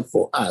better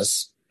for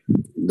us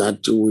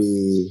that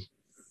we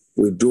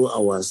do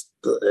our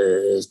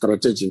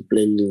strategic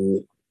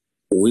planning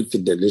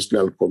with the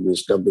National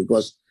Commissioner,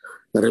 because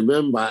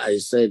remember I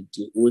said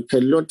we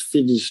cannot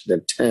finish the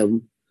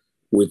term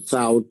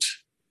without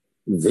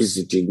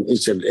visiting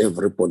each and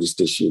every police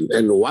station.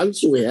 And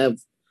once we have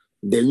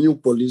the new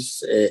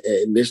police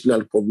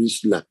National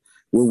Commissioner,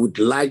 we would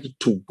like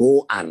to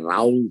go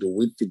around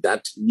with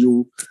that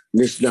new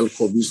National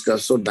Commissioner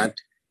so that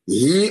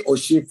he or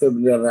she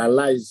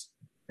familiarize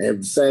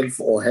himself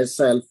or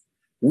herself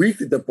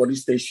with the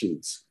police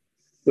stations,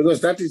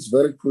 because that is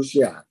very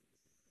crucial.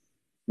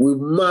 We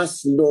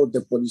must know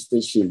the police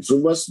stations. We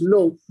must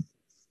know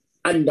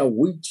under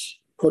which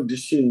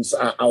conditions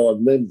are our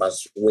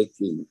members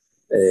working.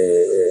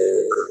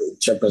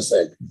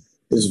 Chairperson,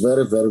 is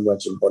very, very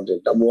much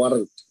important. I'm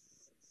worried.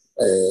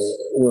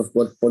 We've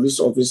got police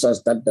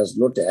officers that does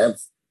not have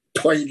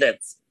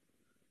toilets,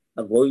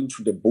 are going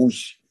to the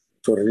bush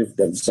to relieve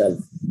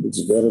themselves. It's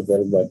very,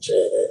 very much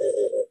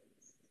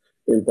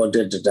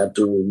important that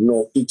we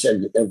know each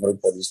and every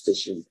police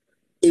station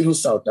in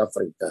South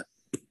Africa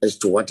as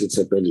to what is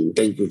happening.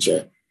 Thank you,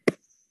 Chair.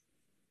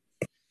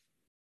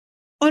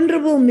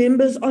 Honorable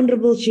members,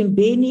 Honorable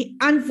Shembeni,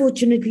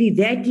 unfortunately,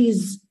 that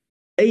is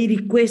a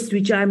request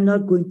which I'm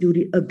not going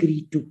to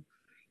agree to.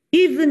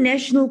 If the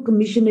National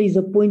Commissioner is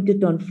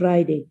appointed on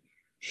Friday,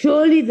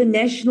 surely the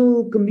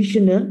National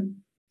Commissioner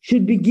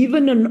should be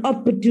given an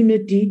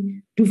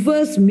opportunity to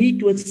first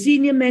meet with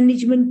senior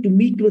management, to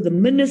meet with the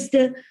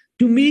minister,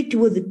 to meet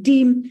with the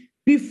team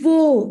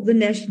before the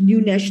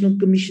new National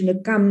Commissioner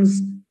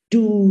comes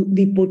to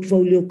the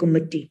Portfolio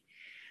Committee.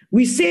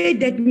 We said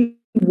that we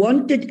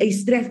wanted a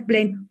strategic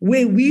plan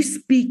where we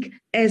speak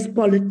as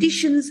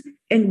politicians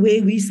and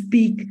where we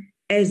speak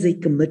as a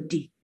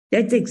committee.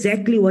 That's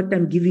exactly what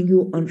I'm giving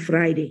you on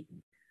Friday.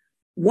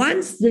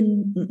 Once the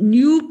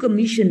new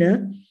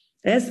commissioner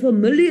has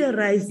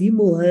familiarized him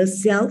or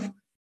herself,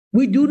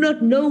 we do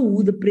not know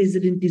who the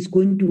president is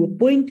going to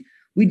appoint.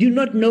 We do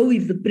not know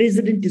if the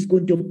president is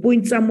going to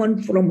appoint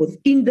someone from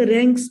within the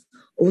ranks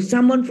or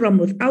someone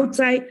from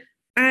outside.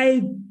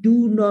 I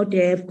do not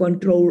have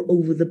control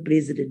over the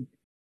president.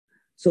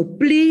 So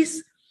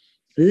please,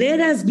 let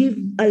us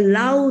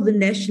allow the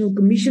National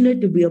Commissioner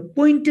to be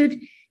appointed.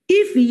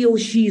 If he or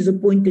she is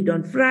appointed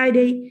on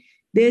Friday,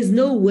 there's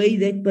no way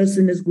that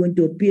person is going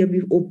to appear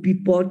or be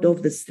part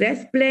of the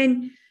strategic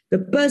plan. The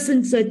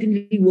person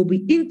certainly will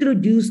be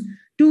introduced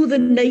to the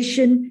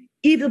nation.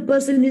 If the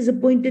person is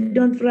appointed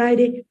on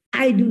Friday,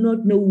 I do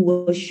not know who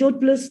was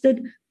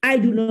shortlisted. I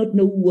do not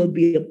know who will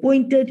be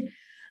appointed.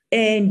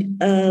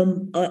 And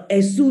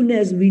as soon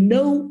as we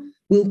know,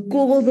 we'll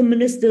call the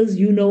ministers.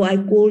 You know, I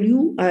call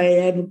you. I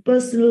have a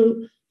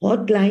personal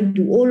hotline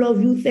to all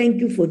of you. Thank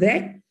you for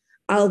that.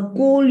 I'll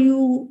call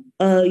you,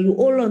 you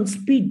all on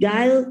speed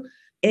dial,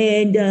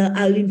 and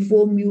I'll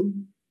inform you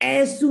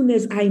as soon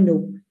as I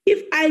know.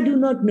 If I do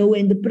not know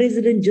and the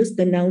president just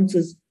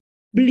announces,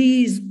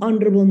 please,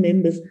 honorable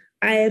members,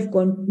 I have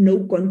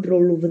no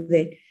control over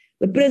that.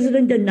 The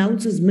president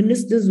announces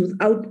ministers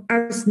without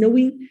us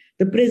knowing.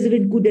 The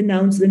president could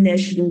announce the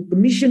National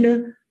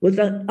Commissioner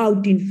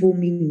without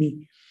informing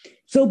me.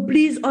 So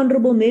please,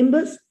 honorable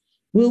members,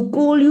 we'll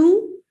call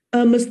you.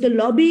 Mr.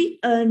 Lobby,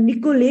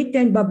 Nicolette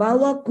and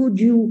Babawa, could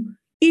you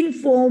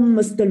inform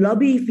Mr.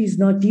 Lobby, if he's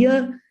not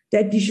here,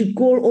 that he should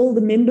call all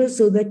the members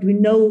so that we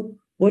know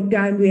what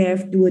time we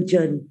have to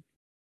adjourn?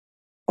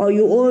 Are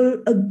you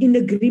all in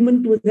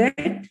agreement with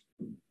that?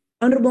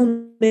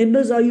 Honorable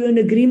members, are you in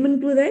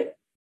agreement with that?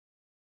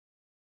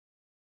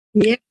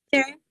 Yes,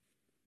 Chair.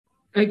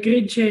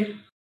 Agreed, Chair.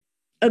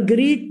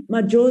 Agreed,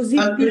 Majosi?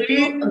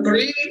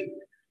 Agreed.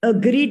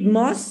 Agreed,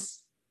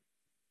 Moss?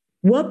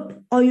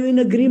 Whoop, are you in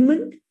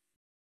agreement?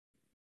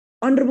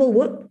 Honorable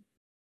Whoop?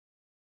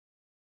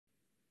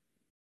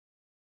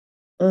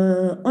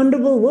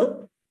 Honorable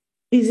Whoop?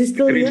 Is he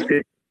still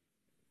here?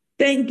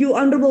 Thank you.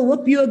 Honorable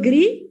Whoop, you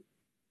agree?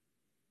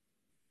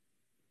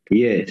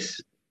 Yes.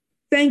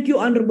 Thank you,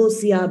 Honorable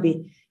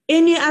Siabe.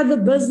 Any other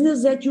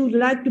business that you would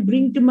like to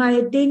bring to my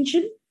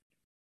attention?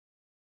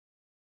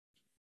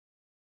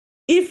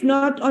 If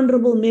not,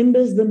 honorable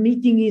members, the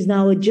meeting is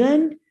now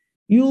adjourned.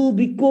 You will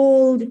be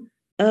called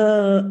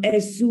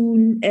as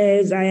soon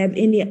as I have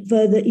any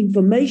further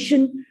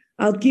information.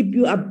 I'll keep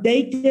you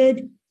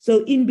updated.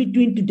 So in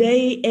between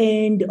today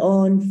and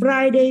on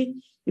Friday,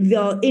 if there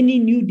are any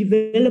new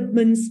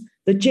developments,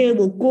 the chair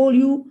will call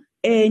you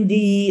and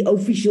the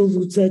officials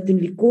will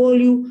certainly call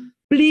you.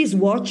 Please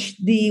watch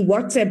the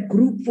WhatsApp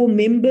group for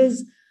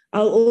members.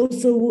 I'll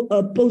also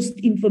post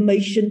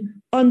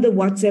information on the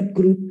WhatsApp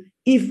group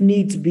if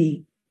needs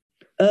be.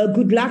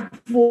 Good luck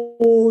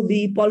for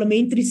the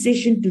parliamentary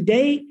session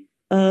today.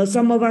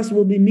 Some of us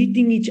will be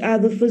meeting each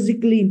other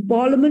physically in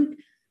Parliament.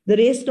 The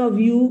rest of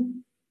you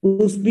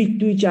will speak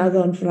to each other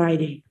on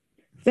Friday.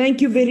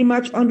 Thank you very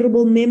much,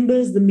 honorable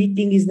members. The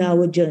meeting is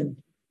now adjourned.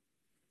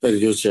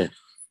 Thank you, Chair.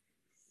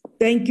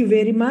 Thank you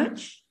very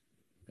much.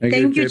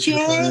 Thank you,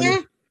 Chair.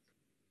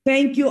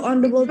 Thank you,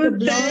 Honorable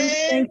Tablon.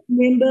 Thank you,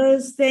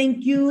 members.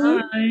 Thank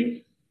you.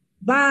 Bye.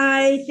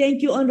 Bye.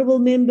 Thank you, honorable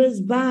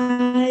members.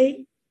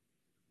 Bye.